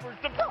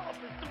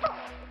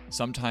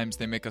 Sometimes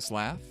they make us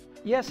laugh.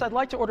 Yes, I'd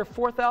like to order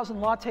 4,000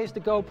 lattes to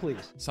go,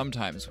 please.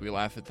 Sometimes we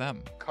laugh at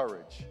them.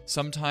 Courage.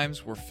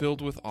 Sometimes we're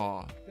filled with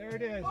awe. There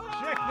it is.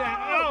 Check that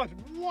out.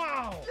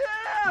 Wow.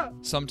 Yeah!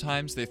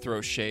 Sometimes they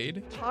throw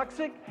shade.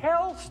 Toxic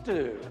hell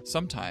stew.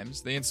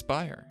 Sometimes they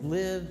inspire.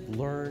 Live,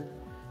 learn,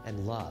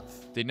 and love.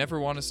 They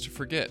never want us to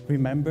forget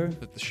Remember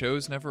that the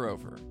show's never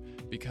over,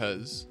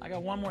 because... I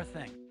got one more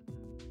thing.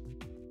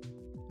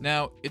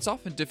 Now, it's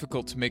often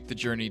difficult to make the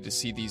journey to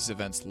see these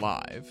events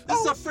live. This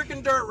is a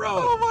freaking dirt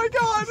road! Oh my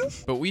god!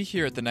 But we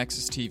here at the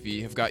Nexus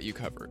TV have got you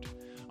covered.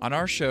 On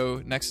our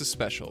show, Nexus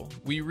Special,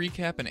 we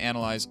recap and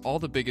analyze all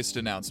the biggest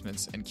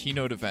announcements and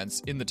keynote events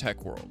in the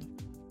tech world.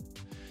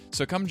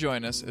 So come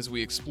join us as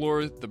we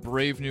explore the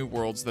brave new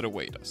worlds that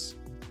await us.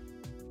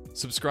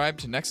 Subscribe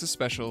to Nexus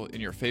Special in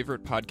your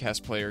favorite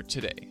podcast player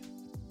today.